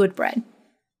it's good bread.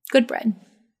 Good bread.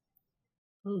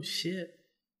 Oh, shit.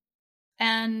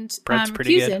 And Bread's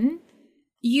pretty good. Fusen,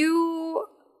 you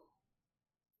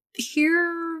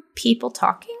hear people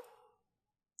talking,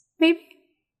 maybe?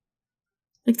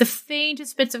 Like the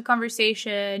faintest bits of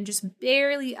conversation just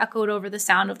barely echoed over the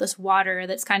sound of this water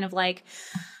that's kind of like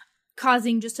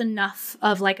causing just enough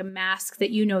of like a mask that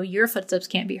you know your footsteps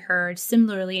can't be heard.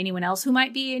 Similarly, anyone else who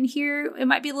might be in here, it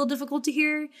might be a little difficult to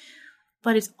hear,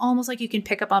 but it's almost like you can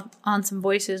pick up on some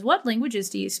voices. What languages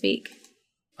do you speak?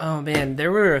 Oh man,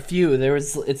 there were a few.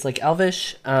 It's like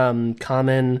Elvish,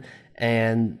 Common,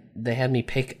 and they had me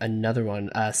pick another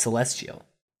one, Celestial.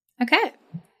 Okay.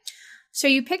 So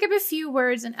you pick up a few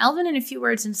words in Elven and a few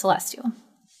words in Celestial.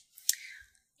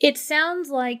 It sounds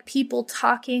like people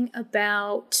talking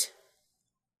about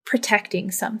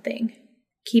protecting something.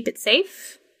 Keep it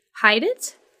safe. Hide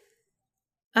it.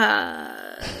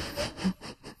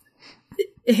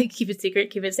 Keep it secret.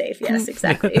 Keep it safe. Yes,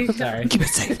 exactly. Sorry. Keep it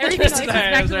safe. Everything always comes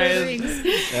back to Lord of the Rings.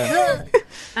 Yeah.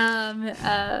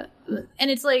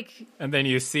 And it's like, And then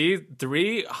you see four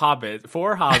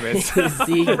hobbits.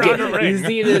 You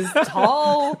see this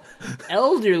tall,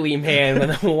 elderly man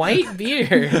with a white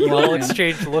beard. We'll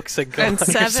exchange looks and go And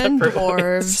on our 7 separate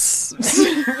dwarves.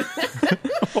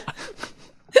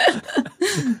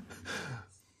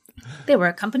 they were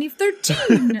a company of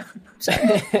 13.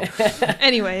 Sorry.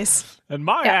 Anyways. And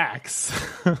my axe.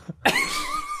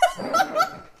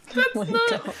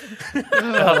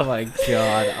 Oh my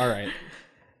god! All right.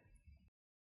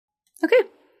 Okay.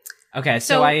 Okay,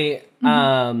 so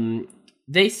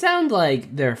they sound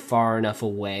like they're far enough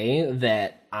away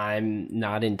that I'm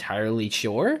not entirely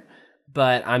sure,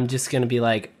 but I'm just gonna be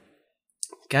like,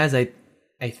 guys, I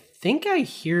think I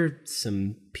hear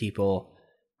some people.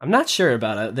 I'm not sure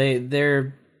about it.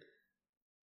 They're.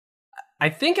 I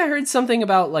think I heard something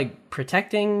about like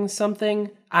protecting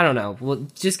something. I don't know. We'll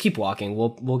just keep walking.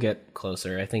 We'll get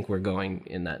closer. I think we're going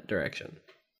in that direction.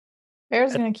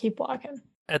 Bear's gonna keep walking.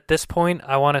 At this point,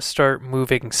 I want to start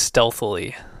moving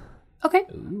stealthily. Okay.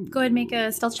 Ooh, Go ahead and make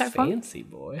a stealth check for me. fancy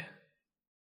boy.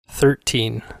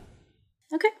 13.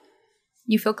 Okay.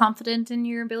 You feel confident in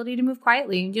your ability to move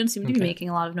quietly. You don't seem to be making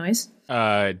a lot of noise.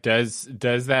 Does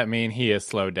that mean he is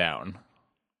slowed down?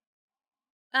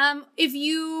 If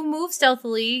you move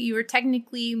stealthily, you are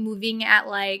technically moving at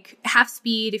like half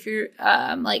speed. If you're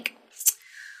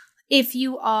if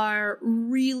you are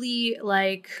really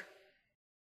like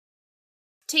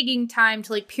taking time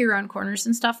to like peer around corners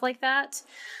and stuff like that.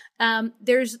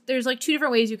 There's like two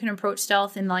different ways you can approach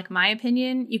stealth in like my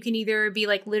opinion. You can either be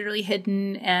like literally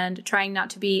hidden and trying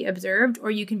not to be observed,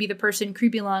 or you can be the person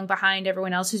creeping along behind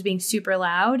everyone else who's being super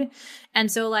loud.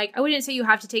 And so like I wouldn't say you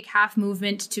have to take half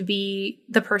movement to be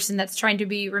the person that's trying to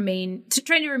remain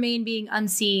being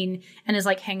unseen and is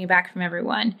like hanging back from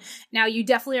everyone. Now you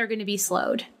definitely are going to be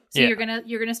slowed. So you're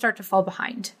gonna start to fall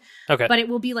behind. Okay. But it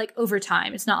will be like over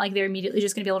time. It's not like they're immediately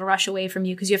just gonna be able to rush away from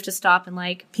you because you have to stop and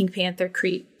like Pink Panther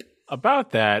creep.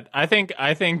 About that, I think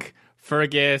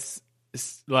Fergus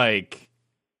like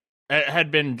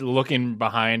had been looking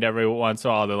behind every once in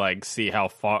a while to like see how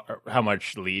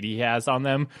much lead he has on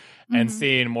them, and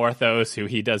seeing Morthos, who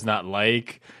he does not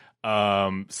like,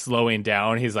 slowing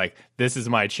down. He's like, "This is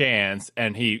my chance,"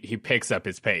 and he picks up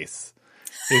his pace.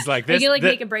 He's like, "This." You can like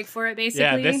make a break for it,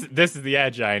 basically. Yeah, this is the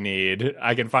edge I need.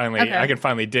 I can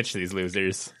finally ditch these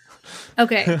losers.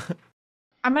 Okay.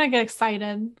 I'm gonna get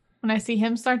excited when I see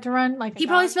him start to run. Like He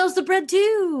probably smells the bread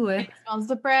too. He smells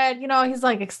the bread. You know, he's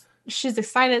like, she's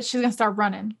excited. She's gonna start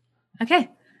running. Okay.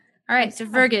 All right. So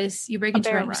Fergus, you break into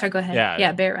bear run. run. Sorry, go ahead.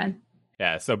 Yeah. Bear run.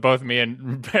 Yeah, so both me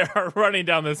and Bear are running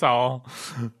down this hall.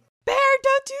 Bear,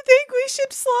 don't you think we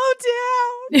should slow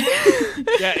down?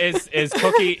 Yeah,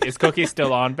 is Cookie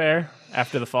still on Bear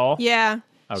after the fall? Yeah.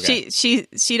 Okay. She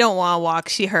don't want to walk.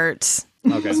 She hurts.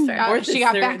 Okay. She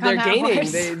got back on that gaining.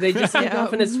 horse. They just took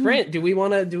off in a sprint. Do we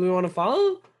want to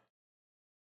follow?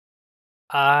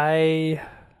 I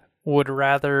would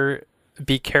rather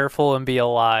be careful and be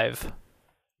alive.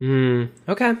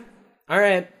 Okay. All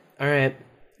right.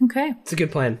 Okay. It's a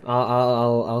good plan.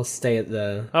 I'll stay at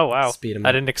the. Oh wow! Speed 'em I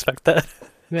up. didn't expect that.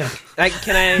 Yeah.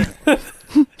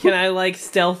 Can I like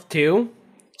stealth too?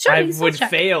 Sure. I you can would still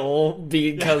check. fail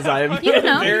because I'm You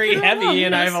know, very you can heavy roll.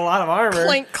 and I have a lot of armor.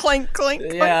 Clink, clink, clink.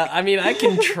 Yeah, I mean I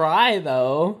can try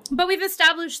though. But we've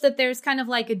established that there's kind of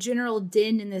like a general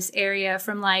din in this area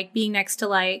from like being next to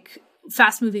like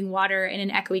fast moving water in an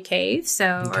echoey cave, or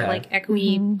Okay. like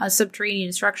echoey a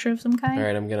subterranean structure of some kind. All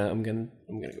right, I'm gonna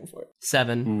go for it.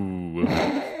 7.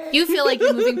 Ooh. You feel like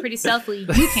you're moving pretty stealthily.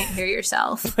 You can't hear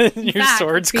yourself. In Your fact,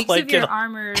 sword's the creaks of clanking. your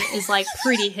armor is like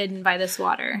pretty hidden by this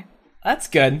water. That's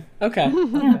good. Okay.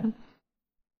 Okay.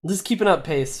 Just keeping up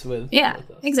pace with. Yeah,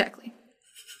 with us. exactly.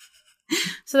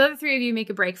 So the other three of you make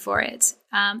a break for it.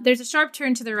 There's a sharp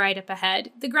turn to the right up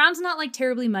ahead. The ground's not like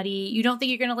terribly muddy. You don't think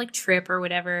you're gonna like trip or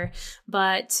whatever,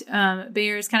 but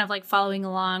Bear is kind of like following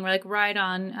along. We're like right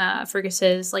on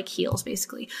Fergus's like heels,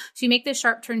 basically. So you make this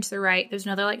sharp turn to the right. There's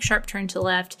another like sharp turn to the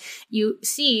left. You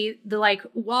see the like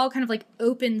wall kind of like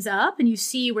opens up, and you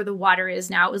see where the water is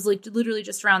now. It was like literally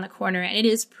just around the corner, and it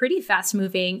is pretty fast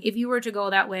moving. If you were to go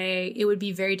that way, it would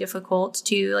be very difficult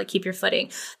to like keep your footing.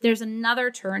 There's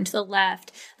another turn to the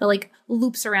left that like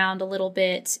loops around a little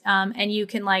bit, and you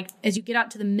can like, as you get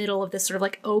out to the middle of this sort of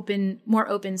like more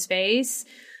open space,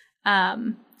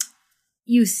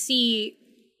 you see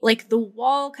like the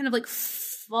wall kind of like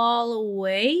fall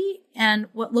away, and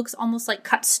what looks almost like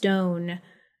cut stone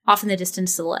off in the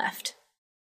distance to the left.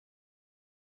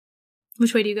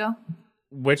 Which way do you go?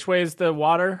 Which way is the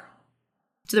water?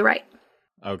 To the right.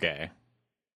 Okay.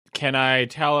 Can I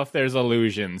tell if there's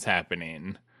illusions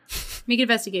happening? Make an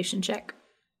investigation check.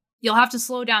 You'll have to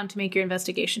slow down to make your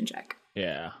investigation check.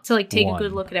 Yeah. So, like, take a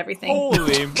good look at everything.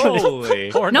 Holy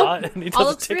moly. Or Nope. not. And he All doesn't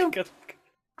looks take a real. good look.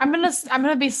 I'm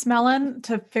gonna be smelling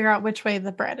to figure out which way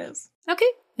the bread is. Okay.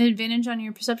 Advantage on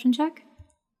your perception check.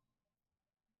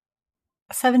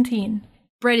 17.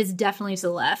 Bread is definitely to the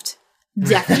left.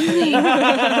 Definitely.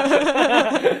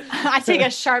 I take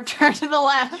a sharp turn to the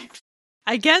left.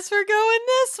 I guess we're going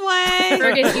this way.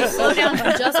 Fergus, you slow down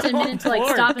for just a minute to like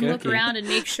Poor stop and look Cookie. around and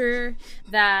make sure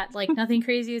that like nothing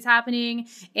crazy is happening,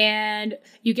 and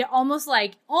you get almost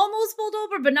pulled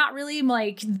over, but not really.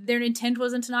 Like their intent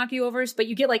wasn't to knock you over, but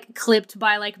you get like clipped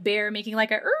by like Bear making like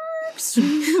a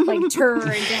like turn to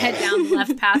head down the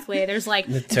left pathway. There's like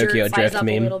The Tokyo dirt flies Drift up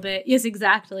meme. a little bit. Yes,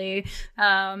 exactly.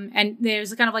 And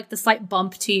there's kind of like the slight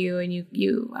bump to you, and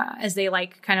you as they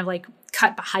like kind of like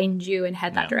cut behind you and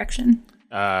head that direction.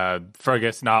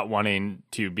 Fergus, not wanting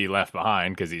to be left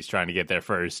behind because he's trying to get there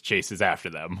first, chases after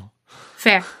them.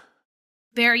 Fair.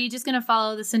 Bear, are you just going to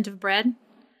follow the scent of bread?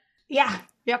 Yeah.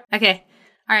 Yep. Okay.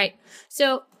 All right.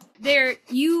 So there,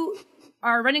 you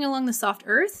are running along the soft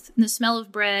earth, and the smell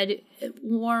of bread,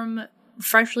 warm,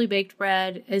 freshly baked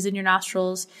bread, is in your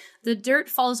nostrils. The dirt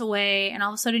falls away, and all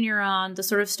of a sudden you're on the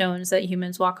sort of stones that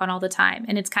humans walk on all the time.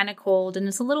 And it's kind of cold, and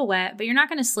it's a little wet, but you're not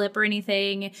going to slip or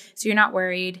anything, so you're not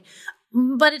worried.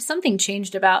 But it's something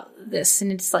changed about this,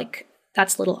 and it's like,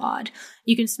 that's a little odd.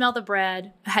 You can smell the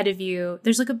bread ahead of you.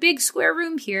 There's like a big square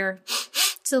room here.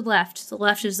 To the left. To the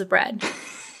left is the bread.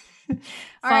 All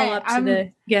Follow right, up to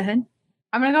the... Go ahead.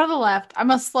 I'm gonna go to the left. I'm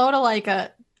gonna slow to like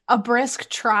a brisk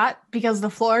trot because the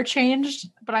floor changed,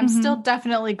 but I'm still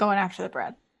definitely going after the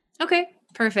bread. Okay,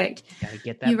 perfect. Gotta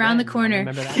get that You round the bread. corner.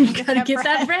 Remember that? You gotta get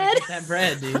that bread. Get that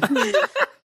bread, dude.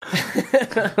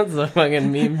 That's a fucking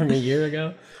meme from a year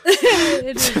ago.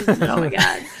 It is. Oh my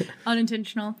god.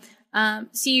 Unintentional.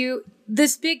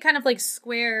 This big kind of like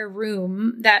square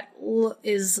room that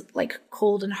is like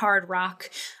cold and hard rock.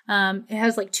 It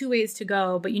has like two ways to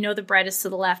go, but you know the bread is to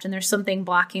the left and there's something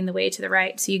blocking the way to the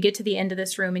right. So you get to the end of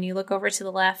this room and you look over to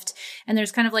the left and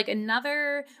there's kind of like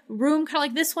another room kind of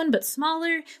like this one, but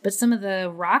smaller, but some of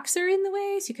the rocks are in the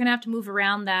way. So you kind of have to move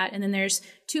around that. And then there's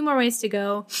two more ways to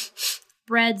go.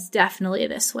 Bread's definitely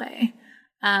this way.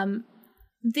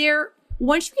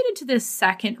 Once you get into this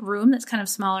second room that's kind of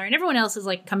smaller and everyone else is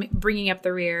like bringing up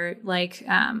the rear, like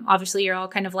obviously you're all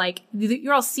kind of like,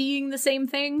 you're all seeing the same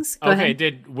things. Go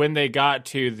ahead. When they got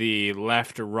to the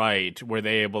left right, were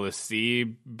they able to see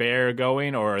Bear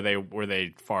going, or were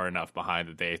they far enough behind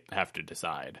that they have to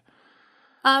decide?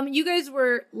 You guys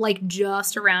were like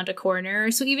just around a corner.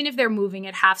 So even if they're moving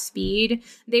at half speed,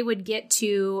 they would get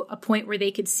to a point where they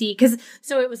could see.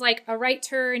 So it was like a right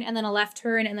turn and then a left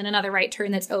turn and then another right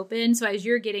turn that's open. So as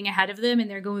you're getting ahead of them and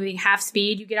they're moving half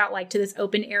speed, you get out like to this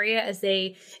open area as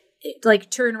they like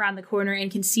turn around the corner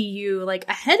and can see you like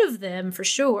ahead of them for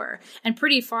sure. And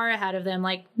pretty far ahead of them,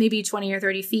 like maybe 20 or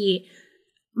 30 feet.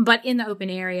 But in the open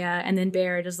area, and then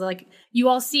Bear does like, you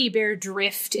all see Bear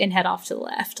drift and head off to the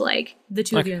left, like the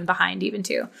two of you in behind even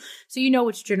too. So you know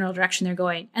which general direction they're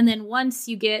going. And then once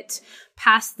you get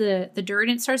past the dirt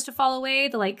and it starts to fall away,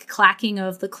 the like clacking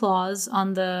of the claws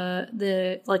on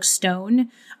the like stone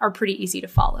are pretty easy to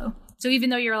follow. So even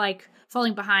though you're like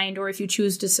falling behind, or if you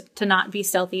choose to not be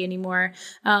stealthy anymore,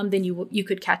 then you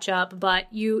could catch up. But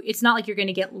it's not like you're going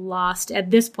to get lost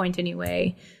at this point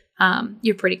anyway.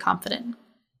 You're pretty confident.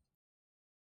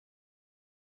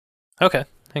 Okay,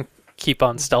 and keep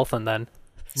on stealthing then.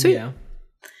 Sweet. Yeah.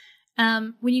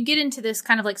 When you get into this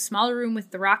kind of like smaller room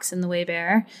with the rocks in the way,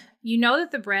 Bear, you know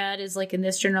that the bread is like in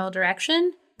this general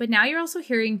direction, but now you're also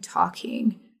hearing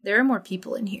talking. There are more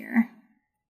people in here.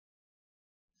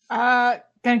 Gonna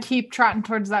keep trotting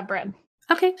towards that bread.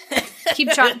 Okay.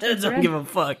 Keep trotting towards the Don't bread. give a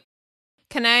fuck.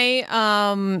 Can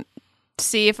I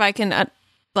see if I can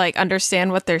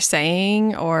understand what they're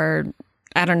saying, or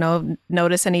I don't know,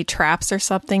 notice any traps or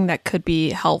something that could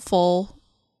be helpful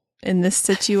in this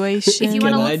situation. If you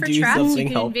want to look for traps, something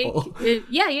you can helpful?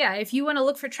 yeah. If you want to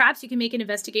look for traps, you can make an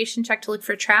investigation check to look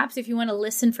for traps. If you want to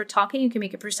listen for talking, you can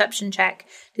make a perception check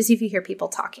to see if you hear people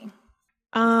talking.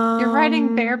 You're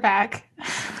riding bareback.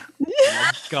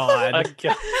 God.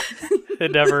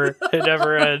 It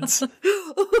never ends.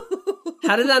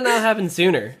 How did that not happen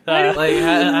sooner? How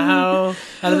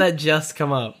did that just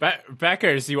come up?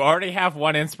 Beckers, you already have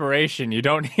one inspiration. You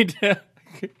don't need to.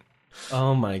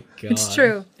 Oh my god. It's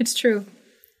true.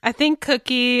 I think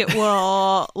Cookie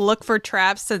will look for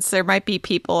traps since there might be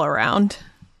people around.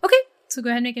 Okay, so go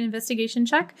ahead and make an investigation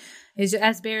check.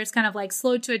 As Bear is kind of like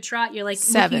slowed to a trot, you're like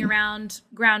 7. looking around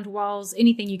ground walls,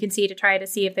 anything you can see to try to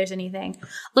see if there's anything.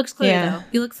 Looks clear though.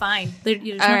 You look fine. There's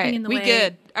nothing in the way. We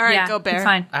good. All right, go Bear. You're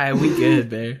fine. All right, we good,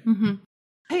 Bear. Mm-hmm.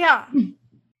 Yeah.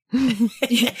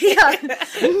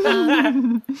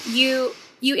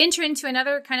 You enter into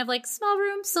another kind of like small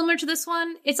room similar to this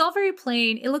one. It's all very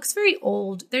plain. It looks very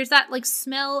old. There's that like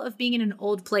smell of being in an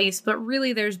old place, but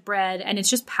really there's bread, and it's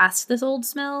just past this old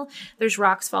smell. There's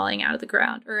rocks falling out of the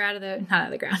ground, or not out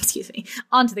of the ground, excuse me,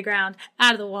 onto the ground,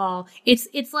 out of the wall. It's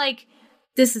like,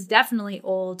 this is definitely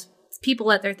old. People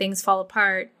let their things fall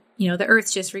apart. You know, the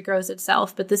earth just regrows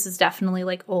itself, but this is definitely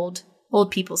like old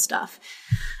people stuff.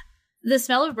 The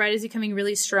smell of bread is becoming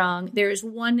really strong. There is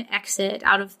one exit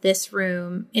out of this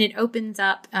room, and it opens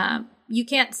up. You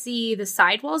can't see the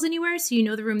side walls anywhere, so you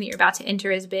know the room that you're about to enter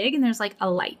is big, and there's like a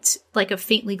light, like a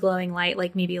faintly glowing light,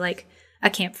 like maybe like a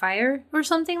campfire or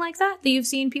something like that you've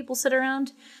seen people sit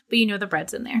around, but you know the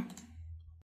bread's in there.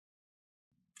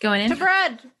 Going in? To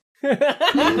bread!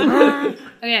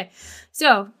 Okay,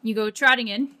 so you go trotting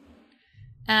in,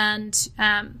 and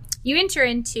you enter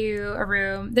into a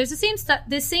room. There's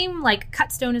the same like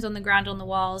cut stone is on the ground on the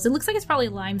walls. It looks like it's probably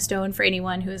limestone for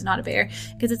anyone who is not a bear,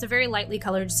 because it's a very lightly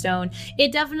colored stone.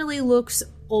 It definitely looks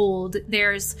old.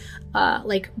 There's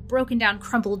like broken down,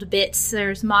 crumpled bits.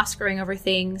 There's moss growing over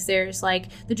things. There's like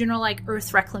the general like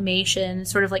earth reclamation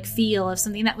sort of like feel of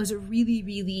something that was really,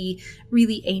 really,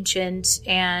 really ancient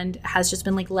and has just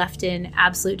been like left in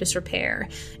absolute disrepair.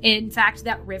 In fact,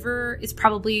 that river is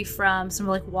probably from some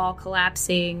like wall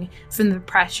collapsing from the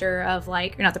pressure of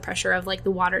like, or not the pressure of like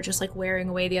the water just like wearing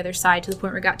away the other side to the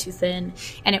point where it got too thin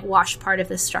and it washed part of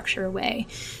the structure away.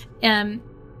 In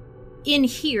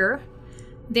here,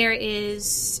 there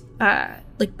is,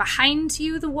 like behind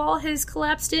you, the wall has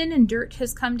collapsed in and dirt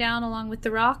has come down along with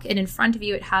the rock, and in front of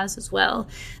you it has as well.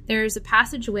 There's a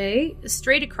passageway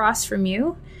straight across from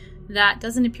you that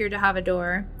doesn't appear to have a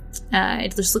door.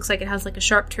 It just looks like it has like a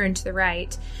sharp turn to the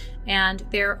right, and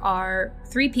there are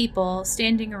 3 people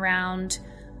standing around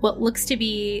what looks to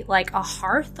be like a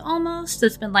hearth almost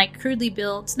that's been like crudely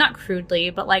built, not crudely,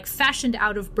 but like fashioned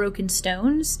out of broken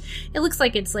stones. It looks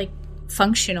like it's like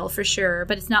functional for sure,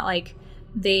 but it's not like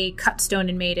they cut stone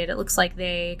and made it. It looks like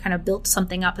they kind of built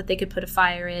something up that they could put a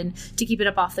fire in to keep it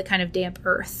up off the kind of damp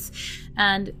earth.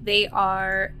 And they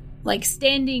are like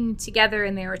standing together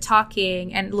and they were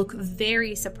talking and look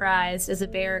very surprised as a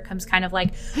bear comes kind of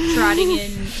like trotting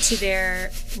into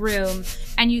their room.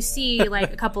 And you see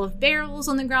like a couple of barrels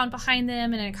on the ground behind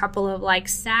them and a couple of like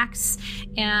sacks.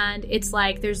 And it's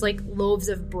like there's like loaves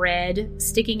of bread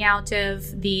sticking out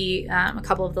of the a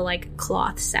couple of the like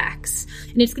cloth sacks.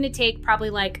 And it's going to take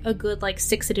probably like a good like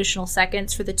 6 additional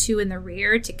seconds for the 2 in the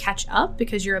rear to catch up,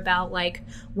 because you're about like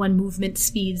 1 movement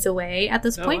speeds away at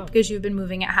this point, because you've been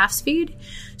moving at half speed.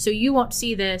 So you won't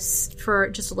see this for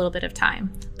just a little bit of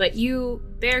time. But you,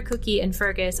 Bear, Cookie, and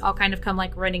Fergus all kind of come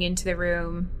like running into the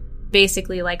room,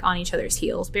 basically like on each other's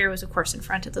heels. Bear was of course in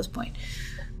front at this point.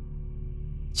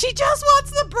 She just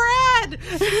wants the bread.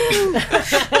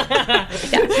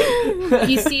 Yeah.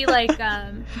 You see like go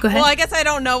ahead. Well, I guess I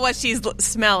don't know what she's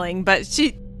smelling, but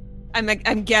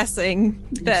I'm guessing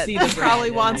that see the she probably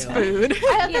bread, wants yeah. food.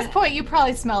 At this point, you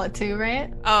probably smell it too,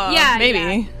 right? Oh, Yeah, maybe.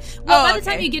 yeah. Well, by the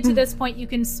okay. time you get to this point, you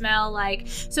can smell like,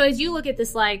 so as you look at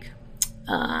this like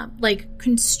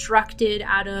constructed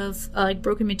out of like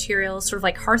broken materials, sort of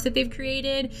like hearth that they've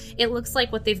created, it looks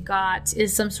like what they've got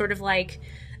is some sort of like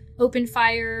open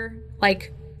fire,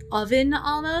 like oven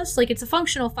almost. Like it's a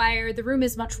functional fire. The room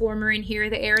is much warmer in here.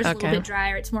 The air is a little bit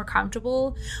drier. It's more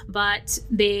comfortable, but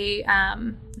they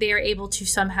are able to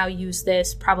somehow use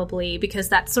this probably because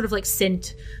that sort of like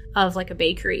scent of like a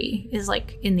bakery is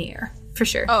like in the air for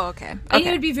sure. Oh, okay. I think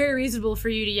it would be very reasonable for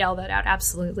you to yell that out.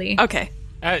 Absolutely. Okay.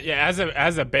 Yeah,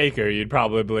 as a baker, you'd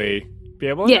probably be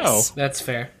able to know. That's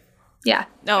fair. Yeah.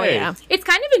 Oh, Hey. yeah. It's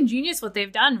kind of ingenious what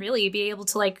they've done, really, be able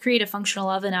to like create a functional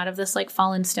oven out of this like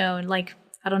fallen stone. Like,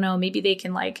 I don't know, maybe they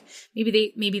can like,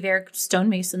 maybe they're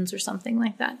stonemasons or something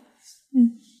like that. Who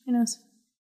knows?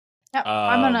 Yep,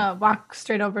 I'm gonna walk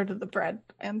straight over to the bread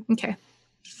and Okay.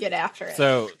 get after it.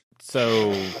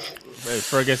 So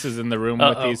Fergus is in the room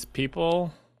with these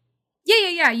people.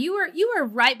 Yeah. You were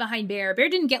right behind Bear. Bear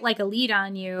didn't get like a lead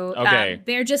on you. Okay.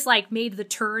 Bear just like made the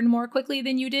turn more quickly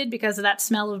than you did because of that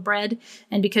smell of bread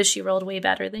and because she rolled way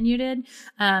better than you did.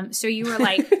 So you were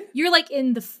like you're like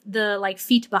in the like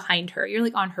feet behind her. You're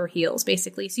like on her heels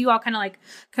basically. So you all kind of like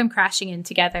come crashing in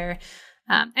together.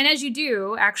 And as you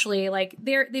do, actually, like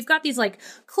they've got these like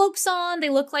cloaks on. They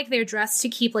look like they're dressed to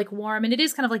keep like warm, and it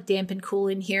is kind of like damp and cool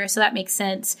in here, so that makes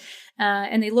sense.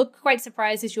 And they look quite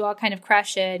surprised as you all kind of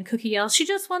crash in. Cookie yells, "She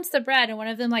just wants the bread!" And one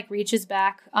of them like reaches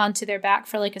back onto their back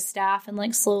for like a staff and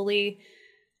like slowly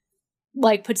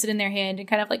like puts it in their hand and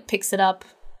kind of like picks it up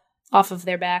off of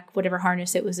their back, whatever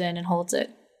harness it was in, and holds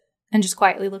it, and just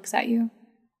quietly looks at you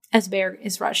as Bear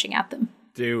is rushing at them.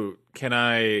 Can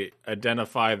I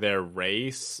identify their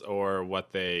race or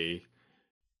what they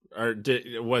or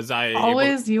was I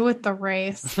Always you with the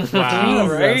race. Wow.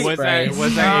 Jesus was Christ.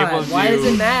 I able to Why does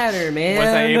it matter, man? Was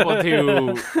I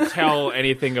able to tell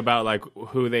anything about like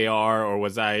who they are, or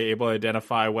was I able to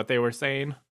identify what they were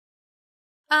saying?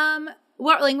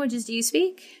 What languages do you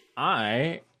speak?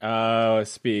 I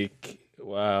speak.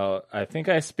 Well, I think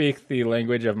I speak the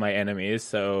language of my enemies.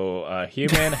 So,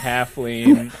 human,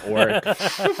 halfling, orc.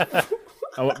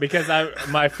 Because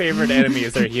my favorite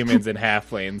enemies are humans and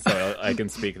halflings, so I can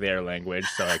speak their language.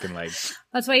 So I can like.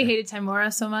 That's why you hated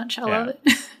Timora so much. I love it.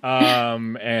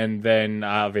 And then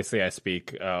obviously I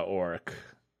speak orc.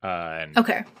 And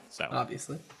Okay. So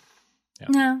Obviously.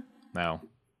 No,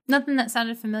 nothing that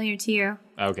sounded familiar to you.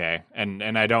 Okay,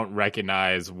 and I don't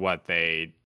recognize what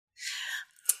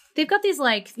They've got these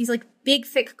big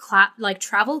thick like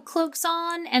travel cloaks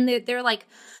on, and they're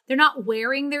not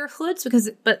wearing their hoods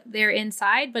but they're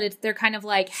inside, but they're kind of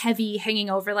like heavy, hanging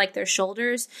over like their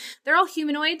shoulders. They're all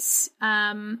humanoids.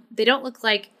 They don't look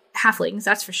like halflings,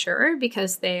 that's for sure,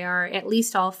 because they are at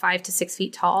least all 5 to 6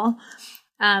 feet tall.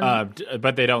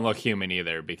 but they don't look human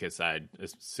either, because I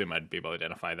assume I'd be able to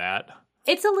identify that.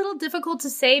 It's a little difficult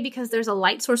to say because there's a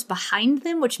light source behind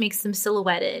them, which makes them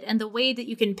silhouetted. And the way that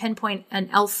you can pinpoint an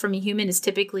elf from a human is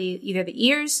typically either the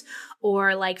ears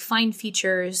or like fine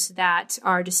features that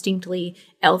are distinctly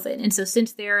elfin. And so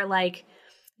since they're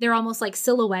almost like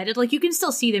silhouetted, like you can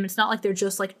still see them. It's not like they're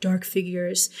just like dark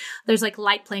figures. There's like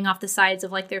light playing off the sides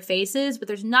of like their faces, but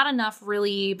there's not enough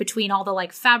really between all the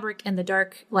like fabric and the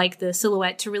dark, like the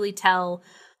silhouette, to really tell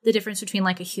the difference between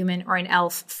like a human or an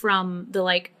elf from the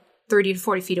like 30 to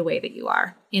 40 feet away that you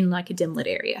are in like a dim lit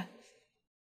area.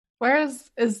 Where is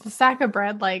the sack of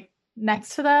bread, like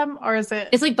next to them, or is it?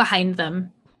 It's like behind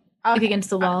them, like against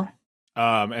the wall.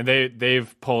 And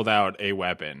they've pulled out a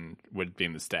weapon, would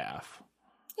being the staff.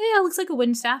 Yeah, it looks like a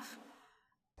wooden staff.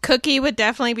 Cookie would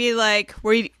definitely be like,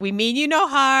 we mean you no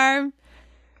harm.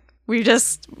 We're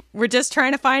just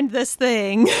trying to find this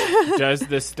thing. Does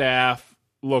the staff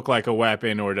look like a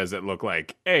weapon, or does it look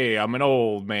like, hey, I'm an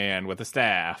old man with a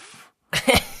staff?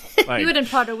 You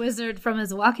wouldn't pot a wizard from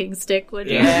his walking stick, would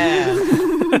you? Yeah.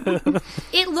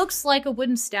 It looks like a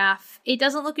wooden staff. It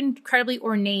doesn't look incredibly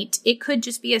ornate. It could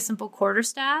just be a simple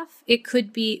quarterstaff. It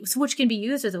could be, which can be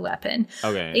used as a weapon.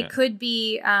 Okay. It could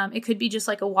be just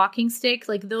like a walking stick.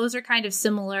 Like those are kind of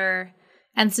similar.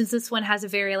 And since this one has a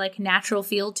very like natural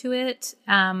feel to it,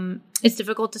 it's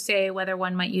difficult to say whether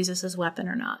one might use this as a weapon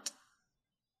or not.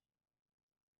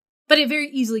 But it very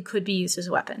easily could be used as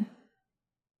a weapon.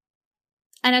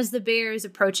 And as the bear is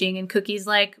approaching and Cookie's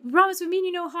like, promise we mean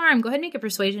you no harm, go ahead and make a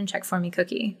persuasion check for me,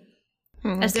 Cookie.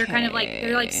 Okay. As they're kind of like,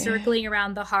 they're like circling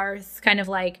around the hearth, kind of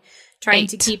like trying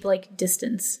to keep like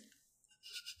distance.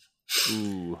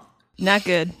 Ooh. Not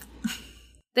good.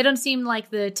 They don't seem like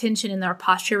the tension in their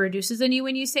posture reduces on you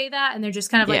when you say that. And they're just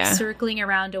kind of like circling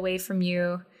around away from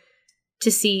you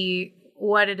to see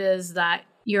what it is that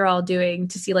you're all doing,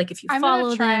 to see like if you follow them. I'm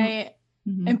gonna try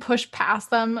and push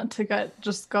past them to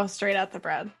just go straight at the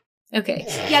bread. Okay.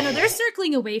 Yeah, no, they're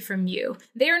circling away from you.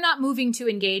 They're not moving to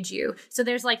engage you. So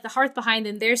there's like the hearth behind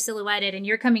them, they're silhouetted, and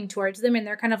you're coming towards them, and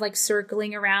they're kind of like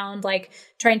circling around, like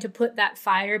trying to put that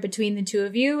fire between the two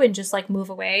of you and just like move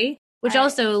away. Which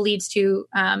also leads to,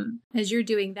 as you're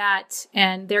doing that,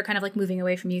 and they're kind of like moving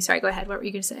away from you. Sorry, go ahead. What were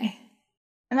you going to say?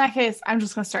 In that case, I'm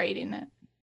just going to start eating it.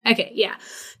 Okay, yeah.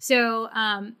 So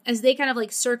as they kind of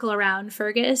like circle around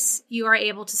Fergus, you are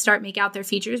able to start make out their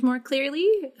features more clearly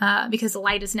because the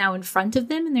light is now in front of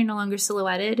them and they're no longer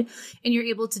silhouetted, and you're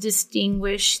able to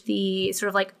distinguish the sort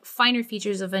of like finer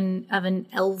features of an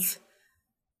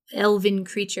elven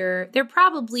creature. They're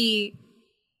probably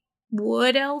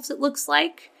wood elves, it looks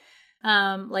like.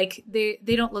 Like they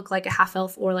don't look like a half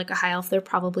elf or like a high elf. They're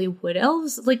probably wood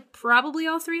elves, like probably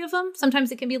all three of them.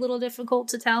 Sometimes it can be a little difficult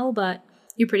to tell, but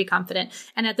you're pretty confident.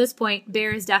 And at this point,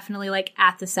 Bear is definitely like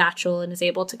at the satchel and is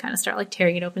able to kind of start like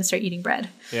tearing it open and start eating bread.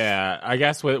 Yeah, I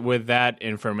guess with that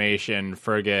information,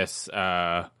 Fergus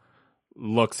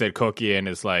looks at Cookie and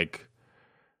is like,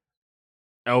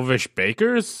 Elvish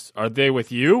bakers? Are they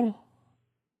with you?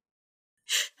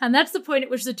 And that's the point at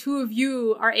which the two of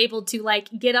you are able to like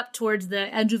get up towards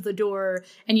the edge of the door,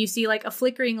 and you see like a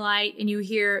flickering light, and you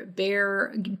hear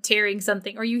Bear tearing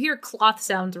something, or you hear cloth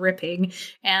sounds ripping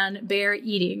and Bear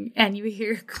eating, and you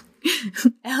hear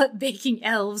baking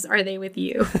elves. Are they with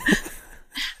you?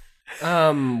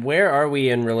 Where are we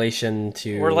in relation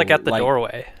to? We're like at the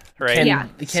doorway, right?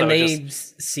 Can So they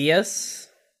see us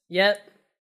yet?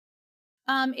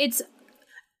 It's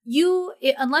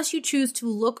unless you choose to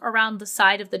look around the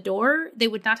side of the door, they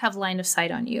would not have line of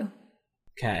sight on you.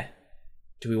 Okay.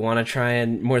 Do we want to try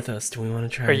and Morthos? Do we want to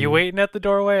try? Are you waiting at the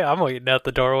doorway? I'm waiting at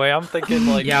the doorway. I'm thinking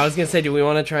like, yeah, I was gonna say, do we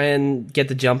want to try and get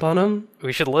the jump on them?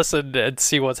 we should listen and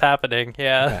see what's happening.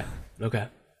 Yeah, Okay.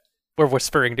 we're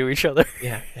whispering to each other.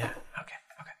 Yeah. Okay.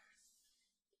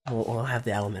 We'll have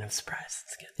the element of surprise.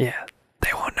 That's good. Yeah,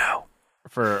 they won't know.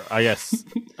 For, I guess...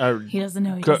 He doesn't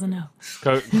know. He doesn't know.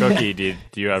 Cookie, do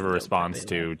you have a response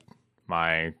to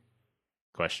my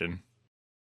question?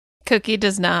 Cookie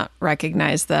does not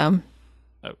recognize them.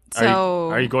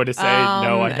 Are you going to say,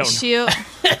 no, I don't know? She'll...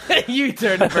 You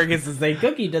turn to Fergus and say,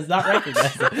 Cookie does not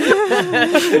recognize him.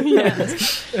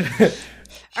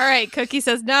 All right, Cookie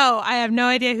says, no, I have no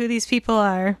idea who these people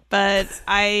are, but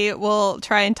I will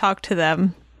try and talk to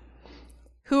them.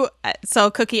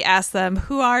 So Cookie asks them,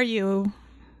 who are you?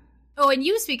 Oh, and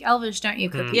you speak Elvish, don't you,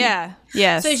 Cookie? Yeah,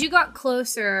 yes. So as you got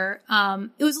closer,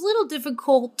 it was a little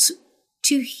difficult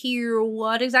to hear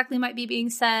what exactly might be being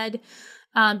said,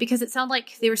 because it sounded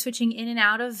like they were switching in and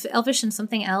out of Elvish and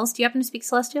something else. Do you happen to speak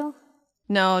Celestial?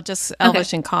 No, just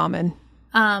Elvish and Common.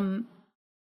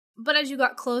 But as you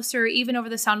got closer, even over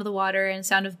the sound of the water and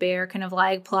sound of Bear kind of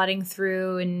like plodding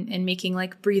through and making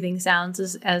like breathing sounds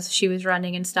as she was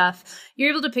running and stuff,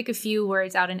 you're able to pick a few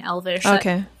words out in Elvish.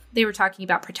 Okay. They were talking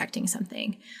about protecting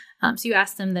something. So you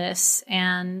asked them this,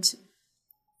 and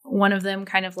one of them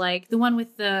kind of like the one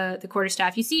with the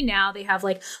quarterstaff. You see now they have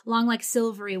like long, like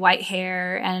silvery white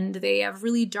hair, and they have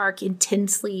really dark,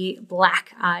 intensely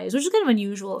black eyes, which is kind of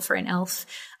unusual for an elf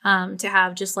to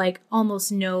have just like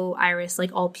almost no iris,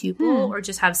 like all pupil, or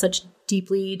just have such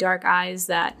deeply dark eyes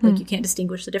that like you can't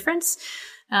distinguish the difference.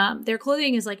 Their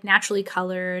clothing is like naturally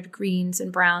colored greens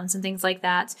and browns and things like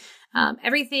that.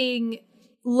 Everything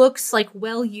looks like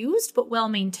well used but well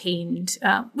maintained,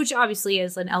 which obviously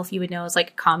as an elf you would know is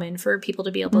like common for people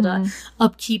to be able to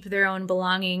upkeep their own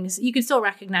belongings. You can still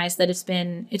recognize that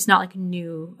it's not like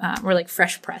new or like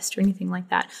fresh pressed or anything like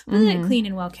that, but like clean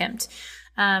and well kempt.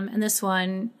 And this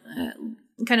one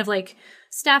kind of like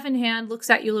staff in hand looks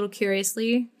at you a little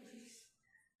curiously.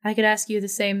 I could ask you the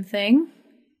same thing.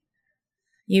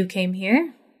 You came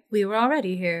here. We were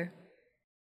already here.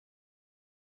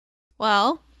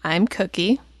 Well, I'm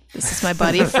Cookie. This is my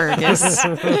buddy Fergus.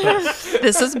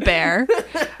 This is Bear.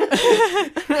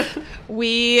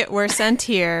 We were sent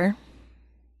here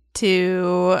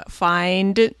to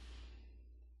find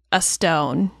a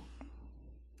stone.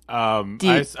 I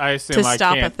assume to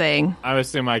stop a thing. I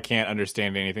assume I can't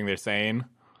understand anything they're saying.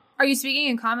 Are you speaking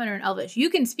in Common or in Elvish?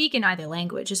 You can speak in either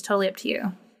language. It's totally up to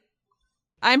you.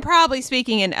 I'm probably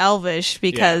speaking in Elvish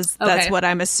because that's what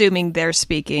I'm assuming they're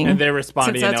speaking. And they're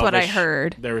responding in Elvish. That's what I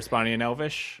heard. They're responding in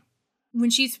Elvish?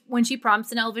 When she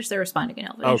prompts in Elvish, they're responding in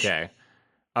Elvish. Okay.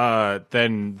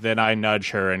 Then I nudge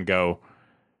her and go,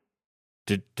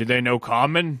 Did they know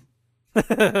Common?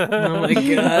 Oh my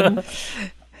god.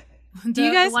 Do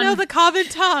you guys know the Common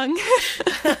tongue?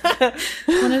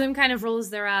 One of them kind of rolls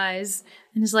their eyes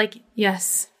and is like,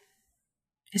 yes.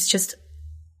 It's just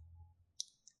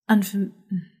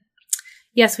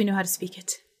yes, we know how to speak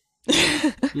it.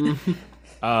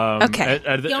 Okay.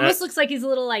 He almost looks like he's a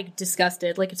little like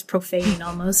disgusted, like it's profane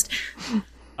almost.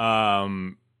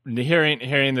 Hearing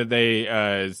that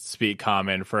they speak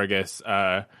Common, Fergus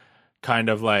kind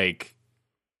of like,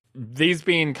 these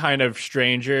being kind of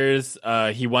strangers,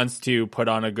 he wants to put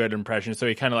on a good impression, so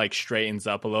he kind of like straightens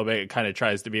up a little bit, kind of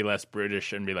tries to be less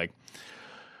brutish and be like,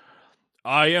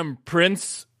 I am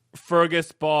Prince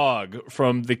Fergus Bog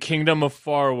from the Kingdom of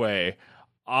Faraway.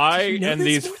 I and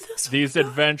these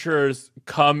adventurers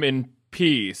come in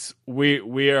peace.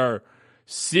 We are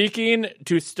seeking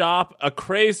to stop a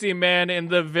crazy man in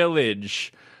the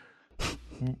village.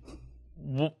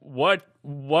 What?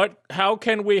 How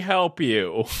can we help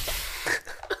you?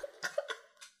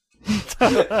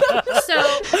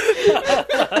 So,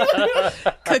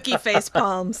 Cookie face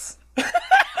palms.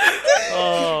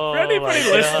 For anybody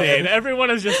listening, everyone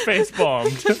is just face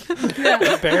bombed.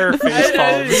 Bear face I didn't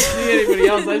palms. see anybody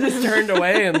else. I just turned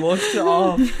away and looked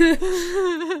off.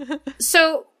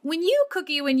 So when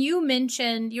you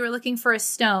mentioned you were looking for a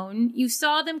stone, you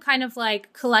saw them kind of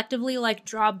like collectively like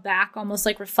draw back almost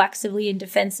like reflexively and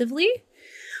defensively.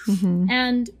 Mm-hmm.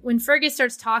 And when Fergus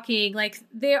starts talking, like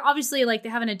they're obviously like they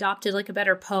haven't adopted like a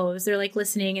better pose. They're like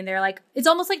listening and they're like, it's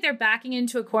almost like they're backing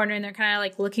into a corner and they're kind of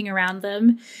like looking around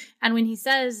them. And when he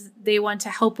says they want to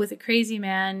help with a crazy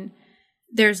man,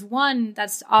 there's one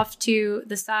that's off to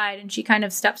the side and she kind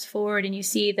of steps forward and you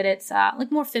see that it's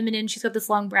like more feminine. She's got this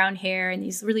long brown hair and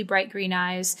these really bright green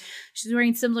eyes. She's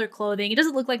wearing similar clothing. It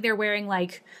doesn't look like they're wearing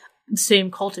like the same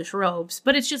cultish robes,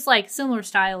 but it's just like similar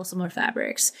style, similar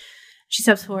fabrics. She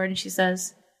steps forward and she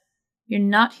says, "You're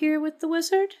not here with the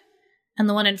wizard?" And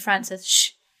the one in front says, "Shh,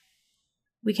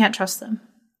 we can't trust them."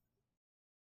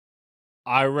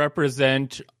 I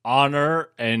represent honor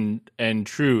and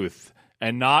truth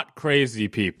and not crazy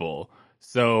people.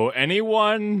 So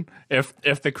anyone,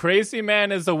 if the crazy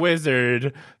man is a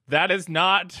wizard, that is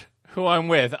not who I'm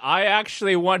with. I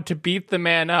actually want to beat the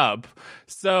man up.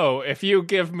 So if you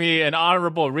give me an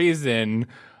honorable reason,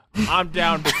 I'm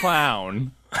down to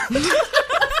clown.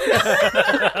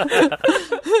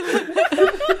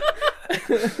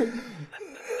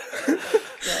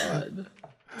 God.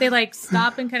 They like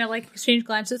stop and kind of like exchange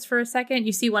glances for a second.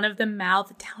 You see one of them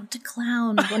mouth down to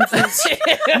clown. One of those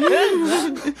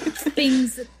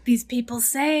things that these people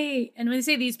say. And when they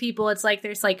say these people, it's like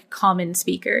there's like common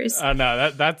speakers.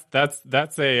 No,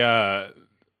 that's a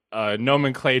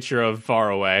nomenclature of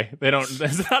Faraway.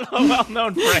 It's not a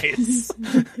well-known phrase.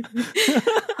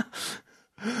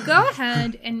 Go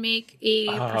ahead and make a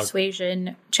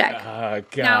persuasion check. God.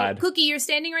 Now, Cookie, you're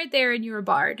standing right there and you're a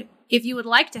bard. If you would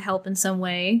like to help in some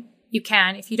way, you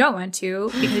can. If you don't want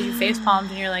to, because you face palmed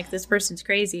and you're like, this person's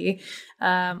crazy.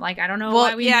 Like, I don't know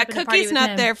why we ended up in a party Cookie's with not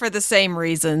him. there for the same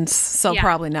reasons, so Yeah.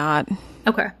 probably not.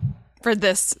 Okay. For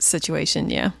this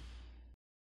situation, yeah.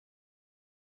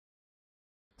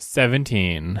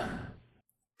 17.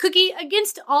 Cookie,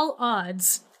 against all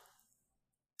odds,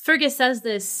 Fergus says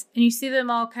this, and you see them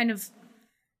all kind of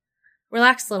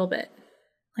relax a little bit.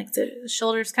 Like the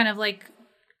shoulders kind of like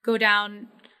go down.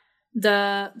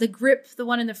 The grip the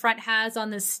one in the front has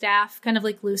on this staff kind of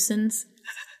like loosens.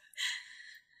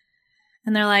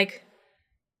 And they're like,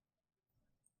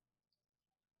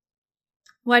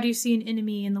 "Why do you see an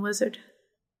enemy in the wizard?"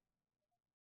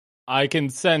 I can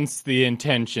sense the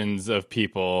intentions of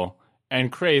people, and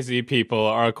crazy people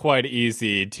are quite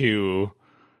easy to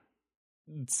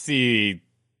see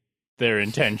their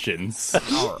intentions.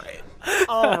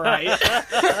 All right.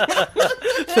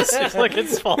 This seems like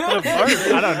it's falling apart.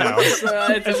 I don't know. It's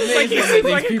amazing that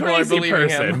these people are believing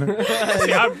him.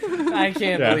 See, I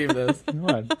can't believe this. Come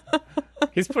on.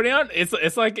 He's putting on.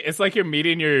 It's like you're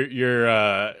meeting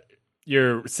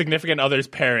your significant other's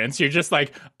parents. You're just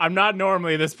like, I'm not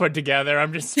normally this put together.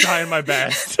 I'm just trying my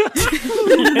best.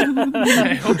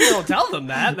 I hope you don't tell them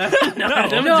that. No,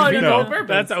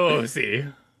 that's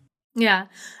OOC. Yeah.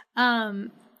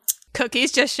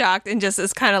 Cookie's just shocked and just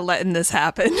is kind of letting this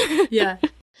happen. Yeah.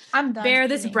 I'm done. Bear,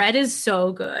 this kidding. bread is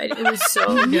so good. It was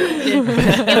so good.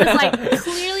 It was like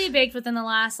clearly baked within the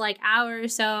last like hour or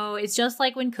so. It's just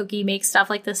like when Cookie makes stuff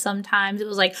like this sometimes. It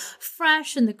was like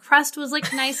fresh and the crust was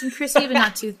like nice and crispy but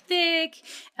not too thick.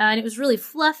 And it was really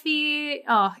fluffy.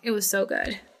 Oh, it was so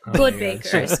good. Good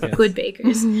bakers. Good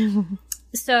bakers.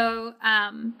 So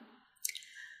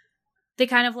they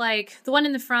kind of like the one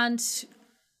in the front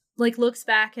like looks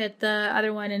back at the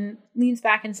other one and leans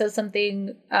back and says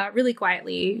something really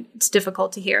quietly. It's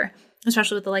difficult to hear,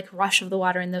 especially with the like rush of the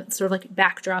water and the sort of like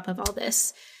backdrop of all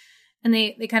this. And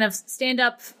they kind of stand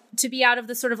up to be out of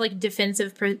the sort of like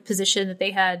defensive position that they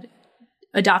had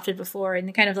adopted before. And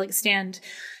they kind of like stand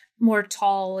more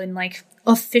tall and like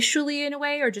officially in a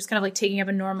way, or just kind of like taking up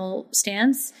a normal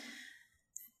stance.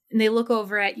 And they look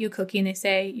over at you, Cookie, and they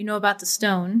say, "You know about the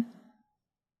stone,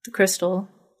 the crystal."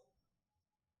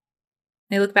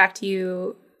 They look back to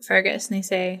you, Fergus, and they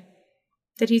say,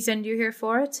 "Did he send you here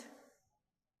for it?"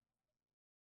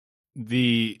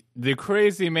 The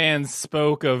crazy man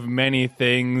spoke of many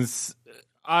things.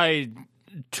 I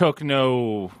took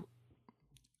no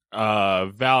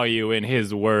value in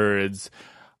his words.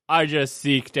 I just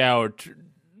seeked out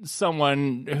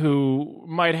someone who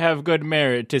might have good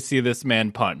merit to see this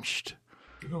man punched.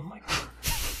 Oh my god.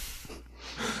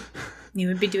 You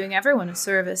would be doing everyone a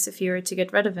service if you were to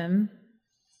get rid of him.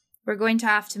 We're going to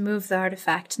have to move the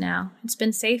artifact now. It's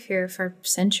been safe here for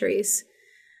centuries.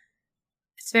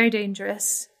 It's very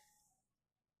dangerous.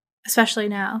 Especially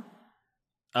now.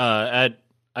 At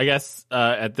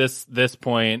this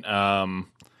point,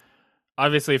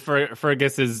 obviously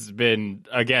Fergus has been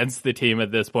against the team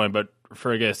at this point, but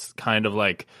Fergus kind of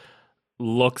like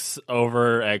looks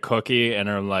over at Cookie and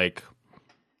are like,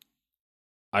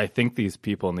 I think these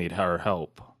people need our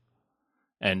help,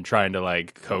 and trying to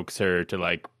like coax her to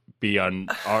like be on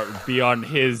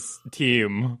his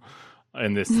team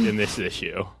in this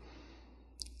issue.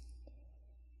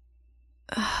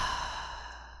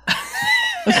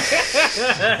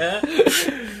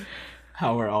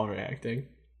 How we're all reacting.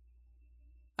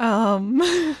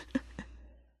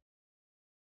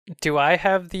 Do I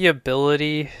have the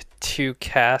ability to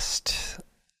cast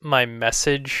my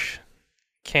message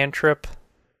cantrip?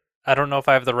 I don't know if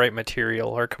I have the right material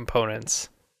or components.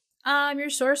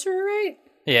 You're sorcerer, right?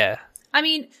 Yeah. I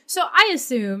mean, so I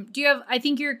assume, I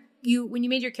think you when you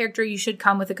made your character, you should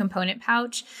come with a component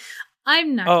pouch.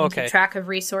 I'm not going to keep track of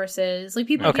resources. Like,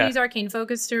 people can use Arcane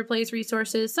Focus to replace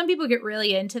resources. Some people get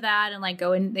really into that and like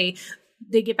go and they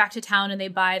get back to town and they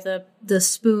buy the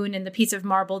spoon and the piece of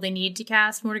marble they need to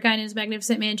cast Mordecai in his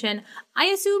Magnificent Mansion. I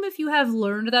assume if you have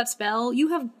learned that spell, you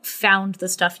have found the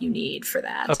stuff you need for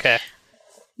that. Okay.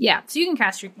 Yeah, so you can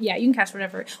cast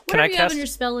whatever. Whatever you have on your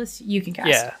spell list, you can cast.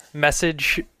 Yeah,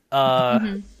 message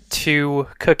to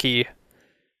Cookie,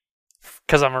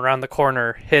 because I'm around the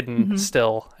corner, hidden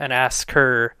still, and ask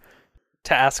her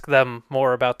to ask them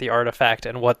more about the artifact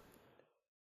and what,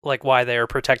 like, why they are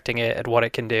protecting it and what it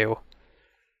can do.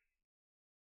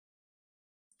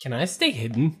 Can I stay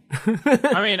hidden?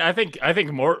 I mean, I think he's hidden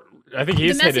as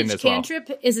well. The message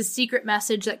cantrip is a secret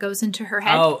message that goes into her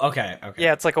head. Oh, okay.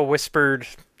 Yeah, it's like a whispered.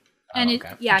 And he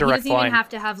doesn't even have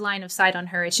to have line of sight on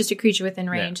her. It's just a creature within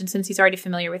range, and since he's already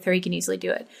familiar with her, he can easily do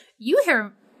it. You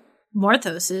hear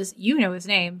Morthos's, you know his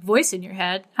name, voice in your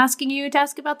head, asking you to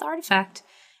ask about the artifact.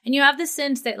 And you have this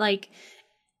sense that, like,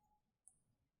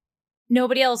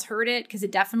 nobody else heard it, because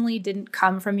it definitely didn't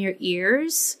come from your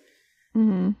ears.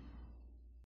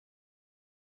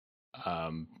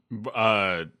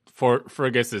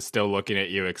 Fergus is still looking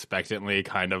at you expectantly,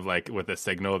 kind of like with a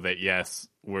signal that yes,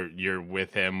 you're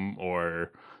with him,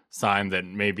 or sign that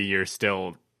maybe you're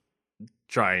still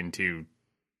trying to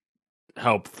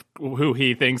help who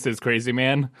he thinks is Crazy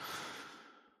Man.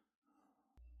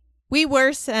 We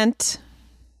were sent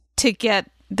to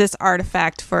get this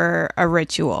artifact for a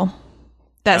ritual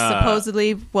that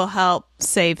supposedly will help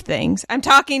save things.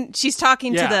 She's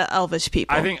talking to the elvish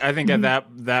people. I think at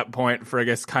that point,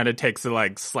 Fergus kind of takes a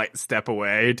like slight step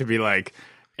away to be like,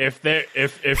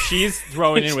 if she's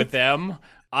throwing in with them,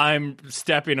 I'm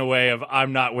stepping away.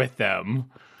 I'm not with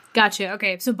them. Gotcha.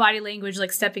 Okay, so body language,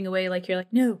 like stepping away, like you're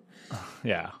like, no.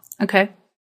 Yeah. Okay.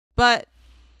 But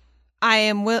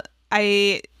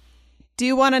I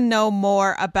do want to know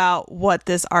more about what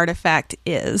this artifact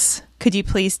is. Could you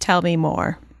please tell me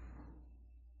more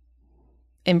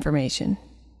information?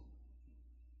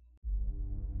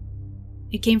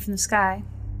 It came from the sky,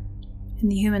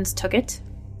 and the humans took it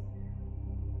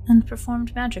and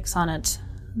performed magics on it.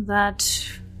 That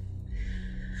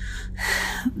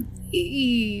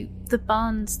the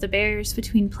bonds, the barriers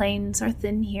between planes are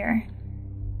thin here.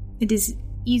 It is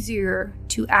easier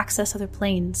to access other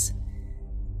planes.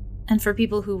 And for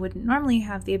people who wouldn't normally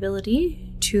have the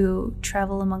ability to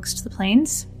travel amongst the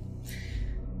planes,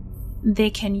 they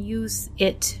can use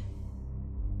it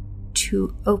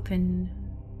to open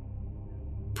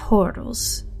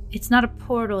portals. It's not a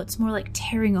portal, it's more like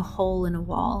tearing a hole in a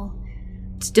wall.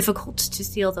 It's difficult to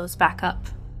seal those back up.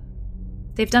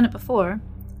 They've done it before,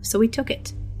 so we took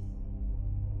it.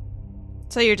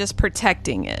 So you're just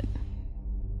protecting it?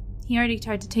 He already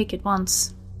tried to take it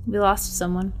once. We lost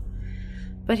someone.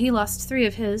 But he lost 3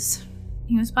 of his.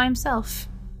 He was by himself,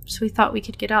 so we thought we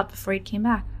could get out before he came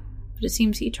back. But it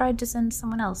seems he tried to send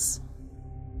someone else.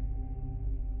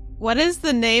 What is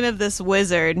the name of this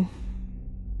wizard?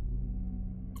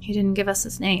 He didn't give us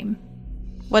his name.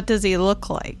 What does he look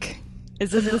like?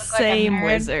 Is it the same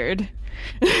wizard?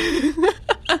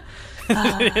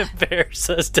 Bear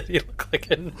says, did he look like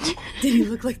a... Did he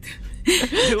look like...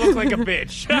 You look like a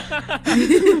bitch.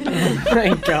 Oh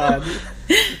my god.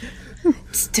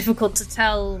 It's difficult to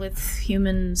tell with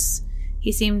humans.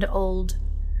 He seemed old.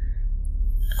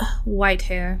 White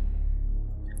hair.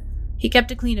 He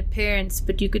kept a clean appearance,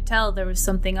 but you could tell there was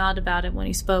something odd about it when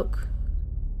he spoke.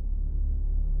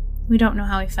 We don't know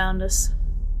how he found us.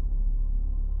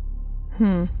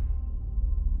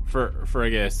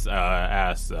 Fergus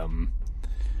asks,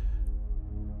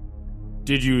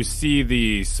 did you see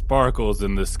the sparkles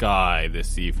in the sky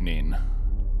this evening?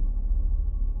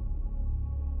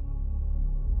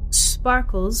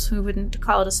 Sparkles? We wouldn't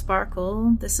call it a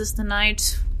sparkle. This is the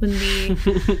night when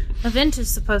the event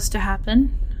is supposed to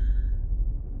happen.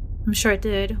 I'm sure it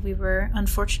did. We were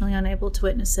unfortunately unable to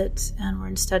witness it, and we're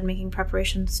instead making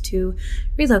preparations to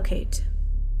relocate.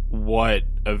 What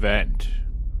event?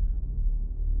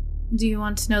 Do you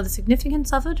want to know the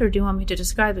significance of it, or do you want me to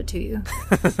describe it to you?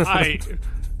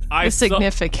 The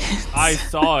significance. I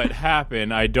saw it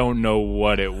happen. I don't know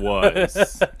what it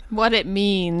was. What it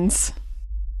means.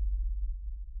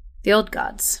 The old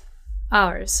gods.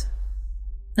 Ours.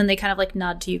 And they kind of like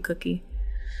nod to you, Cookie.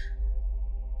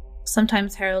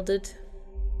 Sometimes heralded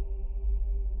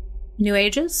new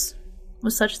ages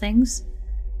with such things.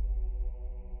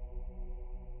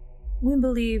 We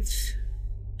believe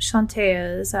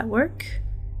Shantea is at work,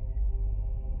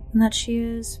 and that she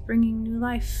is bringing new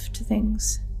life to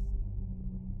things.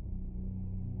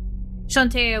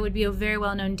 Shantea would be a very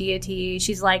well-known deity.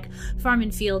 She's like farm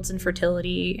and fields and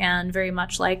fertility, and very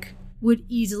much like would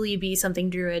easily be something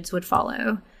druids would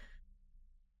follow.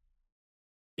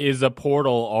 Is a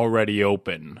portal already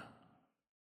open?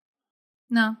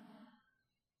 No.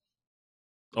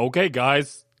 Okay,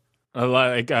 guys.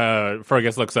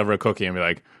 Fergus looks over at Cookie and be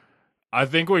like, I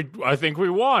think we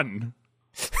won.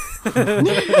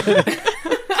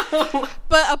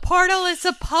 But a portal is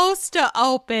supposed to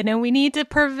open, and we need to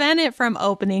prevent it from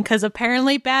opening because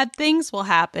apparently bad things will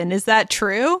happen. Is that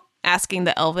true? Asking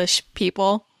the elvish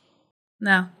people.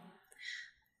 No.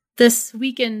 This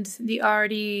weakened the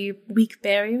already weak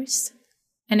barriers,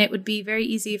 and it would be very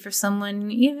easy for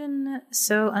someone even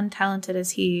so untalented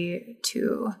as he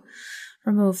to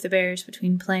remove the barriers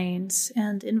between planes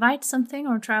and invite something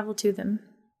or travel to them.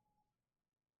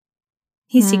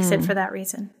 He seeks it for that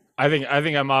reason. I think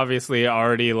I'm obviously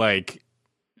already like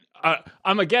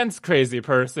I'm against crazy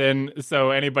person, so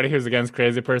anybody who's against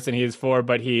crazy person he's for,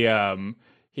 but he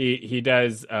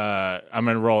does I'm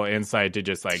gonna roll insight to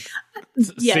just like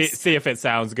see if it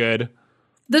sounds good.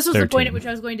 This was 13. The point at which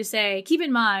I was going to say, keep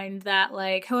in mind that,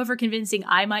 like, however convincing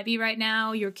I might be right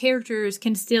now, your characters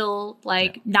can still,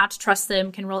 like, not trust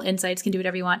them, can roll insights, can do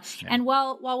whatever you want. Yeah. And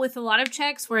while with a lot of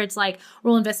checks where it's, like,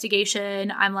 roll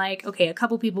investigation, I'm like, okay, a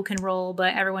couple people can roll,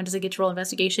 but everyone doesn't get to roll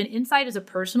investigation. Insight is a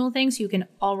personal thing, so you can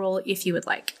all roll if you would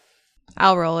like.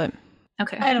 I'll roll it.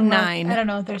 Okay. I don't know. 9. I don't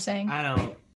know what they're saying. I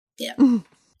don't. Yeah.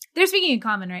 They're speaking in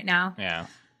common right now. Yeah.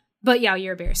 But yeah,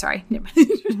 you're a bear. Sorry. Hey,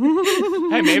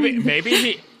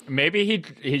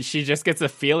 maybe she just gets a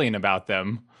feeling about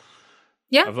them.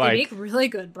 Yeah, they make really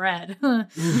good bread.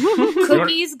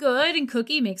 Cookie's good, and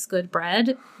Cookie makes good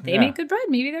bread. They make good bread.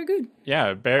 Maybe they're good.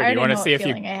 Yeah, Bear. Do you want to see if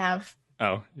you? I have.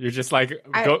 Oh, you're just like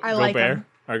go like Bear them.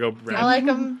 or go bread. I like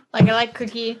them. Like I like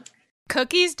Cookie.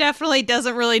 Cookies definitely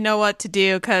doesn't really know what to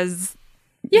do because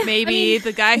maybe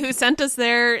the guy who sent us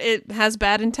there it has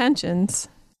bad intentions.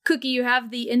 Cookie, you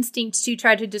have the instinct to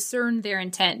try to discern their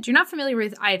intent. You're not familiar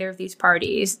with either of these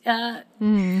parties.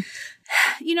 You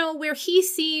know, where he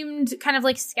seemed kind of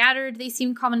like scattered, they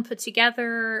seemed calm and put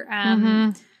together.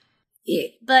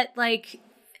 But like,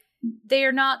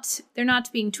 they're not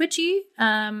being twitchy.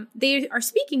 They are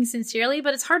speaking sincerely,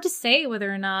 but it's hard to say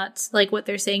whether or not like what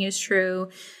they're saying is true.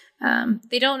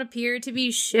 They don't appear to be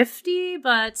shifty,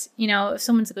 but, you know, if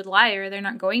someone's a good liar, they're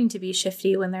not going to be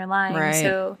shifty when they're lying. Right.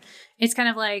 So it's kind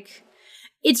of like,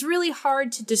 it's really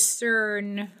hard to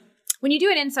discern. When you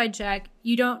do an inside check,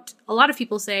 a lot of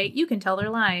people say, you can tell they're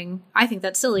lying. I think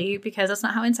that's silly because that's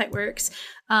not how insight works.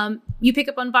 You pick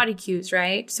up on body cues,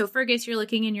 right? So Fergus, you're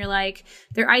looking and you're like,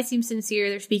 their eyes seem sincere.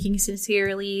 They're speaking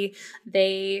sincerely.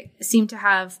 They seem to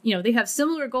have, they have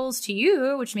similar goals to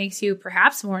you, which makes you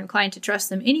perhaps more inclined to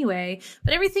trust them anyway.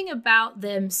 But everything about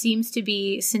them seems to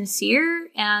be sincere,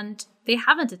 and they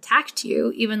haven't attacked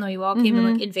you, even though you all came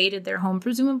and like invaded their home,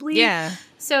 presumably. Yeah.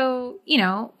 So,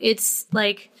 it's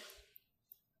like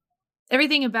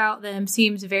everything about them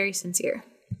seems very sincere.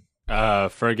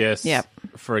 Fergus. Yep.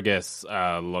 Fergus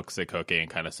looks at Cookie and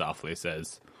kind of softly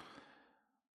says,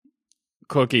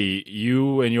 "Cookie,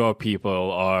 you and your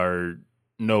people are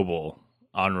noble,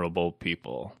 honorable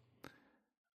people.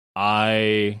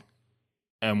 I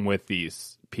am with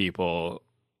these people.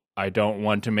 I don't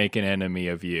want to make an enemy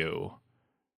of you.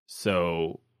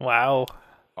 So, wow,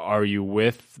 are you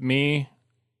with me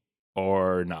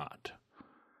or not?"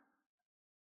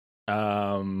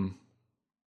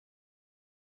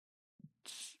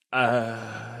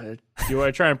 Do you want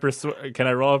to try and persuade? Can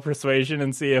I roll a persuasion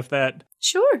and see if that?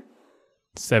 Sure.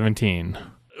 17.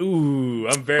 Ooh,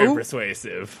 I'm very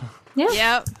persuasive. Yeah.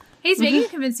 Yep. He's making a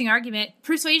convincing argument.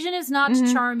 Persuasion is not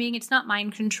charming. It's not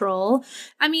mind control.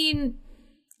 I mean,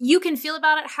 you can feel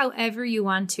about it however you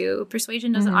want to.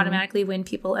 Persuasion doesn't automatically win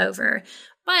people over.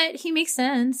 But he makes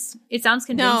sense. It sounds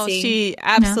convincing. No, she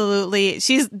absolutely.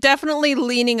 She's definitely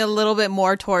leaning a little bit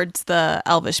more towards the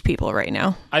Elvish people right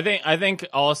now. I think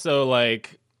also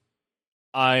like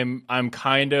I'm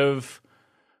kind of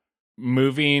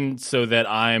moving so that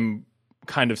I'm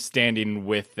kind of standing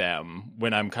with them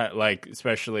when I'm kind of like,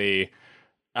 especially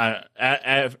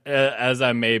as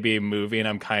I may be moving,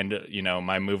 I'm kind of,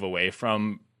 my move away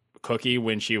from Cookie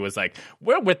when she was like,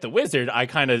 we're with the wizard. I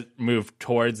kind of moved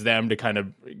towards them to kind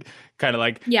of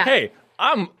like, hey,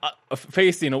 I'm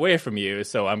facing away from you.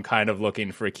 So I'm kind of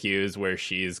looking for cues where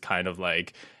she's kind of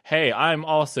like, hey, I'm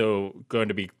also going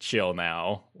to be chill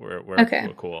now.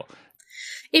 We're cool.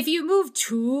 If you move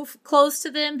too close to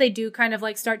them, they do kind of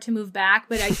like start to move back.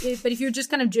 But if you're just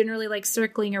kind of generally like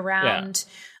circling around,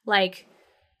 like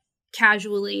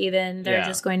casually, then they're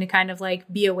just going to kind of like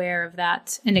be aware of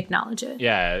that and acknowledge it.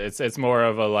 Yeah, it's more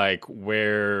of a like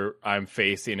where I'm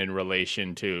facing in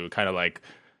relation to kind of like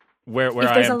where I am.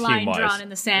 If there's a line drawn in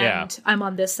the sand, I'm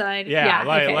on this side. Yeah,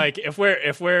 like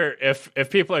if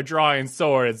people are drawing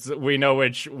swords, we know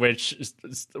which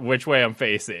way I'm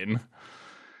facing.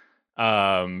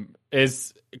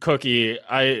 Is Cookie,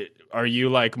 are you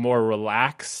like more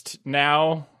relaxed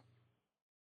now?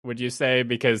 Would you say?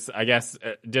 Because I guess,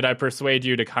 did I persuade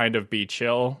you to kind of be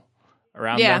chill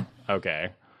around them? Okay.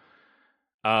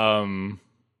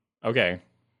 Okay.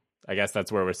 I guess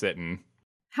that's where we're sitting.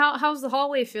 How's the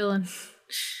hallway feeling?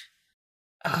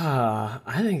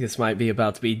 I think this might be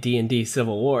about to be D&D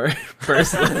Civil War,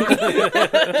 personally.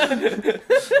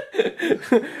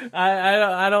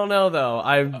 I don't know, though.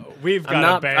 I'm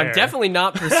definitely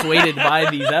not persuaded by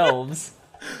these elves.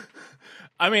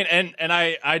 I mean, and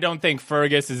I don't think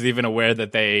Fergus is even aware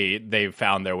that they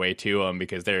found their way to him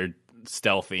because they're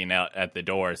stealthing out at the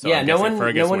door. So yeah, no one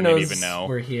knows even know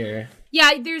we're here.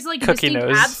 Yeah, there's like a Cookie distinct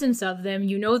knows. absence of them.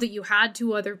 You know that you had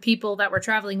 2 other people that were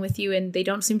traveling with you, and they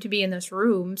don't seem to be in this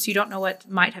room, so you don't know what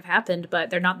might have happened, but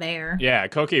they're not there. Yeah,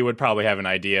 Cookie would probably have an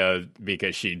idea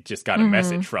because she just got a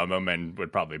message from him and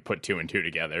would probably put 2 and 2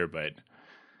 together. But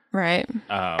Right.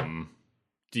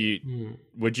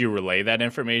 Would you relay that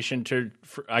information to?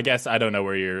 I guess I don't know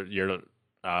where your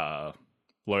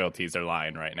loyalties are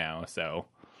lying right now. So,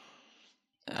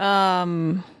 I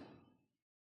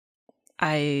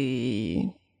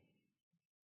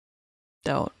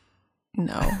don't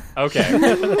know. Okay.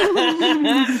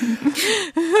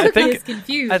 I think He's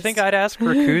confused. I think I'd ask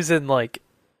Rakuzin, like,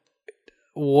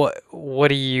 what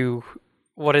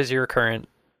is your current?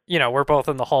 We're both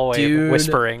in the hallway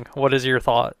whispering. What is your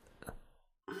thought?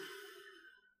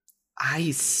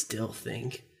 I still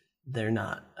think they're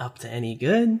not up to any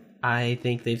good. I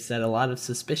think they've said a lot of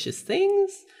suspicious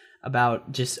things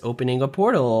about just opening a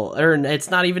portal. Or it's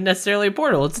not even necessarily a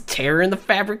portal. It's a tear in the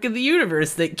fabric of the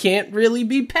universe that can't really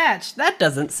be patched. That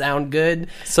doesn't sound good.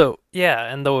 So,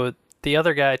 yeah, and the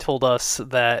other guy told us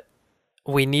that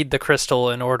we need the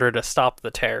crystal in order to stop the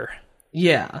tear.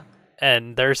 Yeah.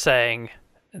 And they're saying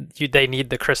they need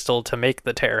the crystal to make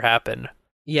the tear happen.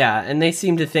 Yeah, and they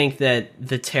seem to think that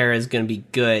the tear is going to be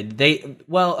good.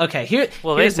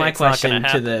 Here's my question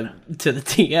to the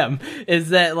TM is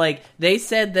that like they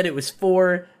said that it was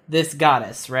for this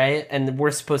goddess, right? And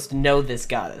we're supposed to know this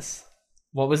goddess.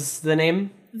 What was the name?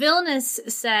 Villainous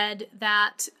said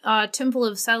that Temple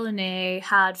of Selene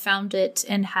had found it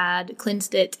and had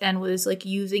cleansed it and was like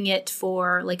using it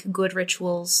for like good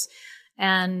rituals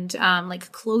and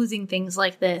like closing things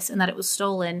like this, and that it was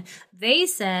stolen. They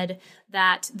said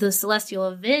that the celestial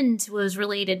event was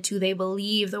related to, they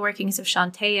believe, the workings of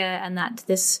Shantaea, and that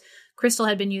this crystal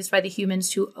had been used by the humans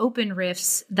to open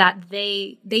rifts, that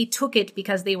they took it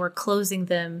because they were closing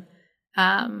them,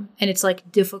 and it's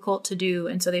like difficult to do,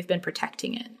 and so they've been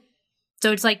protecting it.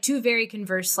 So it's like 2 very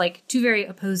converse, like 2 very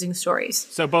opposing stories.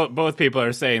 So both people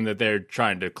are saying that they're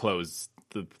trying to close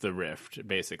the rift,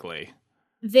 basically.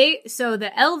 So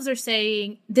the elves are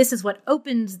saying this is what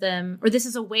opens them, or this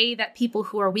is a way that people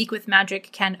who are weak with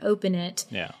magic can open it.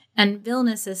 Yeah. And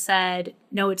Villainous has said,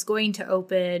 no, it's going to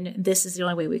open. This is the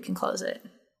only way we can close it.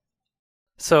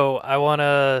 So I want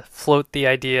to float the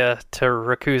idea to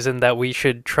Rakuzin that we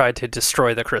should try to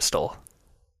destroy the crystal.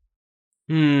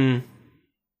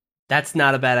 That's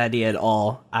not a bad idea at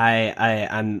all.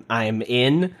 I'm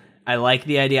in. I like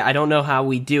the idea. I don't know how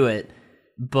we do it,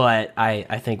 but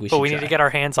I think we should. But we try. need to get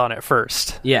our hands on it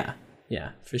first. Yeah,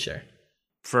 for sure.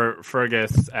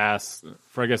 Fergus asks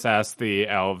the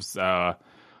elves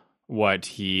what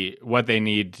they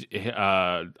need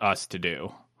us to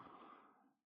do.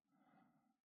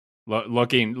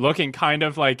 Looking kind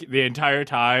of like the entire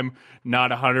time,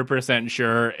 not 100%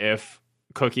 sure if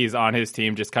Cookie's on his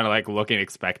team, just kind of like looking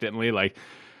expectantly, like,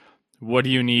 what do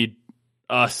you need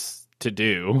us to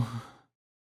do?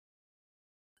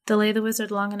 Delay the wizard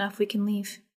long enough, we can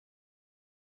leave.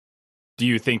 Do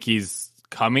you think he's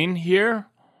coming here?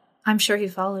 I'm sure he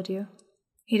followed you.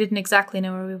 He didn't exactly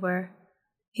know where we were.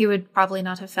 He would probably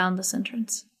not have found this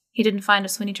entrance. He didn't find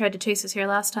us when he tried to chase us here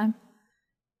last time.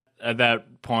 At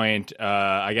that point,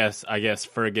 I guess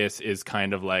Fergus is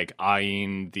kind of like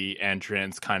eyeing the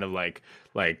entrance, kind of like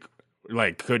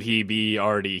could he be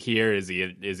already here? Is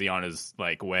he on his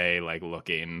like way, like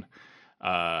looking?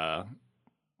 Can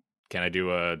I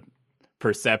do a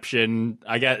perception?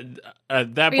 I get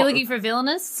that. Are you looking for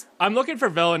villainous? I'm looking for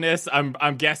villainous.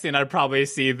 I'm guessing I'd probably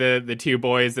see the two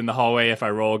boys in the hallway if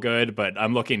I roll good, but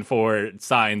I'm looking for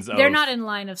signs of. They're not in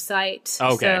line of sight.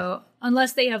 Okay. So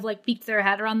unless they have like peeked their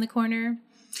head around the corner.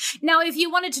 Now, if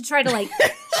you wanted to try to like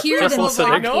hear them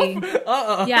talking,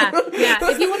 yeah.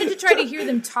 If you wanted to try to hear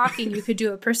them talking, you could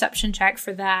do a perception check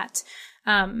for that.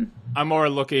 I'm more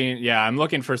looking. Yeah, I'm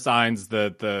looking for signs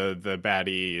that the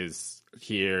baddie is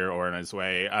here or in his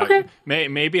way. Okay.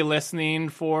 Maybe listening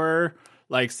for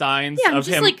like signs of just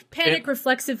him. Like panic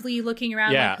reflexively looking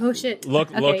around. Yeah. Like, oh shit.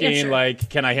 Looking sure. like,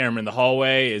 can I hear him in the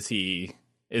hallway? Is he?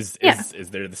 Is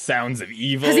there the sounds of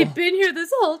evil? Has he been here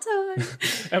this whole time?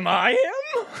 Am I him?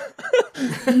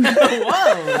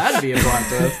 Whoa, that'd be a plot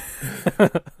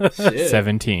twist. Shit.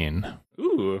 17.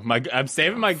 Ooh, I'm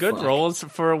saving my good rolls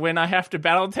for when I have to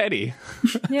battle Teddy.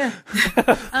 Yeah.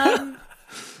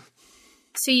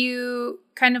 So you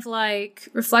kind of like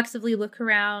reflexively look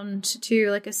around to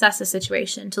like assess the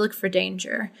situation, to look for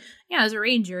danger. Yeah, as a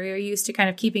ranger, you're used to kind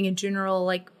of keeping a general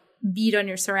like beat on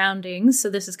your surroundings. So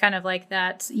this is kind of like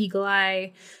that eagle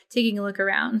eye, taking a look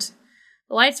around.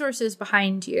 The light source is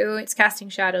behind you. It's casting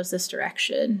shadows this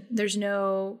direction. There's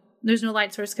no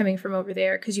light source coming from over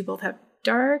there because you both have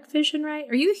dark vision, right?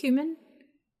 Are you a human?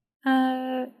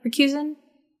 Recusant?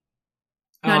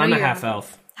 No, I'm a half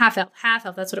elf. Half elf,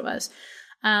 that's what it was.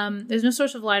 There's no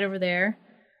source of light over there.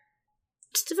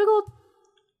 It's difficult.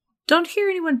 Don't hear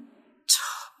anyone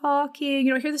talking.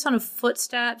 You don't hear the sound of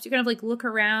footsteps. You kind of like look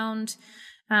around.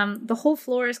 The whole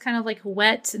floor is kind of like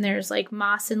wet and there's like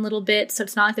moss in little bits. So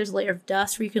it's not like there's a layer of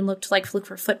dust where you can look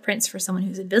for footprints for someone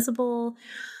who's invisible.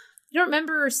 You don't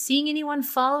remember seeing anyone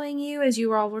following you as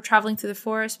you all were traveling through the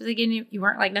forest. But again, you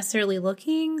weren't like necessarily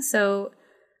looking. So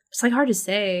it's like hard to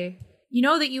say. You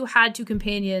know that you had two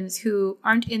companions who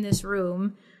aren't in this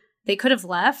room. They could have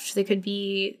left. They could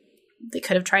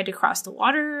have tried to cross the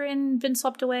water and been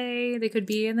swept away. They could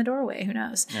be in the doorway. Who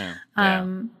knows?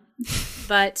 Yeah.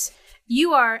 But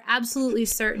you are absolutely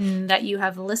certain that you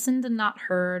have listened and not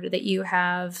heard, that you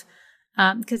have,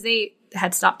 because they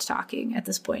had stopped talking at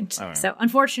this point. Oh, yeah. So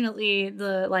unfortunately,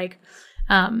 because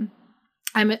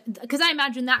I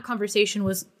imagine that conversation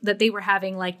was that they were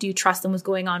having, like, do you trust them, was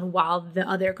going on while the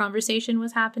other conversation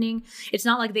was happening. It's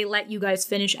not like they let you guys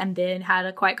finish and then had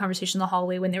a quiet conversation in the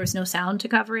hallway when there was no sound to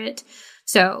cover it.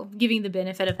 So giving the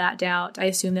benefit of that doubt, I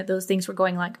assume that those things were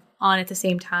going like on at the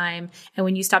same time. And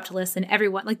when you stop to listen,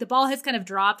 everyone, like the ball has kind of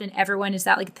dropped and everyone is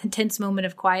that like tense moment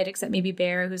of quiet, except maybe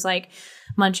Bear, who's like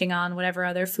munching on whatever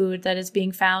other food that is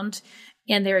being found.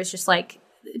 And there is just like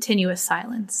tenuous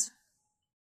silence.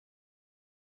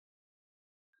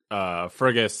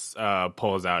 Fergus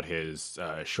pulls out his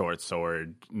short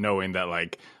sword, knowing that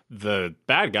like the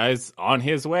bad guy's on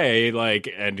his way, like,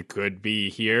 and could be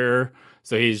here.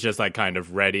 So he's just like kind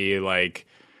of ready, like,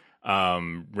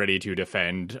 ready to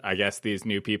defend, I guess, these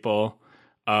new people.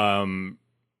 We're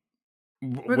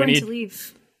going to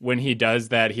leave. When he does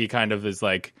that, he kind of is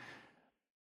like,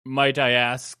 might I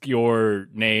ask your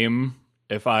name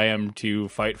if I am to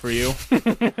fight for you?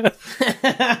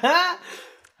 I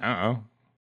don't know.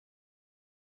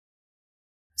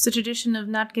 It's a tradition of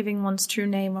not giving one's true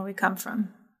name where we come from.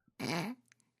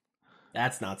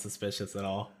 That's not suspicious at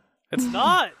all. It's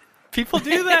not. People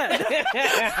do that.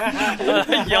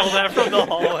 Yell that from the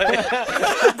hallway.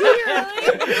 Do you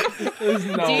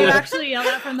really? Do you actually yell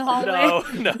that from the hallway?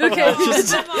 No. Okay,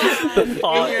 Just in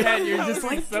your head, you're just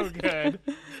like so good.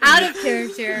 Out of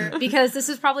character, because this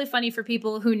is probably funny for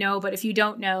people who know, but if you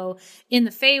don't know, in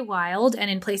the Feywild and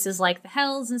in places like the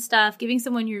Hells and stuff, giving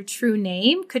someone your true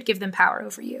name could give them power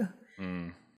over you.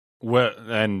 Mm. Well,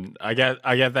 and I get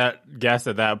that guess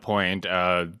at that point.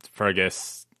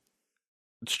 Fergus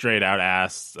straight out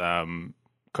asks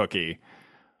Cookie,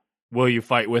 "Will you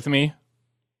fight with me?"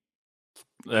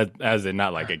 as in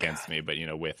not like against me, but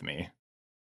with me.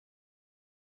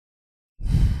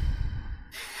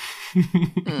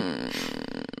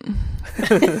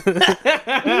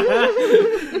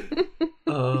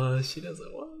 Oh, she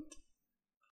doesn't want.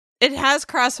 It has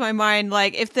crossed my mind,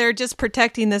 like, if they're just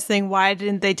protecting this thing, why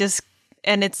didn't they just,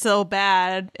 and it's so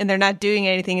bad, and they're not doing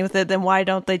anything with it, then why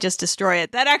don't they just destroy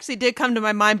it? That actually did come to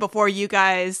my mind before you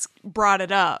guys brought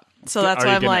it up. So that's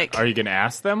why I'm like... Are you going to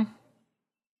ask them?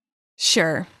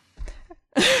 Sure.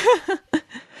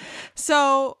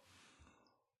 So,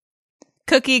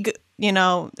 Cookie,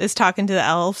 is talking to the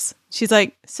elves. She's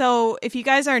like, so if you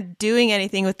guys aren't doing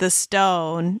anything with the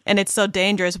stone, and it's so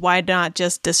dangerous, why not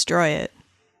just destroy it?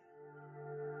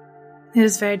 It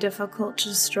is very difficult to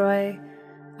destroy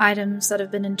items that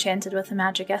have been enchanted with a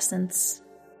magic essence.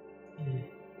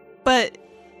 But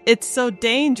it's so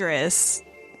dangerous.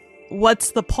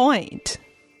 What's the point?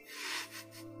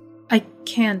 I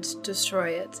can't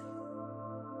destroy it.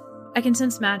 I can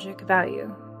sense magic about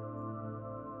you.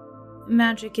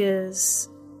 Magic is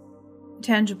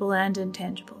tangible and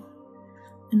intangible.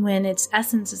 And when its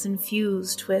essence is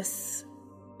infused with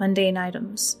mundane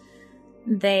items,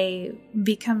 they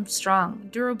become strong,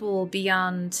 durable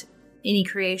beyond any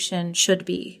creation should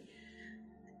be.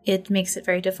 It makes it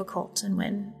very difficult, and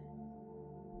when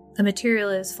a material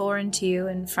is foreign to you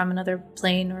and from another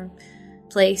plane or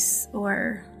place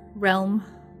or realm,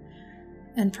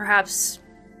 and perhaps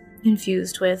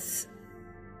infused with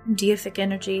deific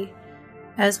energy,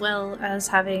 as well as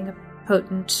having a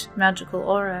potent magical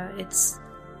aura,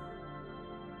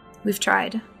 we've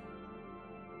tried.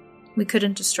 We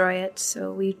couldn't destroy it,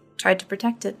 so we tried to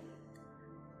protect it.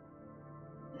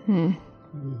 You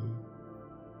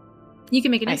can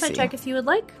make an insight check if you would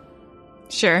like.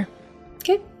 Sure.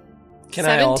 Okay. Can 17.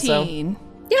 I also?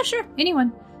 Yeah, sure.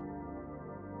 Anyone.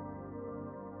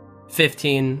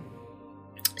 15.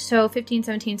 So 15,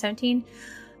 17, 17.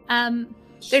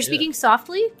 They're speaking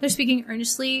softly. They're speaking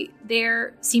earnestly.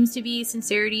 There seems to be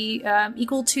sincerity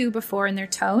equal to before in their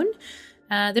tone.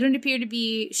 They don't appear to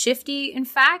be shifty. In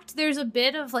fact, there's a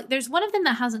bit of there's one of them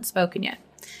that hasn't spoken yet.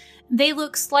 They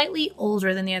look slightly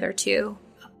older than the other two.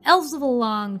 Elves live a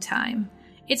long time.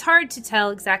 It's hard to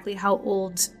tell exactly how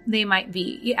old they might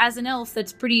be. As an elf,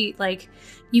 that's pretty,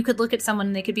 you could look at someone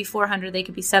and they could be 400, they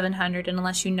could be 700, and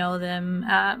unless you know them,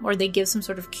 or they give some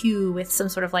sort of cue with some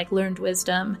sort of, learned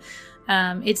wisdom,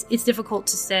 it's difficult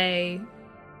to say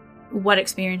what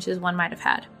experiences one might have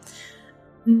had.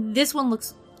 This one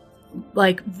looks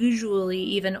visually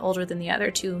even older than the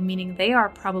other two, meaning they are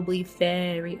probably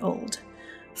very old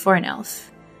for an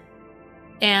elf.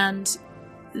 And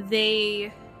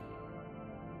they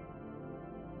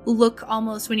look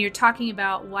almost, when you're talking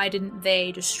about why didn't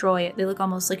they destroy it, they look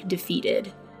almost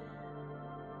defeated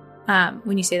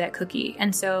when you say that, Cookie.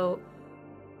 And so,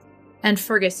 and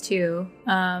Fergus too,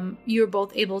 you're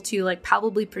both able to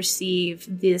probably perceive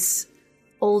this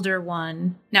older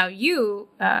one. Now you,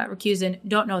 Rakuzen,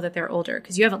 don't know that they're older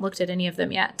because you haven't looked at any of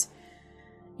them yet.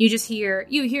 You just hear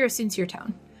a sincere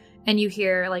tone, and you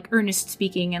hear earnest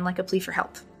speaking and a plea for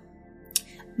help.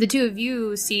 The two of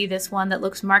you see this one that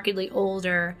looks markedly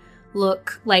older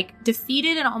look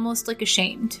defeated and almost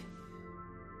ashamed.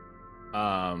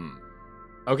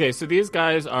 Okay, so these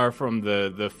guys are from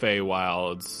the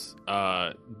Feywilds.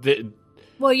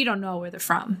 Well, you don't know where they're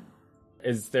from.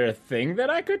 Is there a thing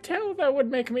that I could tell that would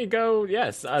make me go,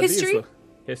 yes? History?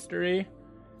 History?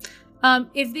 Well,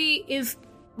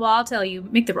 I'll tell you.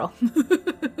 Make the roll.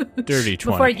 Dirty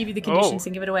 20. Before I give you the conditions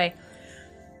and give it away.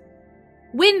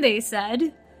 When they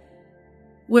said,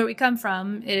 where we come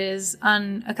from is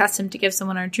unaccustomed to give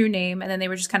someone our true name, and then they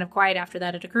were just kind of quiet after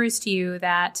that, it occurs to you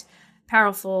that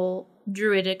powerful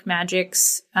druidic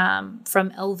magics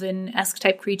from elven-esque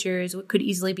type creatures could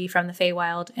easily be from the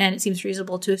Feywild, and it seems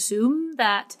reasonable to assume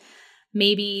that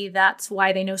maybe that's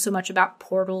why they know so much about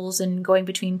portals and going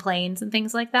between planes and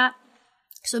things like that.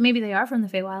 So maybe they are from the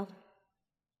Feywild.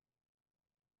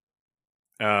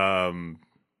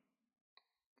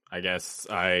 I guess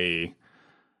I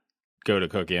go to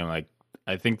Cookie. I'm like,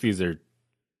 I think these are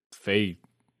Fey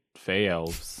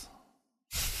elves.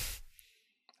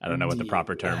 I don't know what the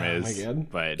proper term is,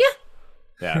 but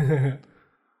yeah.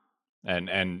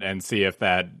 and see if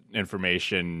that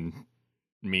information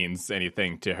means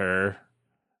anything to her.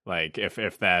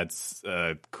 If that's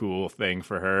a cool thing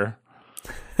for her.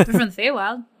 They're from the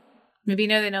Feywild. Maybe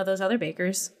they know those other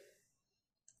bakers.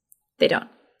 They don't.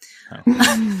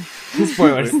 Oh.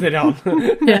 Spoilers, they don't.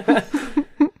 Yeah.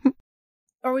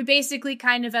 Are we basically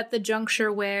kind of at the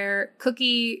juncture where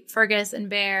Cookie, Fergus, and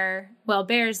Bear... Well,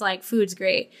 Bear's food's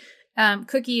great.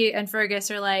 Cookie and Fergus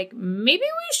are maybe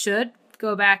we should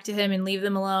go back to him and leave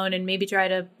them alone and maybe try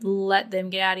to let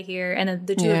them get out of here. And then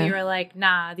the two of you are like,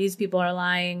 nah, these people are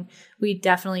lying. We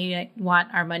definitely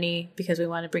want our money because we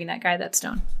want to bring that guy that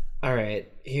stone. All right,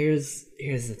 here's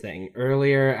the thing.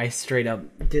 Earlier, I straight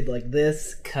up did like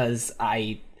this because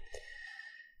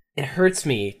it hurts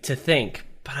me to think,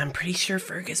 but I'm pretty sure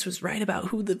Fergus was right about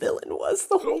who the villain was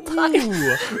the whole time. I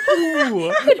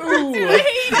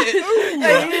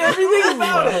hate everything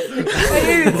about it. I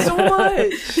hate it so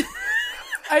much.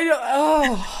 I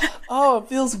don't. Oh, it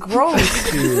feels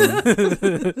gross,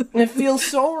 dude. It feels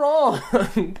so wrong.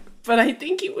 But I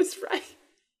think he was right.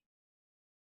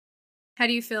 How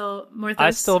do you feel, Morthos?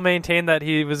 I still maintain that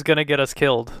he was going to get us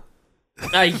killed.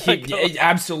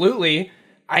 Absolutely.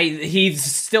 He's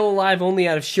still alive only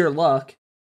out of sheer luck.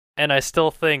 And I still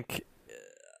think,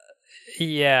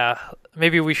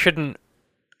 maybe we shouldn't,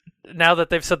 now that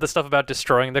they've said the stuff about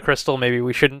destroying the crystal, maybe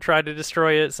we shouldn't try to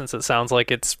destroy it since it sounds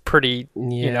like it's pretty,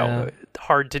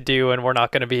 hard to do and we're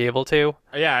not going to be able to.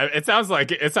 Yeah, it sounds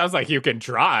like you can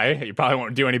try. You probably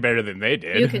won't do any better than they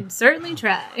did. You can certainly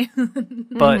try.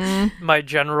 But my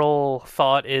general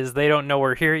thought is they don't know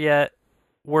we're here yet.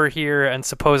 We're here, and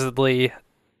supposedly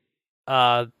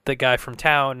the guy from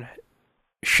town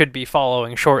should be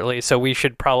following shortly, so we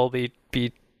should probably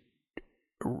be...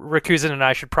 Rakuzan and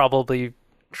I should probably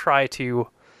try to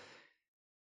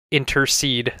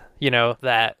intercede,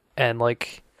 that, and,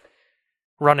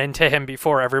 run into him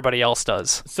before everybody else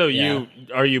does. So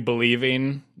are you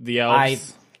believing the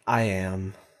elves? I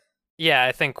am. Yeah,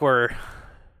 I think we're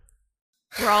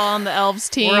all on the elves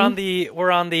team.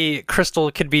 We're on the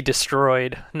crystal could be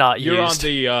destroyed, not You're used.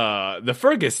 You're on the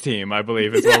Fergus team, I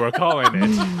believe is what we're calling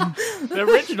it. The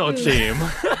original team.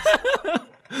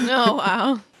 Oh,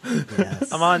 wow.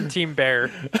 Yes. I'm on Team Bear.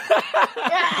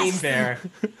 Team Bear.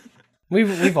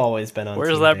 We've always been on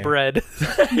Where's Team that Bear. bread?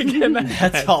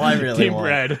 That's all I really Team want.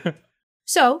 bread.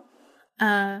 So,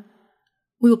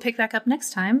 we will pick back up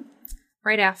next time,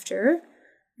 right after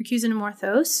Rakuzan and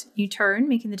Morthos. You turn,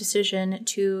 making the decision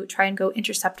to try and go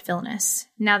intercept Villainous.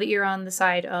 Now that you're on the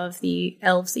side of the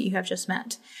elves that you have just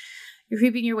met. You're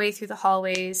creeping your way through the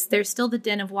hallways. There's still the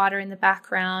din of water in the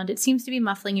background. It seems to be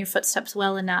muffling your footsteps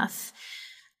well enough.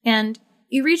 And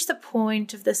you reach the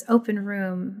point of this open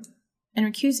room, and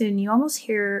Rakuzan, you almost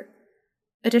hear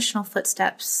additional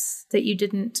footsteps that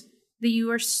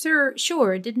you are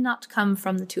sure did not come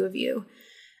from the two of you.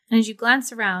 And as you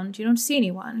glance around, you don't see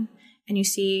anyone, and you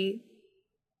see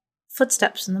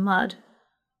footsteps in the mud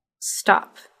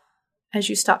stop as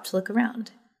you stop to look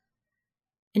around.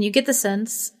 And you get the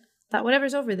sense that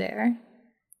whatever's over there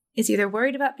is either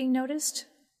worried about being noticed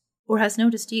or has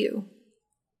noticed you.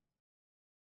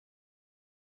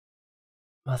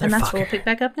 And that's what we'll pick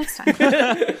back up next time.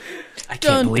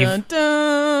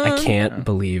 I can't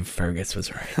believe Fergus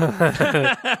was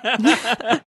right.